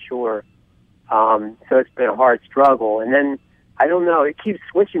us, I'm sure. So it's been a hard struggle. And then, I don't know, it keeps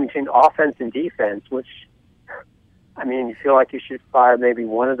switching between offense and defense, which, I mean, you feel like you should fire maybe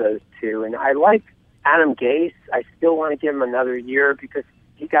one of those two. And I like Adam Gase. I still want to give him another year because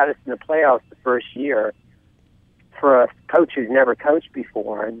he got us in the playoffs the first year for a coach who's never coached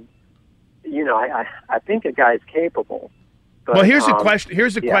before. And, I think the guy's capable. But, well, here's the question.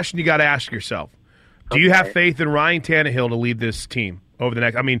 Here's the question you got to ask yourself. Do you have faith in Ryan Tannehill to lead this team over the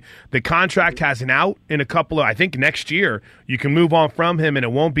next? I mean, the contract has an out in a couple of. I think next year you can move on from him, and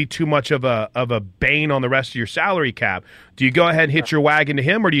it won't be too much of a bane on the rest of your salary cap. Do you go ahead and hit your wagon to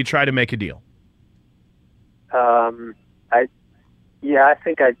him, or do you try to make a deal? I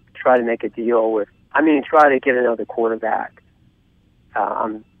think I'd try to make a deal with. I mean, try to get another quarterback.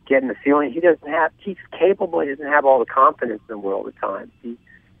 I'm getting the feeling he's capable. He doesn't have all the confidence in the world at times.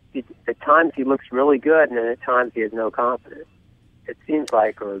 At times he looks really good, and then at times he has no confidence. It seems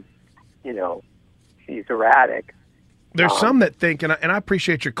like, he's erratic. There's some that think, and I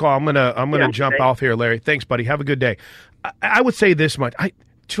appreciate your call. I'm gonna jump off here, Larry. Thanks, buddy. Have a good day. I would say this much: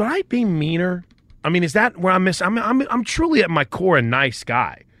 should I be meaner? I mean, is that where I'm truly at my core a nice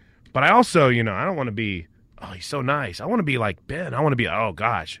guy, but I also, I don't want to be. Oh, he's so nice. I want to be like Ben. I want to be. Oh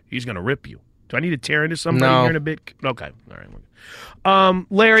gosh, he's gonna rip you. Do I need to tear into somebody here in a bit? Okay, all right.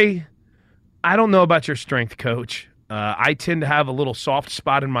 Larry, I don't know about your strength coach. I tend to have a little soft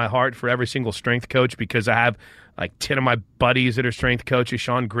spot in my heart for every single strength coach because I have like 10 of my buddies that are strength coaches.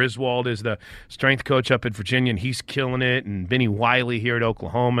 Sean Griswold is the strength coach up at Virginia, and he's killing it. And Benny Wiley here at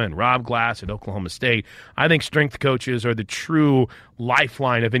Oklahoma and Rob Glass at Oklahoma State. I think strength coaches are the true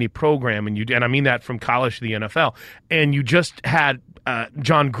lifeline of any program, and I mean that from college to the NFL. And you just had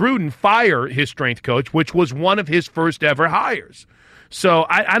John Gruden fire his strength coach, which was one of his first ever hires. So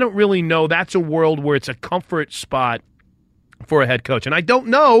I don't really know. That's a world where it's a comfort spot for a head coach. And I don't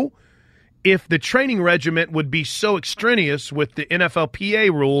know if the training regiment would be so extraneous with the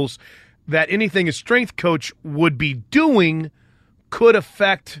NFLPA rules that anything a strength coach would be doing could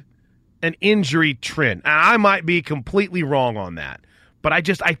affect an injury trend. And I might be completely wrong on that, but I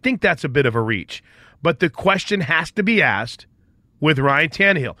think that's a bit of a reach. But the question has to be asked with Ryan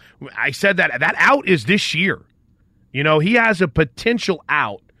Tannehill. I said that out is this year. He has a potential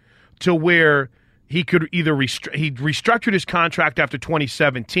out to where he could either he restructured his contract after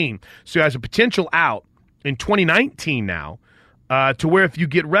 2017, so he has a potential out in 2019 now to where if you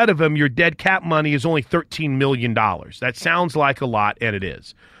get rid of him, your dead cap money is only $13 million. That sounds like a lot, and it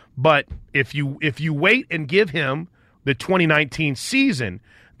is. But if you wait and give him the 2019 season,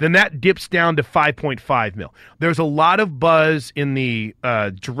 then that dips down to $5.5 million. There's a lot of buzz in the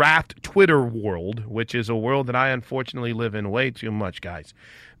draft Twitter world, which is a world that I unfortunately live in way too much, guys,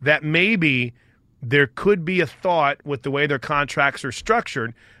 that maybe there could be a thought with the way their contracts are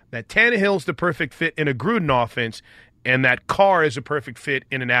structured that Tannehill's the perfect fit in a Gruden offense and that Carr is a perfect fit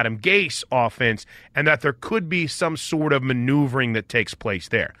in an Adam Gase offense, and that there could be some sort of maneuvering that takes place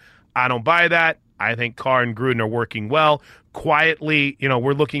there. I don't buy that. I think Carr and Gruden are working well. Quietly,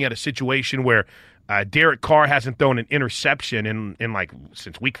 we're looking at a situation where Derek Carr hasn't thrown an interception in like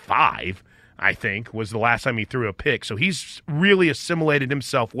since week 5, I think, was the last time he threw a pick. So he's really assimilated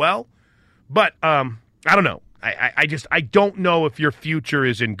himself well. But I don't know. I don't know if your future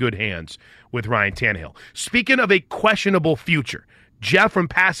is in good hands with Ryan Tannehill. Speaking of a questionable future, Jeff from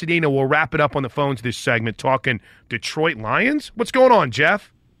Pasadena will wrap it up on the phones this segment talking Detroit Lions. What's going on,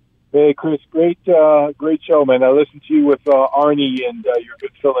 Jeff? Hey, Chris, great show, man. I listened to you with Arnie, and you're a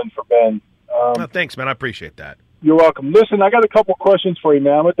good fill-in for Ben. Thanks, man. I appreciate that. You're welcome. Listen, I got a couple questions for you,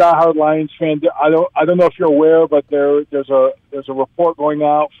 man. I'm a diehard Lions fan. I don't know if you're aware, but there's a report going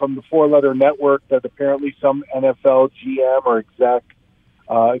out from the Four Letter Network that apparently some NFL GM or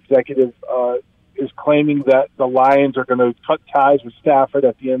executive is claiming that the Lions are going to cut ties with Stafford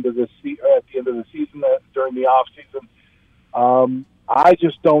at the end of the season during the off season. I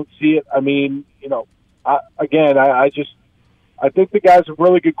just don't see it. I mean, I think the guy's a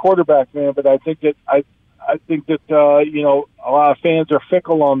really good quarterback, man. But I think that a lot of fans are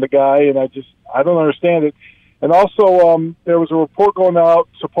fickle on the guy, and I don't understand it. And also, there was a report going out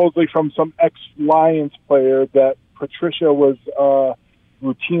supposedly from some ex-Lions player that Patricia was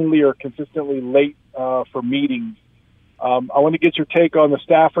routinely or consistently late for meetings. I want to get your take on the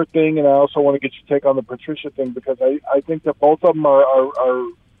Stafford thing, and I also want to get your take on the Patricia thing, because I think that both of them are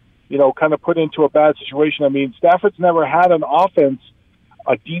kind of put into a bad situation. I mean, Stafford's never had an offense,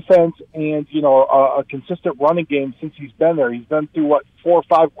 a defense, and a consistent running game since he's been there. He's been through 4 or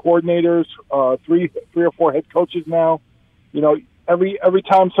 5 coordinators, three or four head coaches now. Every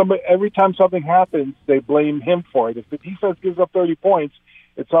time something happens, they blame him for it. If the defense gives up 30 points,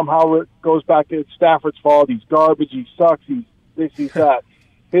 it somehow goes back to it's Stafford's fault. He's garbage. He sucks. He's this. He's that.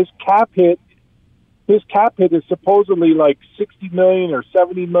 His cap hit is supposedly like $60 million or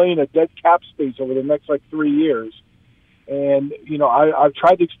 $70 million of dead cap space over the next 3 years. And I've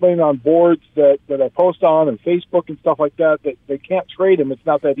tried to explain on boards that I post on and Facebook and stuff like that they can't trade him. It's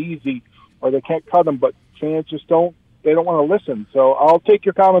not that easy, or they can't cut him. But fans just don't want to listen. So I'll take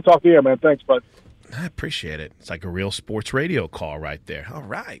your comments off the air, man. Thanks, bud. I appreciate it. It's like a real sports radio call right there. All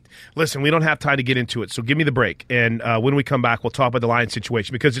right. Listen, we don't have time to get into it, so give me the break. And when we come back, we'll talk about the Lions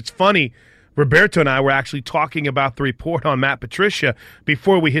situation, because it's funny. Roberto and I were actually talking about the report on Matt Patricia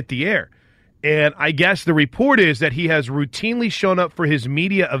before we hit the air. And I guess the report is that he has routinely shown up for his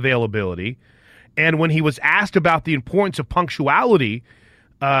media availability. And when he was asked about the importance of punctuality,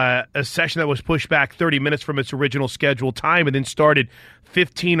 a session that was pushed back 30 minutes from its original scheduled time and then started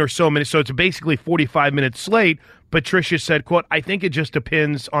 15 or so minutes. So it's basically 45 minutes late. Patricia said, quote, "I think it just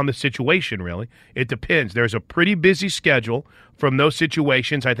depends on the situation, really. It depends. There's a pretty busy schedule from those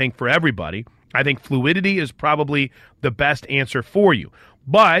situations, I think, for everybody. I think fluidity is probably the best answer for you.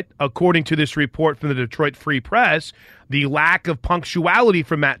 But according to this report from the Detroit Free Press, the lack of punctuality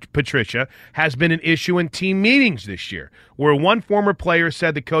from Matt Patricia has been an issue in team meetings this year, where one former player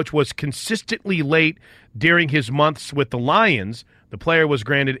said the coach was consistently late during his months with the Lions. The player was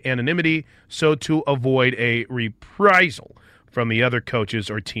granted anonymity, so to avoid a reprisal from the other coaches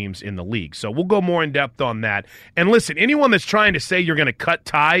or teams in the league." So we'll go more in depth on that. And listen, anyone that's trying to say you're going to cut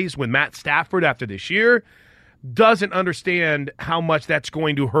ties with Matt Stafford after this year doesn't understand how much that's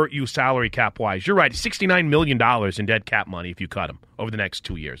going to hurt you salary cap-wise. You're right, $69 million in dead cap money if you cut him over the next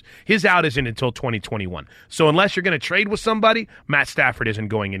 2 years. His out isn't until 2021. So unless you're going to trade with somebody, Matt Stafford isn't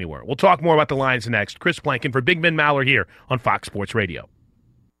going anywhere. We'll talk more about the Lions next. Chris Plankin for Big Ben Maller here on Fox Sports Radio.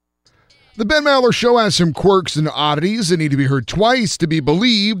 The Ben Maller Show has some quirks and oddities that need to be heard twice to be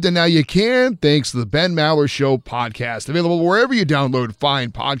believed, and now you can thanks to the Ben Maller Show podcast, available wherever you download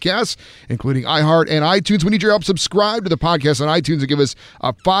fine podcasts, including iHeart and iTunes. We need your help. Subscribe to the podcast on iTunes and give us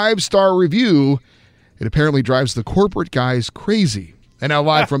a 5-star review. It apparently drives the corporate guys crazy. And now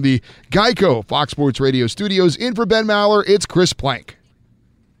live from the Geico Fox Sports Radio studios, in for Ben Maller, it's Chris Plank.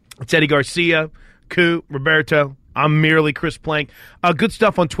 It's Eddie Garcia, Coop, Roberto. I'm merely Chris Plank. Good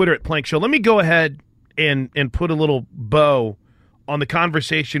stuff on Twitter at Plank Show. Let me go ahead and put a little bow on the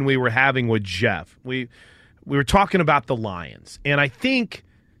conversation we were having with Jeff. We were talking about the Lions, and I think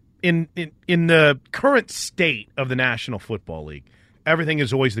in the current state of the National Football League, everything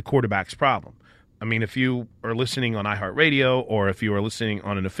is always the quarterback's problem. I mean, if you are listening on iHeartRadio or if you are listening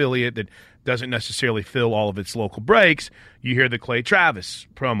on an affiliate that doesn't necessarily fill all of its local breaks, you hear the Clay Travis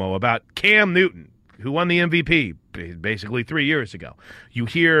promo about Cam Newton, who won the MVP basically 3 years ago. You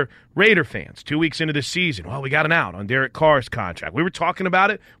hear Raider fans 2 weeks into the season, well, we got an out on Derek Carr's contract. We were talking about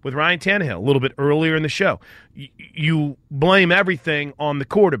it with Ryan Tannehill a little bit earlier in the show. You blame everything on the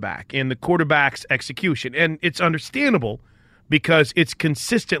quarterback and the quarterback's execution, and it's understandable because it's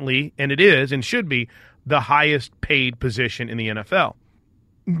consistently, and it is and should be, the highest paid position in the NFL.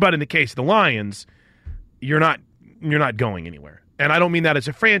 But in the case of the Lions, you're not going anywhere. And I don't mean that as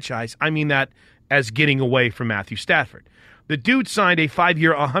a franchise. I mean that as getting away from Matthew Stafford. The dude signed a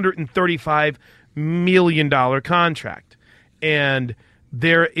 5-year, $135 million contract. And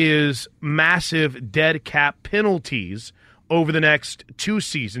there is massive dead cap penalties over the next 2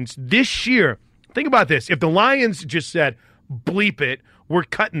 seasons. This year, think about this. If the Lions just said, bleep it, we're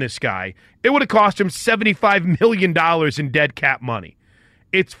cutting this guy, it would have cost him $75 million in dead cap money.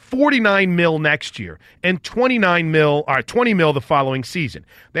 It's $49 million next year and $20 million the following season.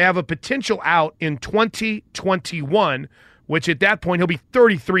 They have a potential out in 2021, which at that point he'll be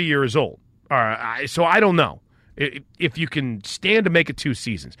 33 years old. So I don't know if you can stand to make it 2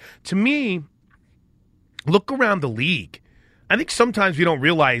 seasons. To me, look around the league. I think sometimes we don't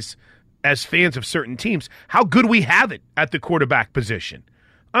realize, as fans of certain teams, how good we have it at the quarterback position.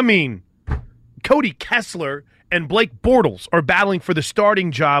 I mean, Cody Kessler and Blake Bortles are battling for the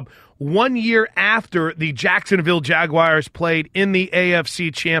starting job 1 year after the Jacksonville Jaguars played in the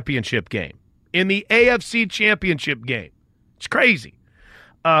AFC Championship game. It's crazy.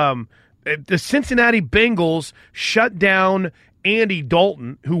 The Cincinnati Bengals shut down Andy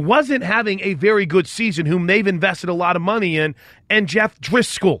Dalton, who wasn't having a very good season, whom they've invested a lot of money in, and Jeff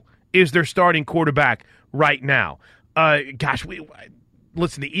Driscoll is their starting quarterback right now.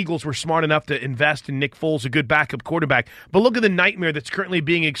 Listen, the Eagles were smart enough to invest in Nick Foles, a good backup quarterback, but look at the nightmare that's currently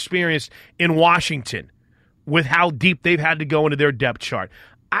being experienced in Washington with how deep they've had to go into their depth chart.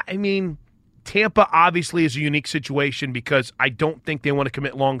 I mean, Tampa obviously is a unique situation because I don't think they want to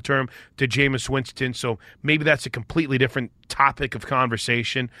commit long-term to Jameis Winston, so maybe that's a completely different topic of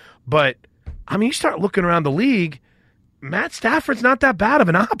conversation. But, I mean, you start looking around the league, Matt Stafford's not that bad of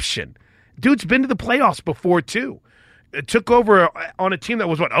an option. Dude's been to the playoffs before, too. It took over on a team that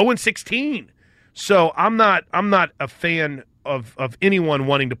was, 0-16? So I'm not a fan of anyone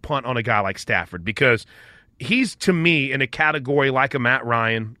wanting to punt on a guy like Stafford because he's, to me, in a category like a Matt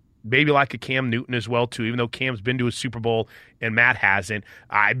Ryan, maybe like a Cam Newton as well, too, even though Cam's been to a Super Bowl and Matt hasn't.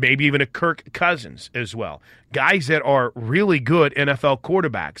 Maybe even a Kirk Cousins as well. Guys that are really good NFL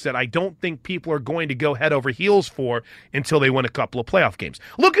quarterbacks that I don't think people are going to go head over heels for until they win a couple of playoff games.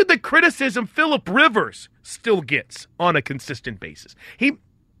 Look at the criticism Phillip Rivers still gets on a consistent basis. He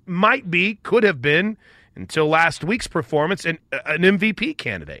could have been, until last week's performance, an MVP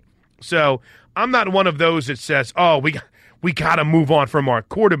candidate. So I'm not one of those that says, we got to move on from our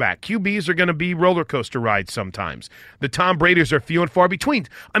quarterback. QBs are going to be roller coaster rides sometimes. The Tom Brady's are few and far between.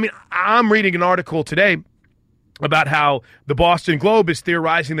 I mean, I'm reading an article today about how the Boston Globe is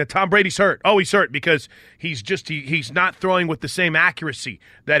theorizing that Tom Brady's hurt. Oh, he's hurt because he's not throwing with the same accuracy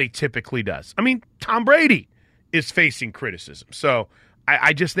that he typically does. I mean, Tom Brady is facing criticism. So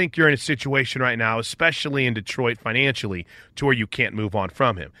I just think you're in a situation right now, especially in Detroit financially, to where you can't move on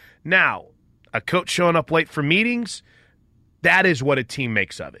from him. Now, a coach showing up late for meetings, that is what a team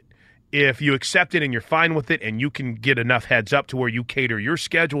makes of it. If you accept it and you're fine with it and you can get enough heads up to where you cater your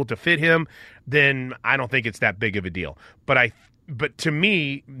schedule to fit him, then I don't think it's that big of a deal. But to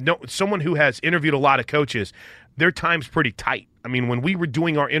me, someone who has interviewed a lot of coaches, their time's pretty tight. I mean, when we were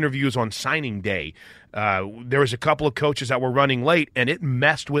doing our interviews on signing day, there was a couple of coaches that were running late, and it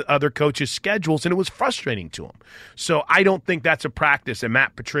messed with other coaches' schedules, and it was frustrating to them. So I don't think that's a practice that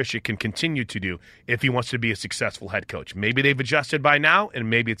Matt Patricia can continue to do if he wants to be a successful head coach. Maybe they've adjusted by now, and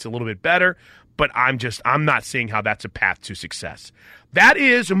maybe it's a little bit better, but I'm not seeing how that's a path to success. That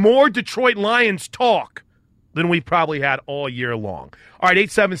is more Detroit Lions talk than we probably had all year long. All right,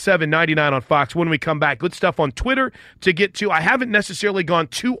 877-99 on Fox. When we come back, good stuff on Twitter to get to. I haven't necessarily gone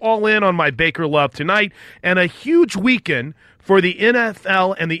too all in on my Baker love tonight, and a huge weekend for the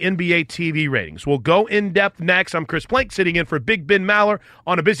NFL and the NBA TV ratings. We'll go in-depth next. I'm Chris Plank, sitting in for Big Ben Maller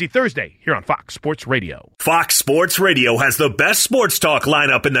on a busy Thursday here on Fox Sports Radio. Fox Sports Radio has the best sports talk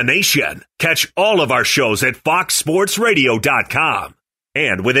lineup in the nation. Catch all of our shows at foxsportsradio.com.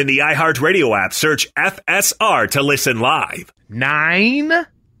 And within the iHeartRadio app, search FSR to listen live. Nine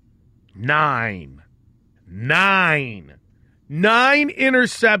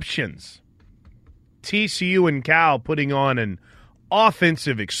interceptions. TCU and Cal putting on an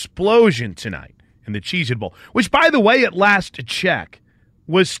offensive explosion tonight in the Cheez-It Bowl, which, by the way, at last check,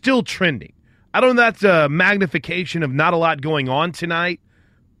 was still trending. I don't know if that's a magnification of not a lot going on tonight,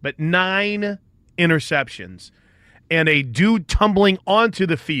 but 9 interceptions. And a dude tumbling onto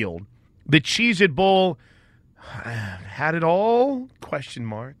the field. The Cheez-It Bowl had it all? ?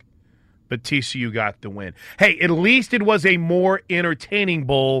 But TCU got the win. Hey, at least it was a more entertaining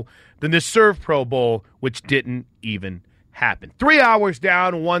bowl than the Serve Pro Bowl, which didn't even happen. 3 hours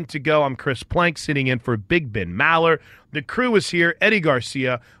down, 1 to go. I'm Chris Plank, sitting in for Big Ben Maller. The crew is here. Eddie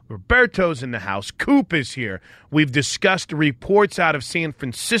Garcia. Roberto's in the house. Coop is here. We've discussed reports out of San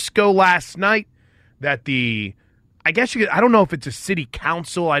Francisco last night that the I guess I don't know if it's a city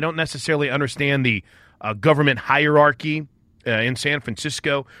council. I don't necessarily understand the government hierarchy in San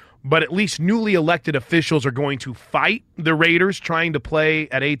Francisco, but at least newly elected officials are going to fight the Raiders trying to play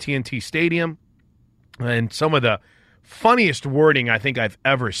at AT&T Stadium. And some of the funniest wording I think I've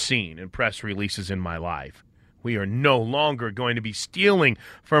ever seen in press releases in my life. We are no longer going to be stealing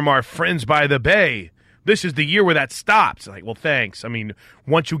from our friends by the Bay. This is the year where that stops. Like, well, thanks. I mean,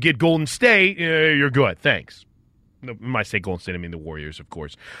 once you get Golden State, you're good. Thanks. When I say Golden State, I mean the Warriors, of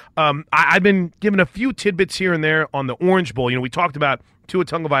course. I've been given a few tidbits here and there on the Orange Bowl. You know, we talked about Tua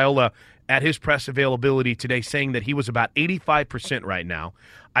Tagovailoa at his press availability today, saying that he was about 85% right now.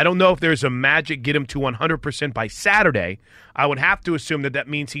 I don't know if there's a magic get him to 100% by Saturday. I would have to assume that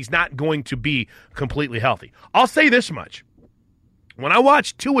means he's not going to be completely healthy. I'll say this much. When I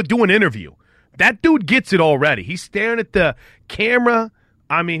watched Tua do an interview, that dude gets it already. He's staring at the camera.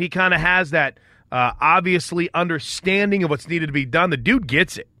 I mean, he kind of has that obviously understanding of what's needed to be done. The dude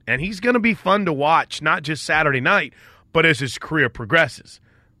gets it, and he's going to be fun to watch, not just Saturday night, but as his career progresses.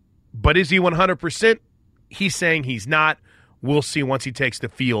 But is he 100%? He's saying he's not. We'll see once he takes the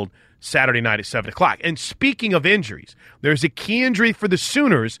field Saturday night at 7 o'clock. And speaking of injuries, there's a key injury for the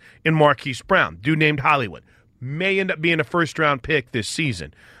Sooners in Marquise Brown, dude named Hollywood. May end up being a first-round pick this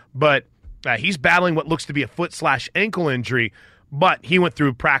season. But he's battling what looks to be a foot/ankle injury, but he went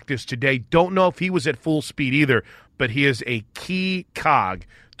through practice today. Don't know if he was at full speed either, but he is a key cog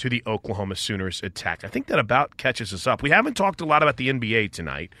to the Oklahoma Sooners attack. I think that about catches us up. We haven't talked a lot about the NBA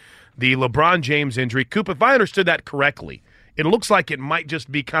tonight. The LeBron James injury. Coop, if I understood that correctly, it looks like it might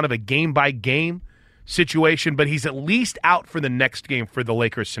just be kind of a game-by-game situation, but he's at least out for the next game for the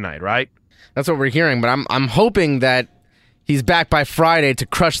Lakers tonight, right? That's what we're hearing, but I'm hoping that he's back by Friday to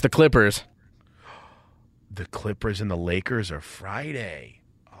crush the Clippers. The Clippers and the Lakers are Friday.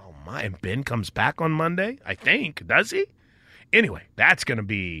 Oh, my. And Ben comes back on Monday, I think. Does he? Anyway, that's going to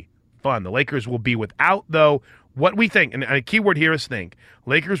be fun. The Lakers will be without, though, what we think, and a key word here is think.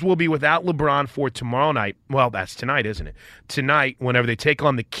 Lakers will be without LeBron for tomorrow night. Well, that's tonight, isn't it? Tonight, whenever they take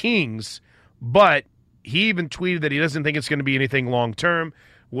on the Kings. But he even tweeted that he doesn't think it's going to be anything long-term.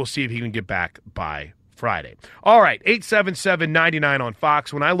 We'll see if he can get back by Friday. All right, 877-99 on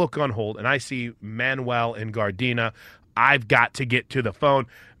Fox. When I look on hold and I see Manuel and Gardena, I've got to get to the phone.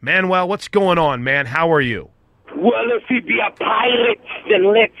 Manuel, what's going on, man? How are you? Well, if he be a pirate,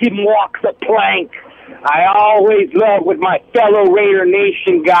 then let him walk the plank. I always love with my fellow Raider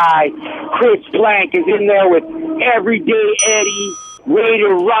Nation guy, Chris Plank, is in there with Everyday Eddie,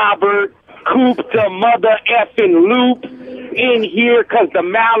 Raider Robert, Coop the mother effing loop in here because the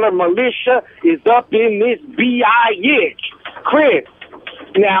Maller militia is up in this B.I.itch. Chris,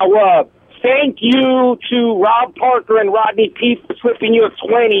 now, thank you to Rob Parker and Rodney Peete for slipping you a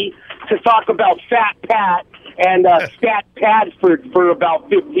 20 to talk about Fat Pat and Stat Padford for about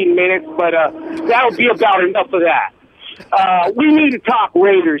 15 minutes, but that'll be about enough of that. We need to talk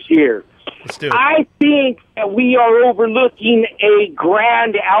Raiders here. Let's do it. I think that we are overlooking a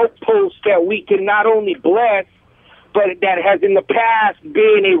grand outpost that we can not only bless, but that has in the past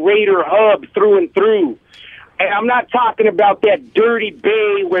been a Raider hub through and through. And I'm not talking about that dirty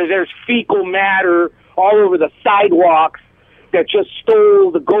bay where there's fecal matter all over the sidewalks that just stole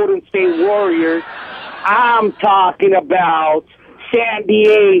the Golden State Warriors. I'm talking about San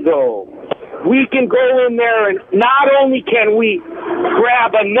Diego. We can go in there and not only can we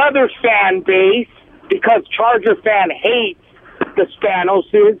grab another fan base because Charger fan hates the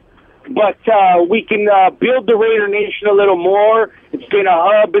Spanoses, but we can build the Raider Nation a little more. It's been a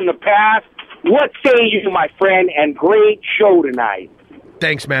hub in the past. What say you, my friend? And great show tonight.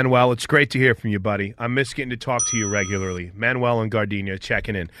 Thanks, Manuel. It's great to hear from you, buddy. I miss getting to talk to you regularly. Manuel and Gardena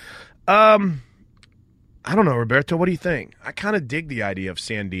checking in. I don't know, Roberto. What do you think? I kind of dig the idea of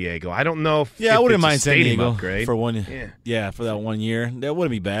San Diego. I don't know if I wouldn't it's mind a San stadium Diego upgrade. for one. Yeah, for that 1 year, that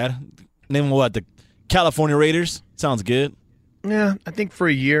wouldn't be bad. Name what, the California Raiders? Sounds good. Yeah, I think for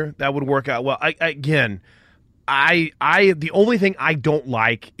a year that would work out well. The only thing I don't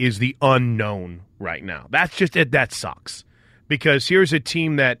like is the unknown right now. That's just it. That sucks because here's a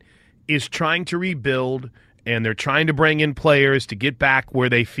team that is trying to rebuild and they're trying to bring in players to get back where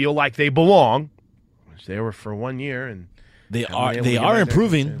they feel like they belong. They were for 1 year, and they are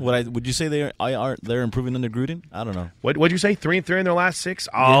improving. Would you say they're improving under Gruden? I don't know. What'd you say? 3-3 in their last 6?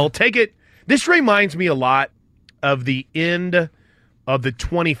 I'll take it. This reminds me a lot of the end of the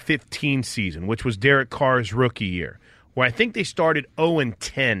 2015 season, which was Derek Carr's rookie year, where I think they started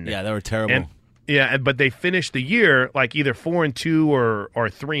 0-10. Yeah, they were terrible. But they finished the year like either 4-2 or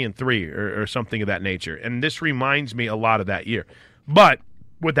 3-3 or something of that nature. And this reminds me a lot of that year. But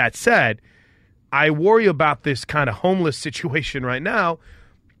with that said, I worry about this kind of homeless situation right now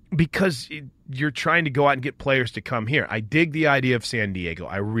because you're trying to go out and get players to come here. I dig the idea of San Diego.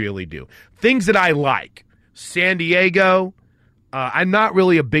 I really do. Things that I like. San Diego, I'm not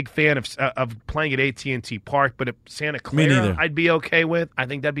really a big fan of playing at AT&T Park, but at Santa Clara, I'd be okay with. I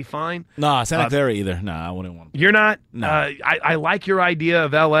think that'd be fine. Nah, Santa Clara either. Nah, I wouldn't want to. You're not? No. I like your idea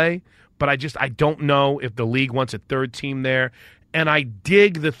of L.A., but I don't know if the league wants a third team there. And I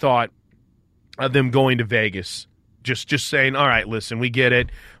dig the thought of them going to Vegas. Just saying, all right, listen, we get it.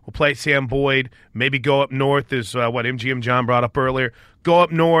 We'll play Sam Boyd. Maybe go up north is what MGM John brought up earlier. Go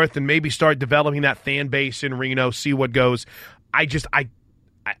up north and maybe start developing that fan base in Reno, see what goes. I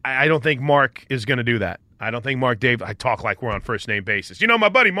don't think Mark is going to do that. I don't think Mark Dave. I talk like we're on first name basis. You know, my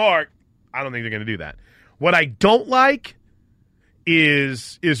buddy Mark. I don't think they're going to do that. What I don't like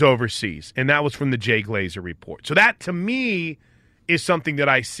is overseas, and that was from the Jay Glazer report. So that to me is something that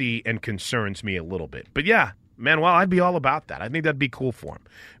I see and concerns me a little bit. But yeah, Manuel, I'd be all about that. I think that'd be cool for him.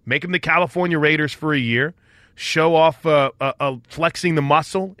 Make him the California Raiders for a year. Show off flexing the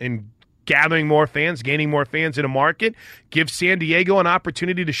muscle and gathering more fans, gaining more fans in a market. Give San Diego an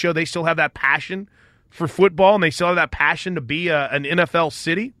opportunity to show they still have that passion for football and they still have that passion to be an NFL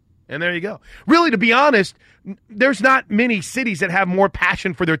city. And there you go. Really, to be honest, there's not many cities that have more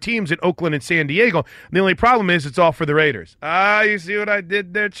passion for their teams than Oakland and San Diego. The only problem is it's all for the Raiders. You see what I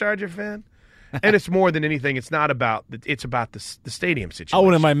did there, Charger fan? And it's more than anything. It's not about – it's about the stadium situation. I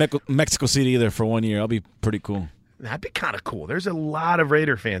wouldn't mind Mexico City either for 1 year. I'll be pretty cool. That'd be kind of cool. There's a lot of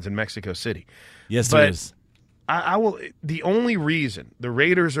Raider fans in Mexico City. Yes, there is. I will. The only reason the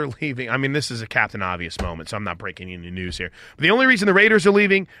Raiders are leaving, I mean, this is a Captain Obvious moment, so I'm not breaking any news here. But the only reason the Raiders are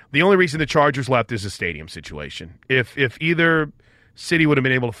leaving, the only reason the Chargers left is the stadium situation. If either city would have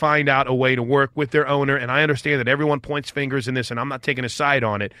been able to find out a way to work with their owner, and I understand that everyone points fingers in this, and I'm not taking a side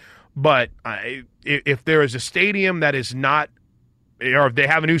on it, but if there is a stadium that is not, or if they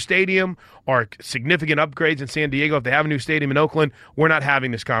have a new stadium or significant upgrades in San Diego, if they have a new stadium in Oakland, we're not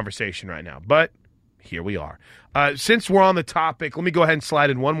having this conversation right now. But here we are. Since we're on the topic, let me go ahead and slide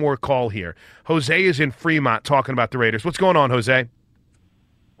in one more call here. Jose is in Fremont talking about the Raiders. What's going on, Jose?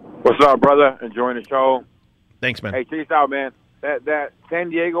 What's up, brother? Enjoying the show. Thanks, man. Hey, check this out, man. That San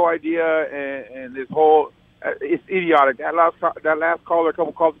Diego idea and this whole it's idiotic. That last caller a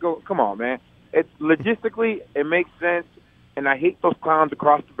couple calls ago, come on, man. It's logistically, it makes sense, and I hate those clowns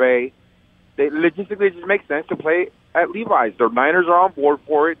across the bay. Logistically, it just makes sense to play at Levi's. The Niners are on board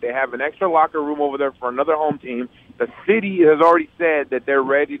for it. They have an extra locker room over there for another home team. The city has already said that they're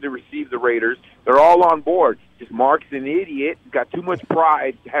ready to receive the Raiders. They're all on board. Just Mark's an idiot. He's got too much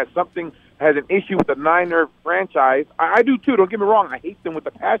pride. Has an issue with the Niner franchise. I do too. Don't get me wrong. I hate them with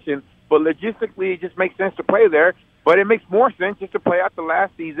a passion. But logistically, it just makes sense to play there. But it makes more sense just to play out the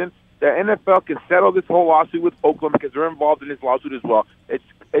last season. The NFL can settle this whole lawsuit with Oakland because they're involved in this lawsuit as well.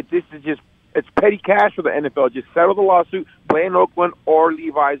 It's petty cash for the NFL. Just settle the lawsuit, play in Oakland or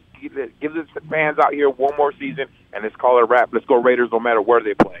Levi's, give the fans out here one more season, and let's call it a wrap. Let's go Raiders no matter where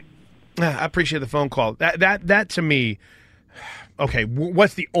they play. I appreciate the phone call. That to me, okay,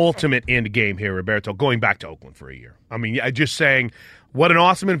 what's the ultimate end game here, Roberto, going back to Oakland for a year? I mean, just saying what an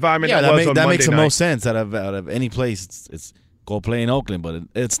awesome environment that was on Monday night. That makes the most sense out of any place. It's go play in Oakland,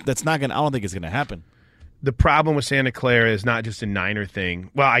 but that's not gonna. I don't think it's gonna happen. The problem with Santa Clara is not just a Niner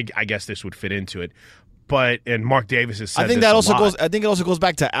thing. Well, I guess this would fit into it, and Mark Davis has said. I think that also goes. I think it also goes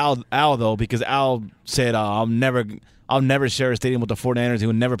back to Al though, because Al said, "I'll never share a stadium with the 49ers. He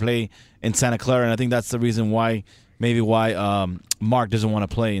would never play in Santa Clara," and I think that's the reason why Mark doesn't want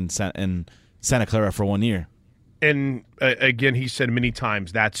to play in Santa Clara for 1 year. And again, he said many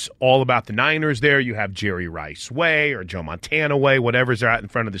times that's all about the Niners there. You have Jerry Rice Way or Joe Montana Way, whatever's out in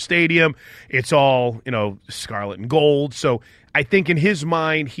front of the stadium. It's all, scarlet and gold. So I think in his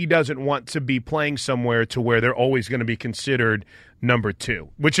mind, he doesn't want to be playing somewhere to where they're always going to be considered number two,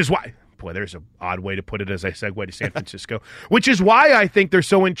 which is why, boy, there's an odd way to put it as I segue to San Francisco, which is why I think they're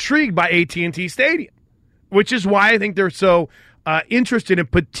so intrigued by AT&T Stadium, which is why I think they're so interested in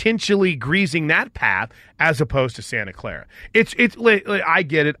potentially greasing that path as opposed to Santa Clara. I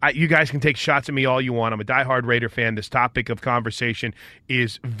get it. You guys can take shots at me all you want. I'm a diehard Raider fan. This topic of conversation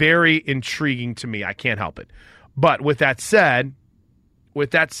is very intriguing to me. I can't help it. But with that said,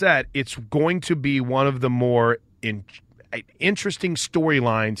 it's going to be one of the more interesting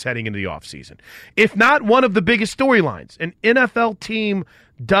storylines heading into the offseason. If not one of the biggest storylines. An NFL team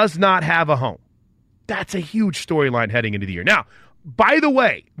does not have a home. That's a huge storyline heading into the year. Now, by the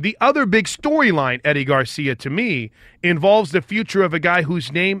way, the other big storyline, Eddie Garcia, to me, involves the future of a guy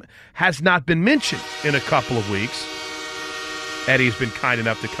whose name has not been mentioned in a couple of weeks. Eddie's been kind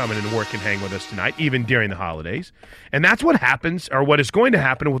enough to come in and work and hang with us tonight, even during the holidays. And that's what happens, or what is going to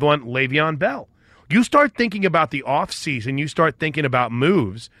happen with one Le'Veon Bell. You start thinking about the offseason, you start thinking about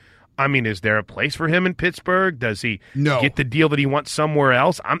moves. I mean, is there a place for him in Pittsburgh? Does he get the deal that he wants somewhere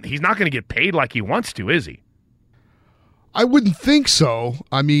else? He's not going to get paid like he wants to, is he? I wouldn't think so.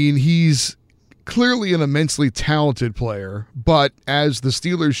 I mean, he's clearly an immensely talented player, but as the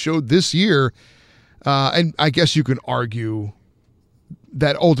Steelers showed this year, and I guess you can argue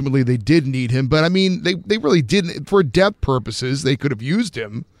that ultimately they did need him, but I mean, they really didn't. For depth purposes, they could have used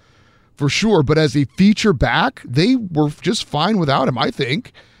him for sure, but as a feature back, they were just fine without him, I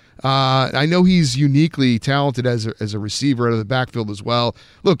think. I know he's uniquely talented as a receiver out of the backfield as well.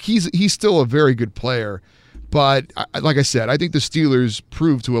 Look, he's still a very good player, but like I said, I think the Steelers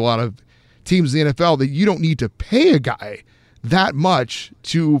proved to a lot of teams in the NFL that you don't need to pay a guy that much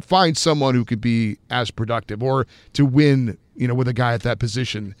to find someone who could be as productive or to win, with a guy at that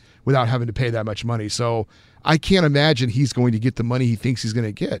position without having to pay that much money. So I can't imagine he's going to get the money he thinks he's going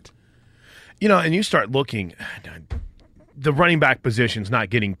to get. And you start looking, the running back position's not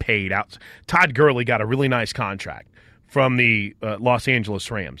getting paid out. Todd Gurley got a really nice contract from the Los Angeles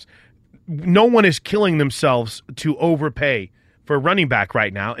Rams. No one is killing themselves to overpay for a running back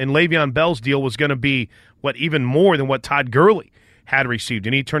right now, and Le'Veon Bell's deal was going to be, even more than what Todd Gurley had received,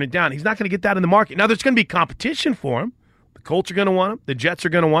 and he turned it down. He's not going to get that in the market. Now, there's going to be competition for him. The Colts are going to want him. The Jets are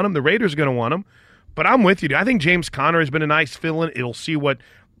going to want him. The Raiders are going to want him. But I'm with you, dude. I think James Conner has been a nice fill-in. It'll see what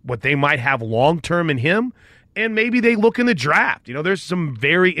they might have long-term in him, and maybe they look in the draft. There's some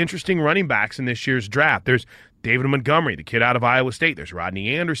very interesting running backs in this year's draft. There's David Montgomery, the kid out of Iowa State. There's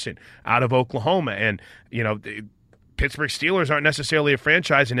Rodney Anderson out of Oklahoma. And, the Pittsburgh Steelers aren't necessarily a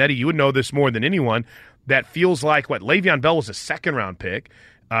franchise, and Eddie, you would know this more than anyone, that feels like Le'Veon Bell was a second-round pick.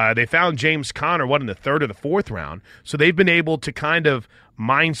 They found James Conner, in the third or the fourth round. So they've been able to kind of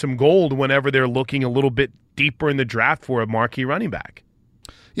mine some gold whenever they're looking a little bit deeper in the draft for a marquee running back.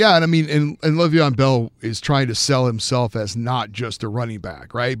 Yeah, and I mean, and Le'Veon Bell is trying to sell himself as not just a running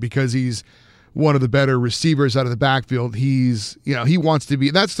back, right? Because he's one of the better receivers out of the backfield. He's, he wants to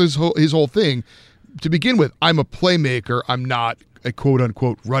be, that's his whole thing. To begin with, I'm a playmaker. I'm not a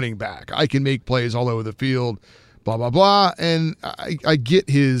quote-unquote running back. I can make plays all over the field, blah, blah, blah. And I get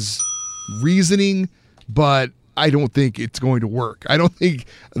his reasoning, but I don't think it's going to work. I don't think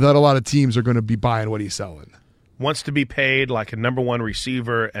that a lot of teams are going to be buying what he's selling. Wants to be paid like a number one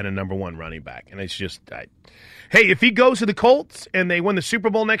receiver and a number one running back. And it's just, hey, if he goes to the Colts and they win the Super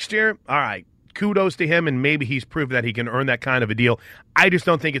Bowl next year, all right, kudos to him, and maybe he's proved that he can earn that kind of a deal. I just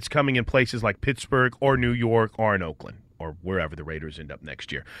don't think it's coming in places like Pittsburgh or New York or in Oakland or wherever the Raiders end up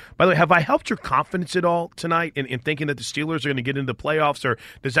next year. By the way, have I helped your confidence at all tonight in thinking that the Steelers are going to get into the playoffs, or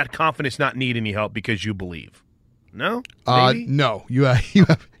does that confidence not need any help because you believe? No? Maybe? No. You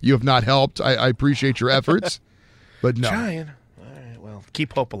have not helped. I appreciate your efforts, but no. Trying. Well,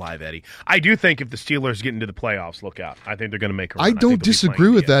 keep hope alive, Eddie. I do think if the Steelers get into the playoffs, look out. I think they're going to make a run. I don't disagree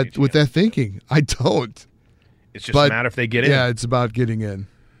with that thinking. I don't. It's just a matter if they get in. Yeah, it's about getting in.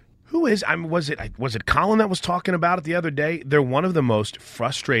 Who is? Was it Colin that was talking about it the other day? They're one of the most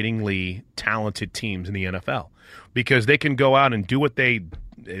frustratingly talented teams in the NFL because they can go out and do what they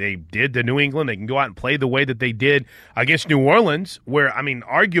did to New England. They can go out and play the way that they did against New Orleans, where,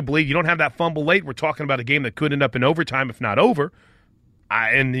 arguably, you don't have that fumble late. We're talking about a game that could end up in overtime, if not over.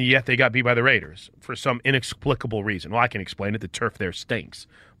 And yet they got beat by the Raiders for some inexplicable reason. Well, I can explain it. The turf there stinks.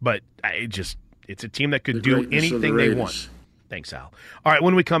 But it's a team that could do anything they want. Thanks, Al. All right,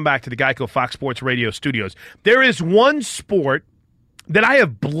 when we come back to the Geico Fox Sports Radio studios, there is one sport that I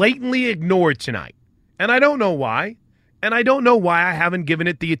have blatantly ignored tonight. And I don't know why. And I don't know why I haven't given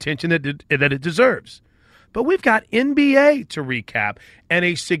it the attention that it deserves. But we've got NBA to recap and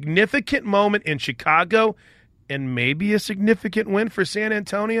a significant moment in Chicago and maybe a significant win for San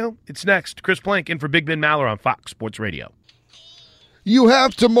Antonio. It's next. Chris Plank in for Big Ben Maller on Fox Sports Radio. You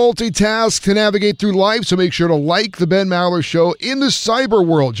have to multitask to navigate through life, so make sure to like The Ben Maller Show in the cyber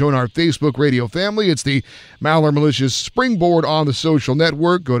world. Join our Facebook radio family. It's the Maller Militia's springboard on the social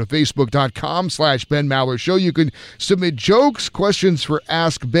network. Go to facebook.com/Ben Maller Show. You can submit jokes, questions for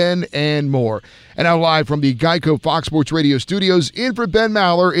Ask Ben, and more. And now live from the Geico Fox Sports Radio studios, in for Ben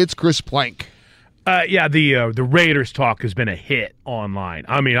Maller, it's Chris Plank. The Raiders talk has been a hit online.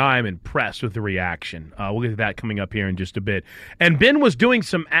 I'm impressed with the reaction. We'll get to that coming up here in just a bit. And Ben was doing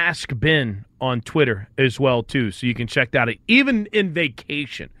some Ask Ben on Twitter as well, too, so you can check that out. Even in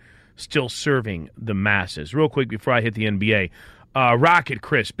vacation, still serving the masses. Real quick before I hit the NBA, Rocket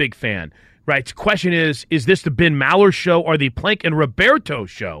Chris, big fan, writes, question is this the Ben Maller Show or the Plank and Roberto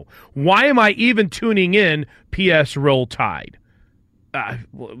Show? Why am I even tuning in? P.S. Roll Tide.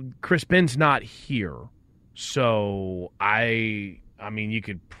 Chris Ben's not here, so I mean, you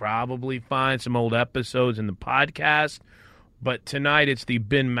could probably find some old episodes in the podcast, but tonight it's the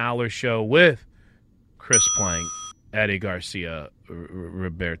Ben Maller Show with Chris Plank, Eddie Garcia,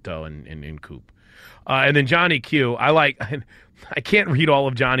 Roberto, and Coop. And then Johnny Q. I can't read all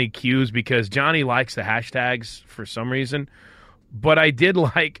of Johnny Q's because Johnny likes the hashtags for some reason, but I did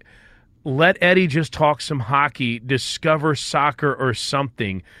like, let Eddie just talk some hockey, discover soccer or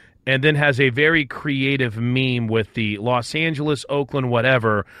something, and then has a very creative meme with the Los Angeles, Oakland,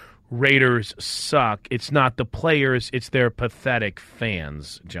 whatever, Raiders suck. It's not the players, it's their pathetic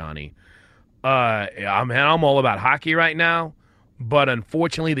fans, Johnny. I'm all about hockey right now, but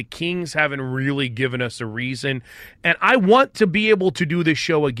unfortunately the Kings haven't really given us a reason. And I want to be able to do this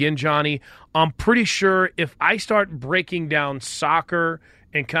show again, Johnny. I'm pretty sure if I start breaking down soccer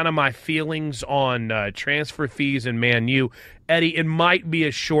and kind of my feelings on transfer fees and Man U, Eddie, it might be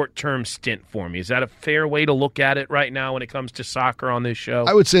a short-term stint for me. Is that a fair way to look at it right now when it comes to soccer on this show?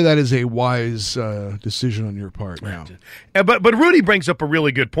 I would say that is a wise decision on your part now. But Rudy brings up a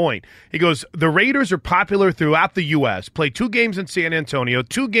really good point. He goes, the Raiders are popular throughout the U.S., play 2 games in San Antonio,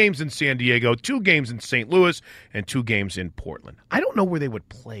 2 games in San Diego, 2 games in St. Louis, and 2 games in Portland. I don't know where they would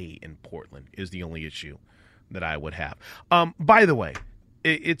play in Portland is the only issue that I would have. By the way,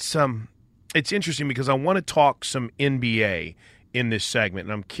 it's interesting because I want to talk some NBA in this segment,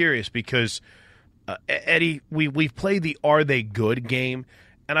 and I'm curious because, Eddie, we've played the Are They Good game,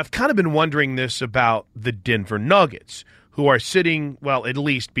 and I've kind of been wondering this about the Denver Nuggets, who are sitting, well, at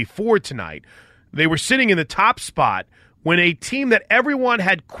least before tonight, they were sitting in the top spot when a team that everyone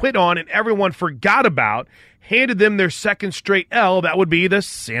had quit on and everyone forgot about handed them their second straight L. That would be the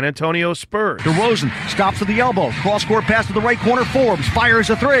San Antonio Spurs. DeRozan stops at the elbow. Cross-court pass to the right corner. Forbes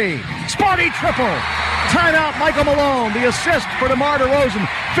fires a 3. Sparty triple. Timeout, Michael Malone. The assist for DeMar DeRozan.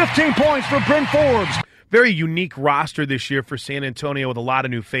 15 points for Bryn Forbes. Very unique roster this year for San Antonio with a lot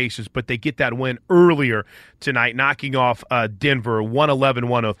of new faces, but they get that win earlier tonight, knocking off Denver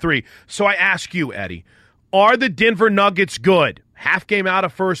 111-103. So I ask you, Eddie, are the Denver Nuggets good? Half game out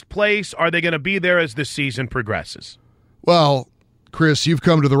of first place. Are they going to be there as the season progresses? Well, Chris, you've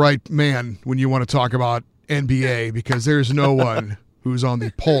come to the right man when you want to talk about NBA because there's no one who's on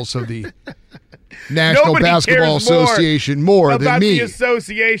the pulse of the National Basketball Association more than me. About the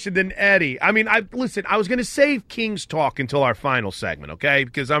association than Eddie. I mean, I was going to save Kings talk until our final segment, okay?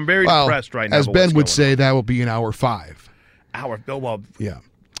 Because I'm very depressed right now. As Ben would say, that will be in hour 5. Yeah. He doesn't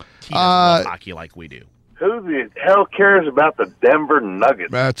love hockey like we do. Who the hell cares about the Denver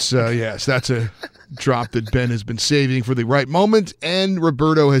Nuggets? That's a drop that Ben has been saving for the right moment, and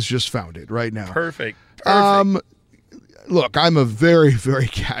Roberto has just found it right now. Perfect. Look, I'm a very, very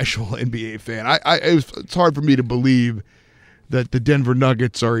casual NBA fan. It's hard for me to believe that the Denver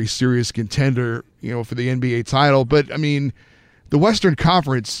Nuggets are a serious contender, for the NBA title. But I mean, the Western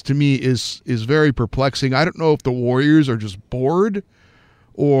Conference to me is very perplexing. I don't know if the Warriors are just bored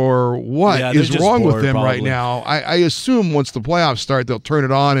or what is wrong with them right now. I assume once the playoffs start, they'll turn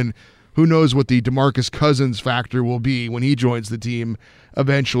it on, and who knows what the DeMarcus Cousins factor will be when he joins the team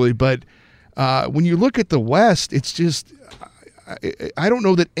eventually. But when you look at the West, it's just I don't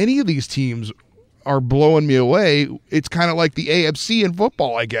know that any of these teams are blowing me away. It's kind of like the AFC in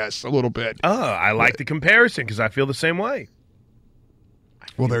football, I guess, a little bit. Oh, I like the comparison because I feel the same way.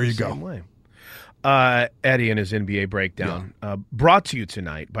 Well, there you go. Eddie and his NBA breakdown, brought to you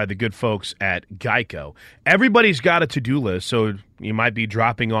tonight by the good folks at Geico. Everybody's got a to-do list, so you might be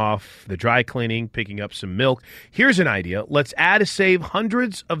dropping off the dry cleaning, picking up some milk. Here's an idea. Let's save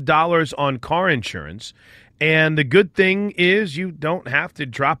hundreds of dollars on car insurance. And the good thing is you don't have to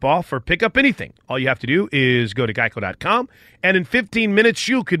drop off or pick up anything. All you have to do is go to geico.com, and in 15 minutes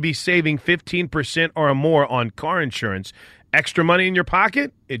you could be saving 15% or more on car insurance. Extra money in your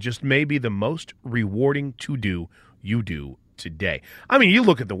pocket, it just may be the most rewarding to-do you do today. I mean, you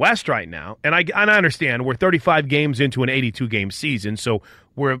look at the West right now, and I understand we're 35 games into an 82-game season, so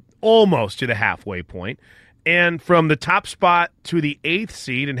we're almost to the halfway point. And from the top spot to the 8th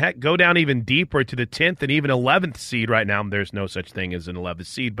seed, and heck, go down even deeper to the 10th and even 11th seed right now. There's no such thing as an 11th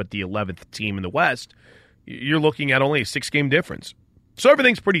seed, but the 11th team in the West, you're looking at only a 6-game difference. So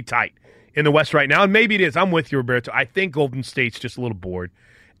everything's pretty tight in the West right now, and maybe it is. I'm with you, Roberto. I think Golden State's just a little bored,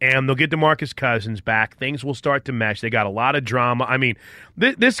 and they'll get DeMarcus Cousins back. Things will start to mesh. They got a lot of drama. I mean,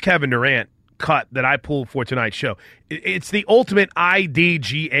 this Kevin Durant cut that I pulled for tonight's show, it's the ultimate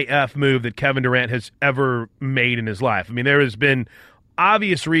IDGAF move that Kevin Durant has ever made in his life. I mean, there has been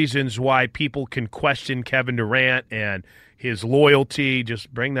obvious reasons why people can question Kevin Durant and his loyalty.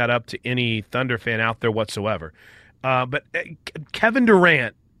 Just bring that up to any Thunder fan out there whatsoever. But Kevin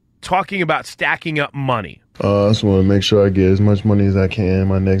Durant talking about stacking up money. I just want to make sure I get as much money as I can in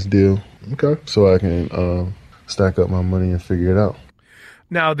my next deal. Okay. So I can stack up my money and figure it out.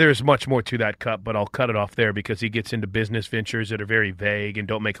 Now, there's much more to that cut, but I'll cut it off there because he gets into business ventures that are very vague and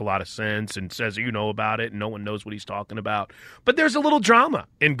don't make a lot of sense and says you know about it and no one knows what he's talking about. But there's a little drama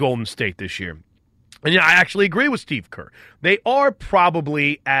in Golden State this year. And I actually agree with Steve Kerr. They are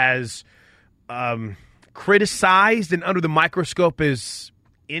probably as criticized and under the microscope as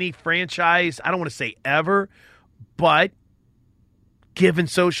any franchise, I don't want to say ever, but given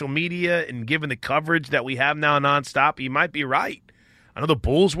social media and given the coverage that we have now nonstop, you might be right. I know the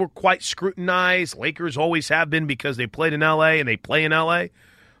Bulls were quite scrutinized. Lakers always have been because they played in L.A. and they play in L.A.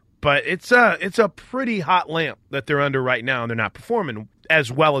 But it's a pretty hot lamp that they're under right now, and they're not performing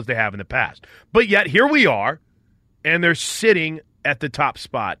as well as they have in the past. But yet here we are, and they're sitting at the top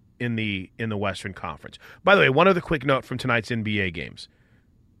spot in the Western Conference. By the way, one other quick note from tonight's NBA games.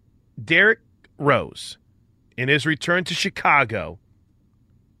 Derrick Rose, in his return to Chicago,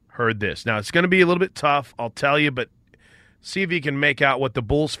 heard this. Now, it's going to be a little bit tough, I'll tell you, but see if you can make out what the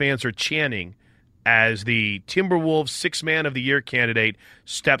Bulls fans are chanting as the Timberwolves Six-Man of the Year candidate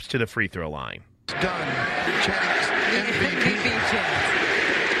steps to the free throw line. Done. MVP chance.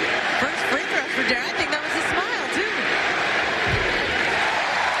 First free throw for Derrick. I think that was a smile,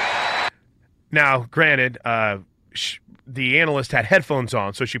 too. Now, granted, the analyst had headphones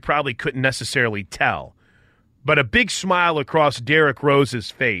on, so she probably couldn't necessarily tell. But a big smile across Derrick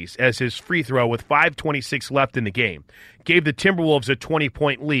Rose's face as his free throw with 5:26 left in the game gave the Timberwolves a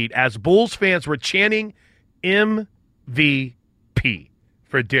 20-point lead as Bulls fans were chanting MVP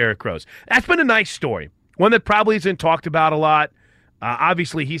for Derrick Rose. That's been a nice story, one that probably isn't talked about a lot.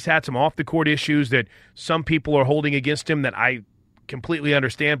 Obviously, he's had some off-the-court issues that some people are holding against him that I completely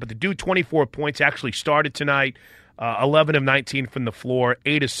understand, but the dude, 24 points, actually started tonight, 11 of 19 from the floor,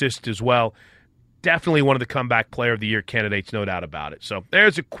 8 assists as well. Definitely one of the comeback player of the year candidates, no doubt about it. So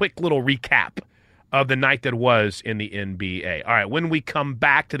there's a quick little recap of the night that was in the NBA. All right, when we come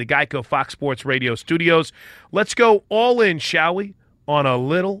back to the Geico Fox Sports Radio studios, let's go all in, shall we, on a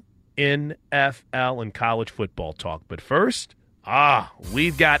little NFL and college football talk. But first,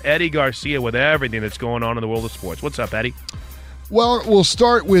 we've got Eddie Garcia with everything that's going on in the world of sports. What's up, Eddie? Well, we'll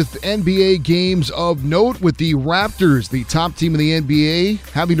start with NBA games of note with the Raptors, the top team in the NBA,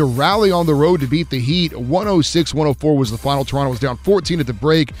 having to rally on the road to beat the Heat. 106-104 was the final. Toronto was down 14 at the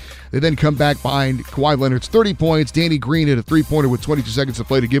break. They then come back behind Kawhi Leonard's 30 points. Danny Green hit a three-pointer with 22 seconds to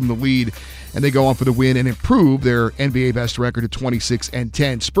play to give them the lead, and they go on for the win and improve their NBA best record to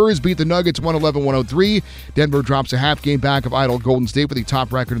 26-10. Spurs beat the Nuggets 111-103. Denver drops a half game back of idle Golden State with the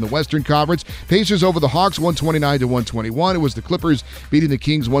top record in the Western Conference. Pacers over the Hawks 129-121. It was the Clippers beating the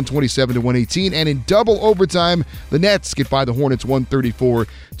Kings 127-118. And in double overtime, the Nets get by the Hornets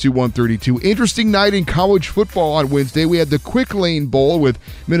 134-132. Interesting night in college football on Wednesday. We had the Quick Lane Bowl with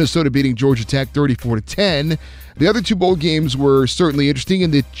Minnesota beating Georgia Tech 34-10. The other two bowl games were certainly interesting. In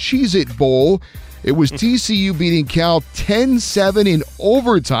the Cheez-It Bowl, it was TCU beating Cal 10-7 in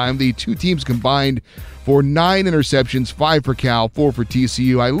overtime. The two teams combined for 9 interceptions, 5 for Cal, 4 for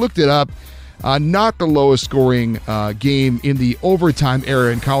TCU. I looked it up. Not the lowest scoring game in the overtime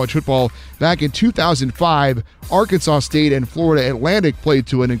era in college football. Back in 2005, Arkansas State and Florida Atlantic played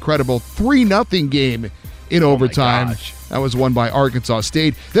to an incredible 3-0 game in overtime. That was won by Arkansas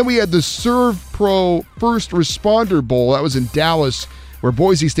State. Then we had the Serve Pro First Responder Bowl. That was in Dallas, where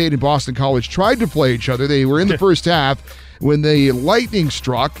Boise State and Boston College tried to play each other. They were in the first half when the lightning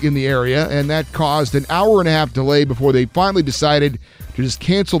struck in the area, and that caused an hour-and-a-half delay before they finally decided to just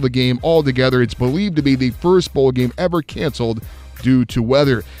cancel the game altogether. It's believed to be the first bowl game ever canceled due to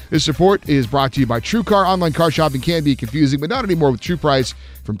weather. This report is brought to you by TrueCar. Online car shopping can be confusing, but not anymore with True Price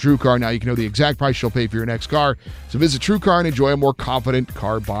from TrueCar. Now you can know the exact price you'll pay for your next car. So visit TrueCar and enjoy a more confident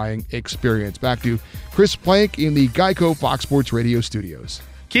car buying experience. Back to Chris Plank in the Geico Fox Sports Radio studios.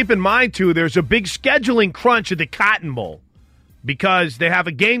 Keep in mind, too, there's a big scheduling crunch at the Cotton Bowl because they have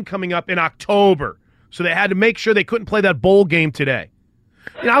a game coming up in October. So they had to make sure they couldn't play that bowl game today.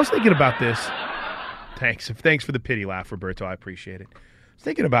 You know, I was thinking about this. Thanks for the pity laugh, Roberto. I appreciate it. I was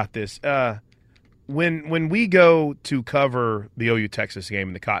thinking about this. When we go to cover the OU Texas game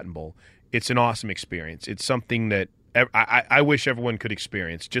in the Cotton Bowl, it's an awesome experience. It's something that I wish everyone could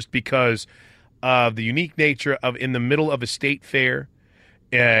experience just because of the unique nature of in the middle of a state fair,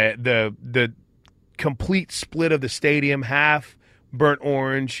 the complete split of the stadium, half burnt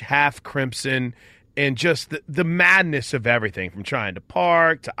orange, half crimson, and just the madness of everything from trying to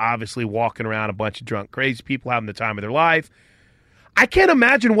park to obviously walking around a bunch of drunk, crazy people having the time of their life. I can't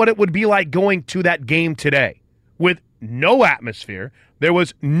imagine what it would be like going to that game today with no atmosphere. There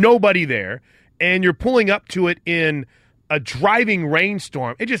was nobody there, and you're pulling up to it in a driving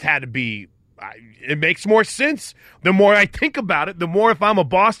rainstorm. It just had to be. It makes more sense. The more I think about it, the more if I'm a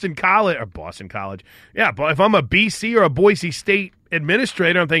Boston College, yeah, but if I'm a BC or a Boise State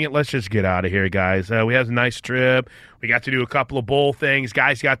administrator, I'm thinking, let's just get out of here, guys. We had a nice trip. We got to do a couple of bowl things.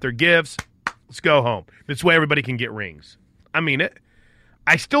 Guys got their gifts. Let's go home. This way everybody can get rings. I mean,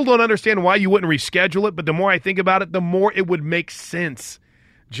 I still don't understand why you wouldn't reschedule it, but the more I think about it, the more it would make sense,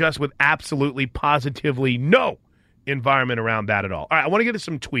 just with absolutely, positively no environment around that at all. All right, I want to get to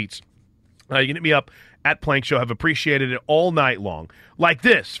some tweets. You can hit me up at Plank Show. I've appreciated it all night long. Like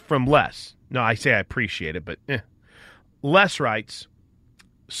this from Les. No, I say I appreciate it, but Les writes,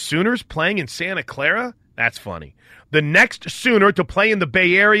 Sooners playing in Santa Clara? That's funny. The next Sooner to play in the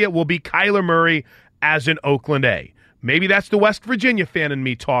Bay Area will be Kyler Murray as in Oakland A. Maybe that's the West Virginia fan in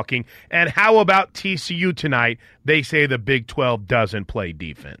me talking. And how about TCU tonight? They say the Big 12 doesn't play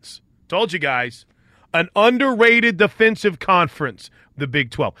defense. Told you guys. An underrated defensive conference, the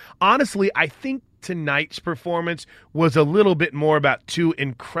Big 12. Honestly, I think tonight's performance was a little bit more about two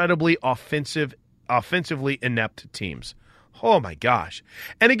incredibly offensively inept teams. Oh, my gosh.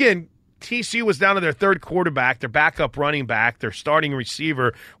 And again, TCU was down to their third quarterback, their backup running back, their starting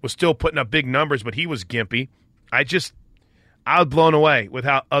receiver was still putting up big numbers, but he was gimpy. I was blown away with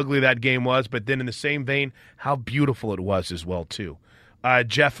how ugly that game was, but then in the same vein, how beautiful it was as well, too.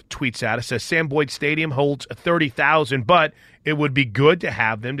 Jeff tweets at us, says Sam Boyd Stadium holds 30,000, but it would be good to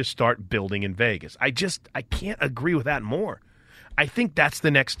have them to start building in Vegas. I can't agree with that more. I think that's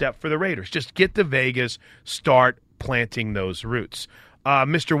the next step for the Raiders. Just get to Vegas, start planting those roots.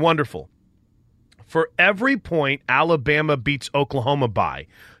 Mr. Wonderful, for every point Alabama beats Oklahoma by,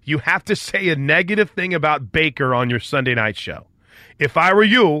 you have to say a negative thing about Baker on your Sunday night show. If I were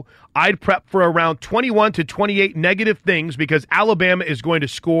you, I'd prep for around 21 to 28 negative things because Alabama is going to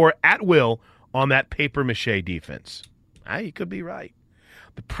score at will on that papier-mâché defense. You could be right.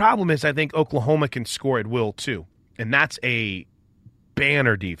 The problem is I think Oklahoma can score at will too, and that's a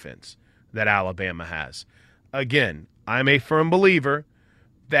banner defense that Alabama has. Again, I'm a firm believer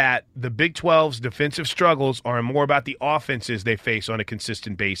that the Big 12's defensive struggles are more about the offenses they face on a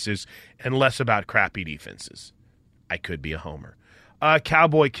consistent basis and less about crappy defenses. I could be a homer.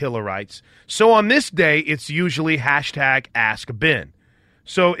 Cowboy Killer writes, so on this day, it's usually hashtag Ask Ben.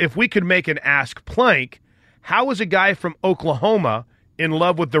 So if we could make an Ask Plank, how is a guy from Oklahoma in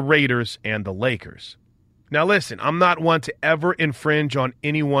love with the Raiders and the Lakers? Now listen, I'm not one to ever infringe on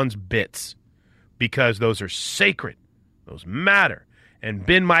anyone's bits because those are sacred. Those matter. And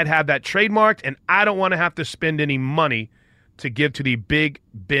Ben might have that trademarked, and I don't want to have to spend any money to give to the Big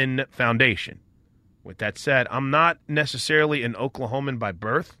Ben Foundation. With that said, I'm not necessarily an Oklahoman by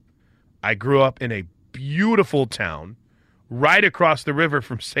birth. I grew up in a beautiful town right across the river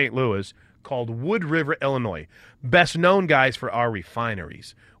from St. Louis called Wood River, Illinois. Best known, guys, for our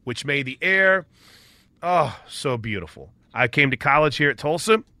refineries, which made the air, so beautiful. I came to college here at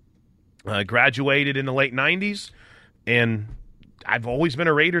Tulsa, graduated in the late 90s, and I've always been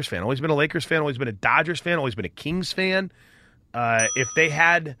a Raiders fan, always been a Lakers fan, always been a Dodgers fan, always been a Kings fan. If they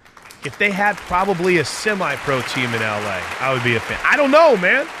had probably a semi-pro team in LA, I would be a fan. I don't know,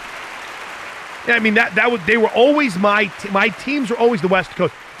 man. Yeah, I mean they were always my teams were always the West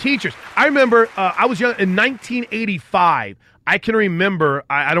Coast teachers. I remember I was young in 1985. I can remember.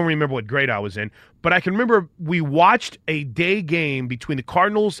 I don't remember what grade I was in, but I can remember we watched a day game between the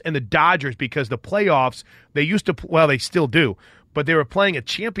Cardinals and the Dodgers because the playoffs they used to. Well, they still do. But they were playing a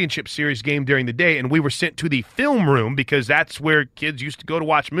championship series game during the day, and we were sent to the film room because that's where kids used to go to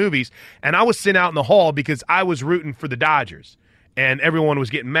watch movies. And I was sent out in the hall because I was rooting for the Dodgers. And everyone was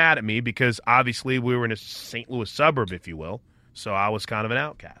getting mad at me because obviously we were in a St. Louis suburb, if you will. So I was kind of an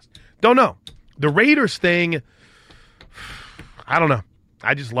outcast. Don't know. The Raiders thing, I don't know.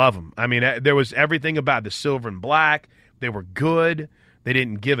 I just love them. I mean, there was everything about the silver and black. They were good. They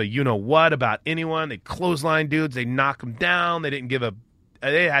didn't give a you-know-what about anyone. They clothesline dudes. They knock them down. They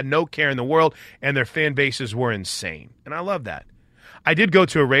had no care in the world, and their fan bases were insane. And I love that. I did go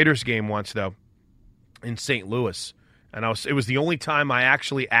to a Raiders game once, though, in St. Louis, and it was the only time I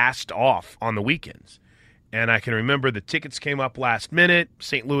actually asked off on the weekends. And I can remember the tickets came up last minute.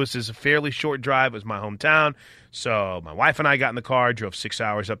 St. Louis is a fairly short drive. It was my hometown. So my wife and I got in the car, drove 6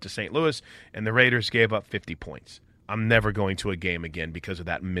 hours up to St. Louis, and the Raiders gave up 50 points. I'm never going to a game again because of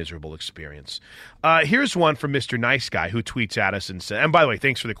that miserable experience. Here's one from Mr. Nice Guy who tweets at us and said, and by the way,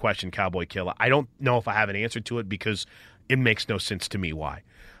 thanks for the question, Cowboy Killer. I don't know if I have an answer to it because it makes no sense to me why.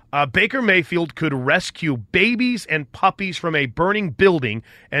 Baker Mayfield could rescue babies and puppies from a burning building,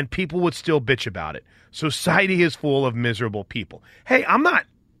 and people would still bitch about it. Society is full of miserable people. Hey, I'm not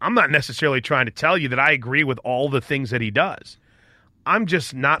necessarily trying to tell you that I agree with all the things that he does. I'm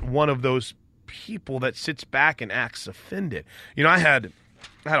just not one of those people that sits back and acts offended. You know, I had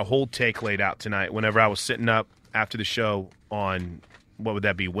a whole take laid out tonight whenever I was sitting up after the show on, what would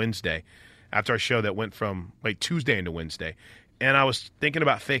that be, Wednesday, after our show that went from Tuesday into Wednesday. And I was thinking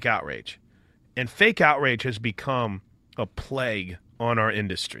about fake outrage. And fake outrage has become a plague on our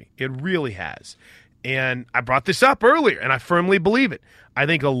industry. It really has. And I brought this up earlier, and I firmly believe it. I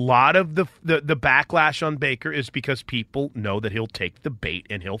think a lot of the backlash on Baker is because people know that he'll take the bait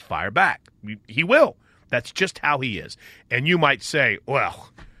and he'll fire back. He will. That's just how he is. And you might say,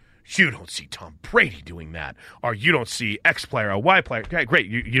 well, you don't see Tom Brady doing that, or you don't see X player or Y player. Okay, great,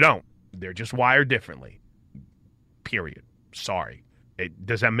 you don't. They're just wired differently. Period. Sorry.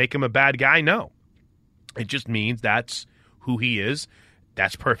 Does that make him a bad guy? No. It just means that's who he is.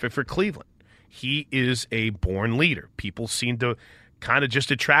 That's perfect for Cleveland. He is a born leader. People seem to kind of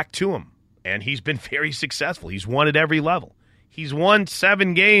just attract to him, and he's been very successful. He's won at every level. He's won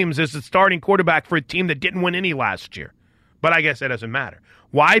 7 games as the starting quarterback for a team that didn't win any last year. But I guess that doesn't matter.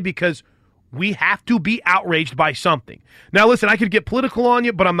 Why? Because we have to be outraged by something. Now, listen, I could get political on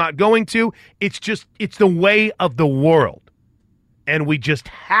you, but I'm not going to. It's the way of the world. And we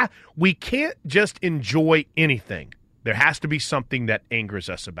can't just enjoy anything. There has to be something that angers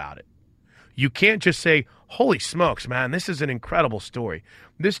us about it. You can't just say, holy smokes, man, this is an incredible story.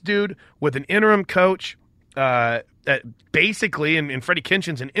 This dude with an interim coach, basically, and Freddie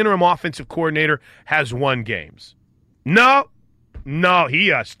Kitchens, an interim offensive coordinator, has won games. No,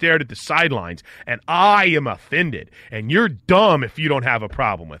 he stared at the sidelines, and I am offended. And you're dumb if you don't have a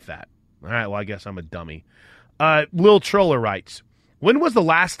problem with that. All right, well, I guess I'm a dummy. Lil Troller writes, when was the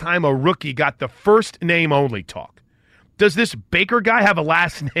last time a rookie got the first name only talk? Does this Baker guy have a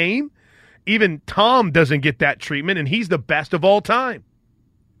last name? Even Tom doesn't get that treatment, and he's the best of all time.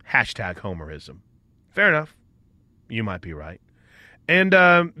 Hashtag Homerism. Fair enough. You might be right. And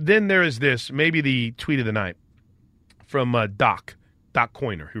then there is this, maybe the tweet of the night, from Doc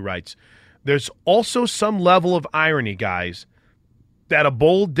Coiner, who writes, there's also some level of irony, guys, that a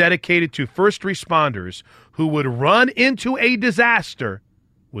bowl dedicated to first responders who would run into a disaster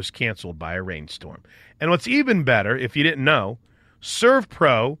was canceled by a rainstorm. And what's even better, if you didn't know, Serve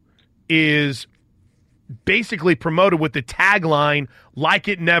Pro is basically promoted with the tagline, like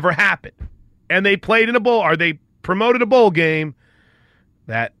it never happened. And they played in a bowl, or they promoted a bowl game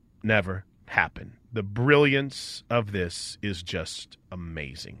that never happened. The brilliance of this is just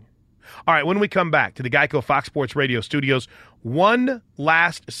amazing. All right, when we come back to the Geico Fox Sports Radio studios, one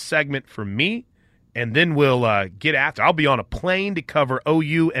last segment for me, and then we'll get after. I'll be on a plane to cover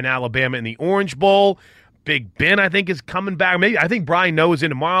OU and Alabama in the Orange Bowl. Big Ben, I think, is coming back. Maybe I think Brian Noah is in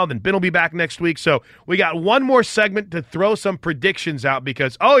tomorrow. Then Ben will be back next week. So we got one more segment to throw some predictions out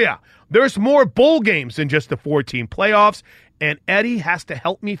because, oh, yeah, there's more bowl games than just the 4-team playoffs. And Eddie has to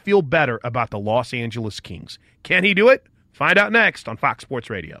help me feel better about the Los Angeles Kings. Can he do it? Find out next on Fox Sports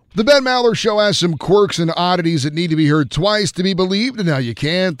Radio. The Ben Maller Show has some quirks and oddities that need to be heard twice to be believed, and now you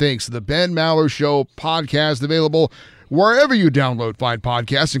can, thanks to the Ben Maller Show podcast, available wherever you download fine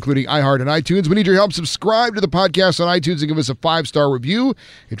podcasts, including iHeart and iTunes. We need your help. Subscribe to the podcast on iTunes and give us a 5-star review.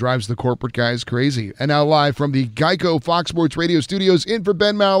 It drives the corporate guys crazy. And now live from the Geico Fox Sports Radio studios, in for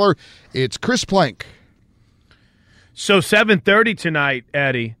Ben Maller, it's Chris Plank. So 7:30 tonight,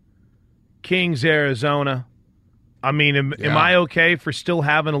 Eddie, Kings, Arizona. I mean, am I okay for still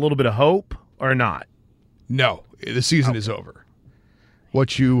having a little bit of hope or not? No, the season is over.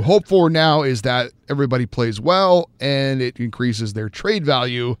 What you hope for now is that everybody plays well and it increases their trade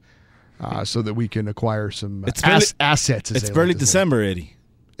value so that we can acquire some assets. It's early December, Eddie.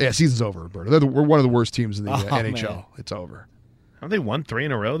 Yeah, season's over, Roberto. We're one of the worst teams in the NHL. Man. It's over. Have they won 3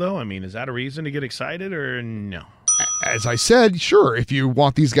 in a row, though? I mean, is that a reason to get excited or no? As I said, sure, if you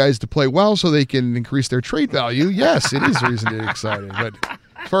want these guys to play well so they can increase their trade value, yes, it is a reason to get excited. But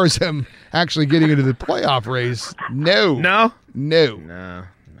as far as them actually getting into the playoff race, no. No? No. No.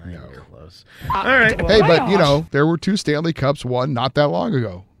 Not even close. All right. Hey, but, you know, there were 2 Stanley Cups won not that long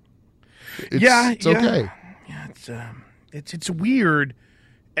ago. It's okay. Yeah, it's weird.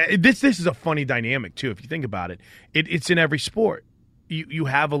 This is a funny dynamic, too, if you think about it. It's in every sport. You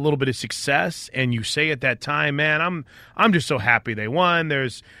have a little bit of success, and you say at that time, man, I'm just so happy they won.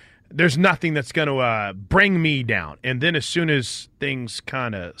 There's nothing that's going to bring me down. And then as soon as things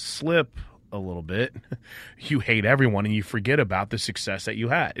kind of slip a little bit, you hate everyone and you forget about the success that you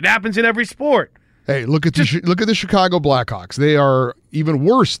had. It happens in every sport. Hey, look at the Chicago Blackhawks. They are even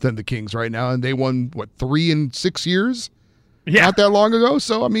worse than the Kings right now, and they won 3 in 6 years? Yeah, not that long ago.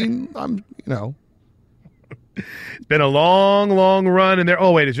 So I mean, It's been a long, long run, and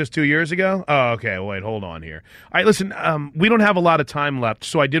oh wait, it's just 2 years ago. Oh, okay. Wait, hold on here. All right, listen. We don't have a lot of time left,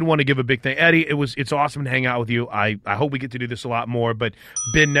 so I did want to give a big thank, Eddie. It's awesome to hang out with you. I hope we get to do this a lot more. But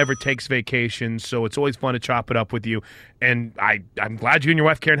Ben never takes vacations, so it's always fun to chop it up with you. And I'm glad you and your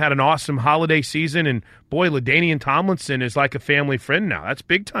wife Karen had an awesome holiday season. And boy, LaDainian Tomlinson is like a family friend now. That's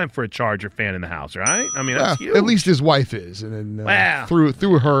big time for a Charger fan in the house, right? I mean, that's huge. At least his wife is, and then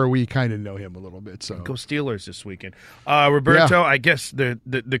through her, we kind of know him a little bit. So go Steelers this weekend. Roberto, I guess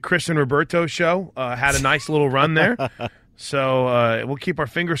the Chris and Roberto show had a nice little run there. So we'll keep our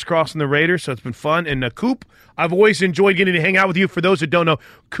fingers crossed on the Raiders. So it's been fun. And Coop, I've always enjoyed getting to hang out with you. For those that don't know,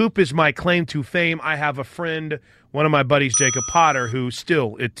 Coop is my claim to fame. I have a friend, one of my buddies, Jacob Potter, who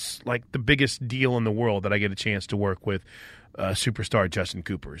still, it's like the biggest deal in the world that I get a chance to work with superstar Justin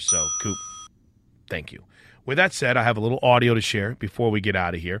Cooper. So, Coop, thank you. With that said, I have a little audio to share before we get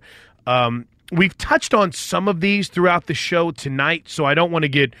out of here. We've touched on some of these throughout the show tonight, so I don't want to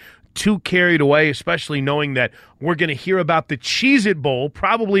get too carried away, especially knowing that we're going to hear about the Cheez-It Bowl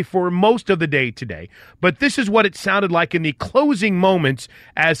probably for most of the day today. But this is what it sounded like in the closing moments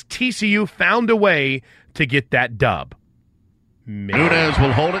as TCU found a way to get that dub. Nunez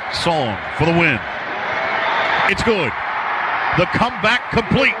will hold it. Song for the win. It's good. The comeback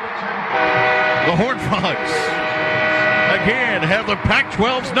complete. The Horned Frogs again have the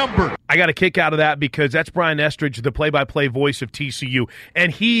Pac-12's number. I got a kick out of that because that's Brian Estridge, the play-by-play voice of TCU,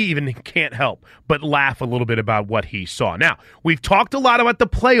 and he even can't help but laugh a little bit about what he saw. Now, we've talked a lot about the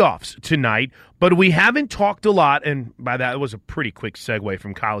playoffs tonight, but we haven't talked a lot, and by that, it was a pretty quick segue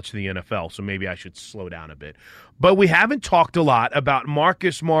from college to the NFL, so maybe I should slow down a bit. But we haven't talked a lot about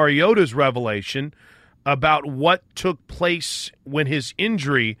Marcus Mariota's revelation about what took place when his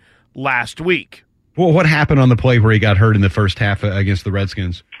injury last week. Well, what happened on the play where he got hurt in the first half against the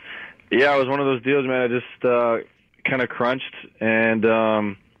Redskins? Yeah, it was one of those deals, man. I just kind of crunched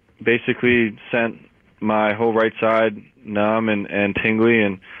and basically sent my whole right side numb and tingly,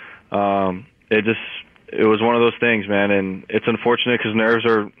 and it was one of those things, man. And it's unfortunate because nerves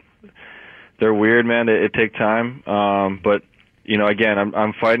they're weird, man. It takes time, but again,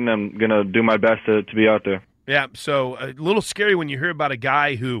 I'm fighting. I'm gonna do my best to be out there. Yeah, so a little scary when you hear about a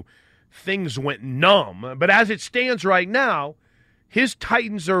guy who things went numb. But as it stands right now, his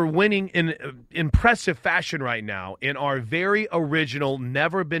Titans are winning in impressive fashion right now in our very original,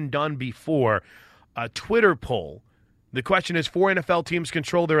 never been done before, Twitter poll. The question is, 4 NFL teams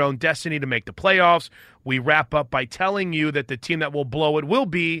control their own destiny to make the playoffs. We wrap up by telling you that the team that will blow it will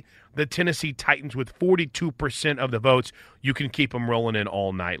be the Tennessee Titans with 42% of the votes. You can keep them rolling in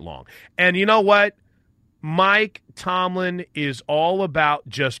all night long. And you know what? Mike Tomlin is all about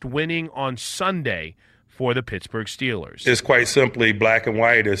just winning on Sunday for the Pittsburgh Steelers. It's quite simply black and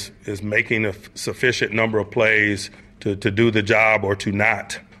white is making a sufficient number of plays to do the job or to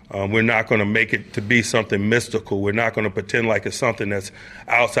not. We're not going to make it to be something mystical. We're not going to pretend like it's something that's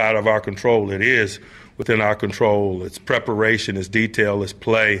outside of our control. It is within our control. It's preparation, it's detail, it's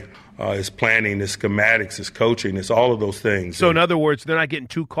play. It's planning, it's schematics, it's coaching, it's all of those things. So, in other words, they're not getting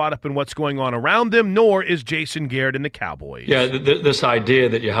too caught up in what's going on around them, nor is Jason Garrett and the Cowboys. Yeah, this idea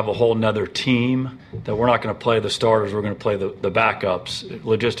that you have a whole nother team, that we're not going to play the starters, we're going to play the backups.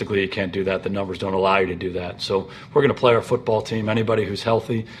 Logistically, you can't do that. The numbers don't allow you to do that. So we're going to play our football team. Anybody who's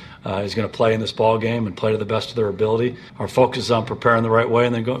healthy is going to play in this ball game and play to the best of their ability. Our focus is on preparing the right way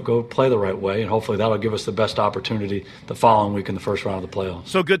and then go play the right way, and hopefully that'll give us the best opportunity the following week in the first round of the playoffs.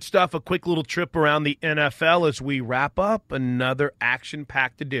 So good stuff. A quick little trip around the NFL as we wrap up another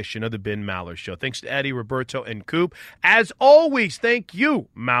action-packed edition of the Ben Maller Show. Thanks to Eddie, Roberto, and Coop. As always, thank you,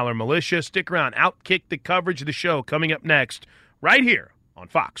 Maller Militia. Stick around. Outkick the coverage of the show coming up next right here on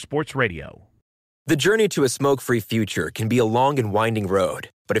Fox Sports Radio. The journey to a smoke-free future can be a long and winding road.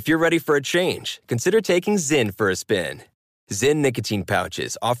 But if you're ready for a change, consider taking Zyn for a spin. Zyn nicotine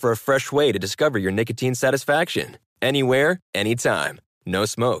pouches offer a fresh way to discover your nicotine satisfaction. Anywhere, anytime. No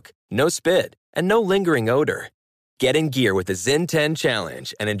smoke, no spit, and no lingering odor. Get in gear with the Zyn 10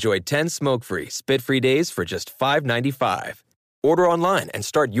 Challenge and enjoy 10 smoke-free, spit-free days for just $5.95. Order online and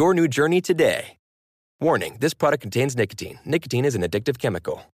start your new journey today. Warning, this product contains nicotine. Nicotine is an addictive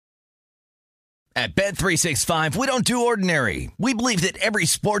chemical. At Bet365, we don't do ordinary. We believe that every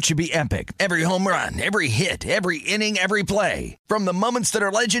sport should be epic. Every home run, every hit, every inning, every play. From the moments that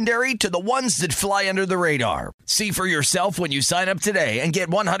are legendary to the ones that fly under the radar. See for yourself when you sign up today and get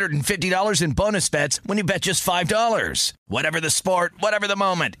 $150 in bonus bets when you bet just $5. Whatever the sport, whatever the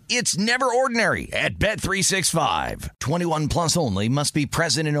moment, it's never ordinary at Bet365. 21 plus only. Must be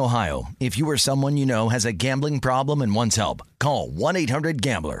present in Ohio. If you or someone you know has a gambling problem and wants help, call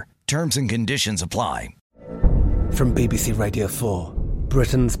 1-800-GAMBLER. Terms and conditions apply. From BBC Radio 4,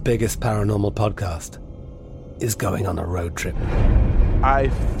 Britain's biggest paranormal podcast is going on a road trip. I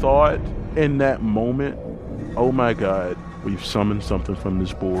thought in that moment, oh my God, we've summoned something from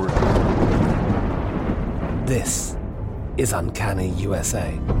this board. This is Uncanny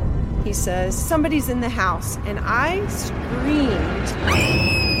USA. He says, somebody's in the house, and I screamed.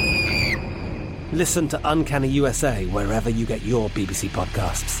 Listen to Uncanny USA wherever you get your BBC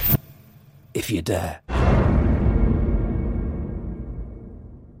podcasts, if you dare.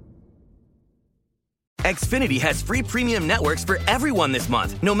 Xfinity has free premium networks for everyone this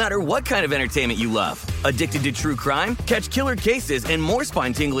month, no matter what kind of entertainment you love. Addicted to true crime? Catch killer cases and more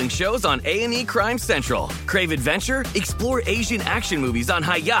spine-tingling shows on A&E Crime Central. Crave adventure? Explore Asian action movies on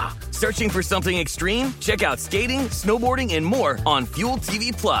Hi-Ya. Searching for something extreme? Check out skating, snowboarding, and more on Fuel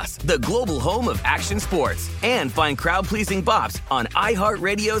TV Plus, the global home of action sports. And find crowd-pleasing bops on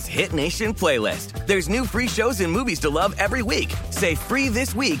iHeartRadio's Hit Nation playlist. There's new free shows and movies to love every week. Say free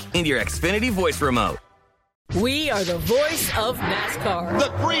this week in your Xfinity voice remote. We are the voice of NASCAR. The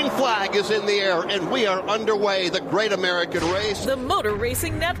green flag is in the air, and we are underway. The great American race. The Motor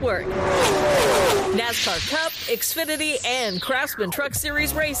Racing Network. NASCAR Cup, Xfinity, and Craftsman Truck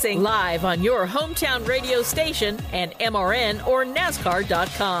Series Racing live on your hometown radio station and MRN or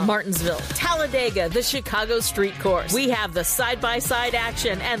NASCAR.com. Martinsville, Talladega, the Chicago Street Course. We have the side-by-side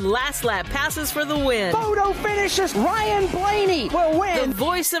action and last lap passes for the win. Photo finishes. Ryan Blaney will win. The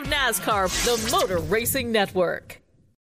voice of NASCAR, the Motor Racing Network.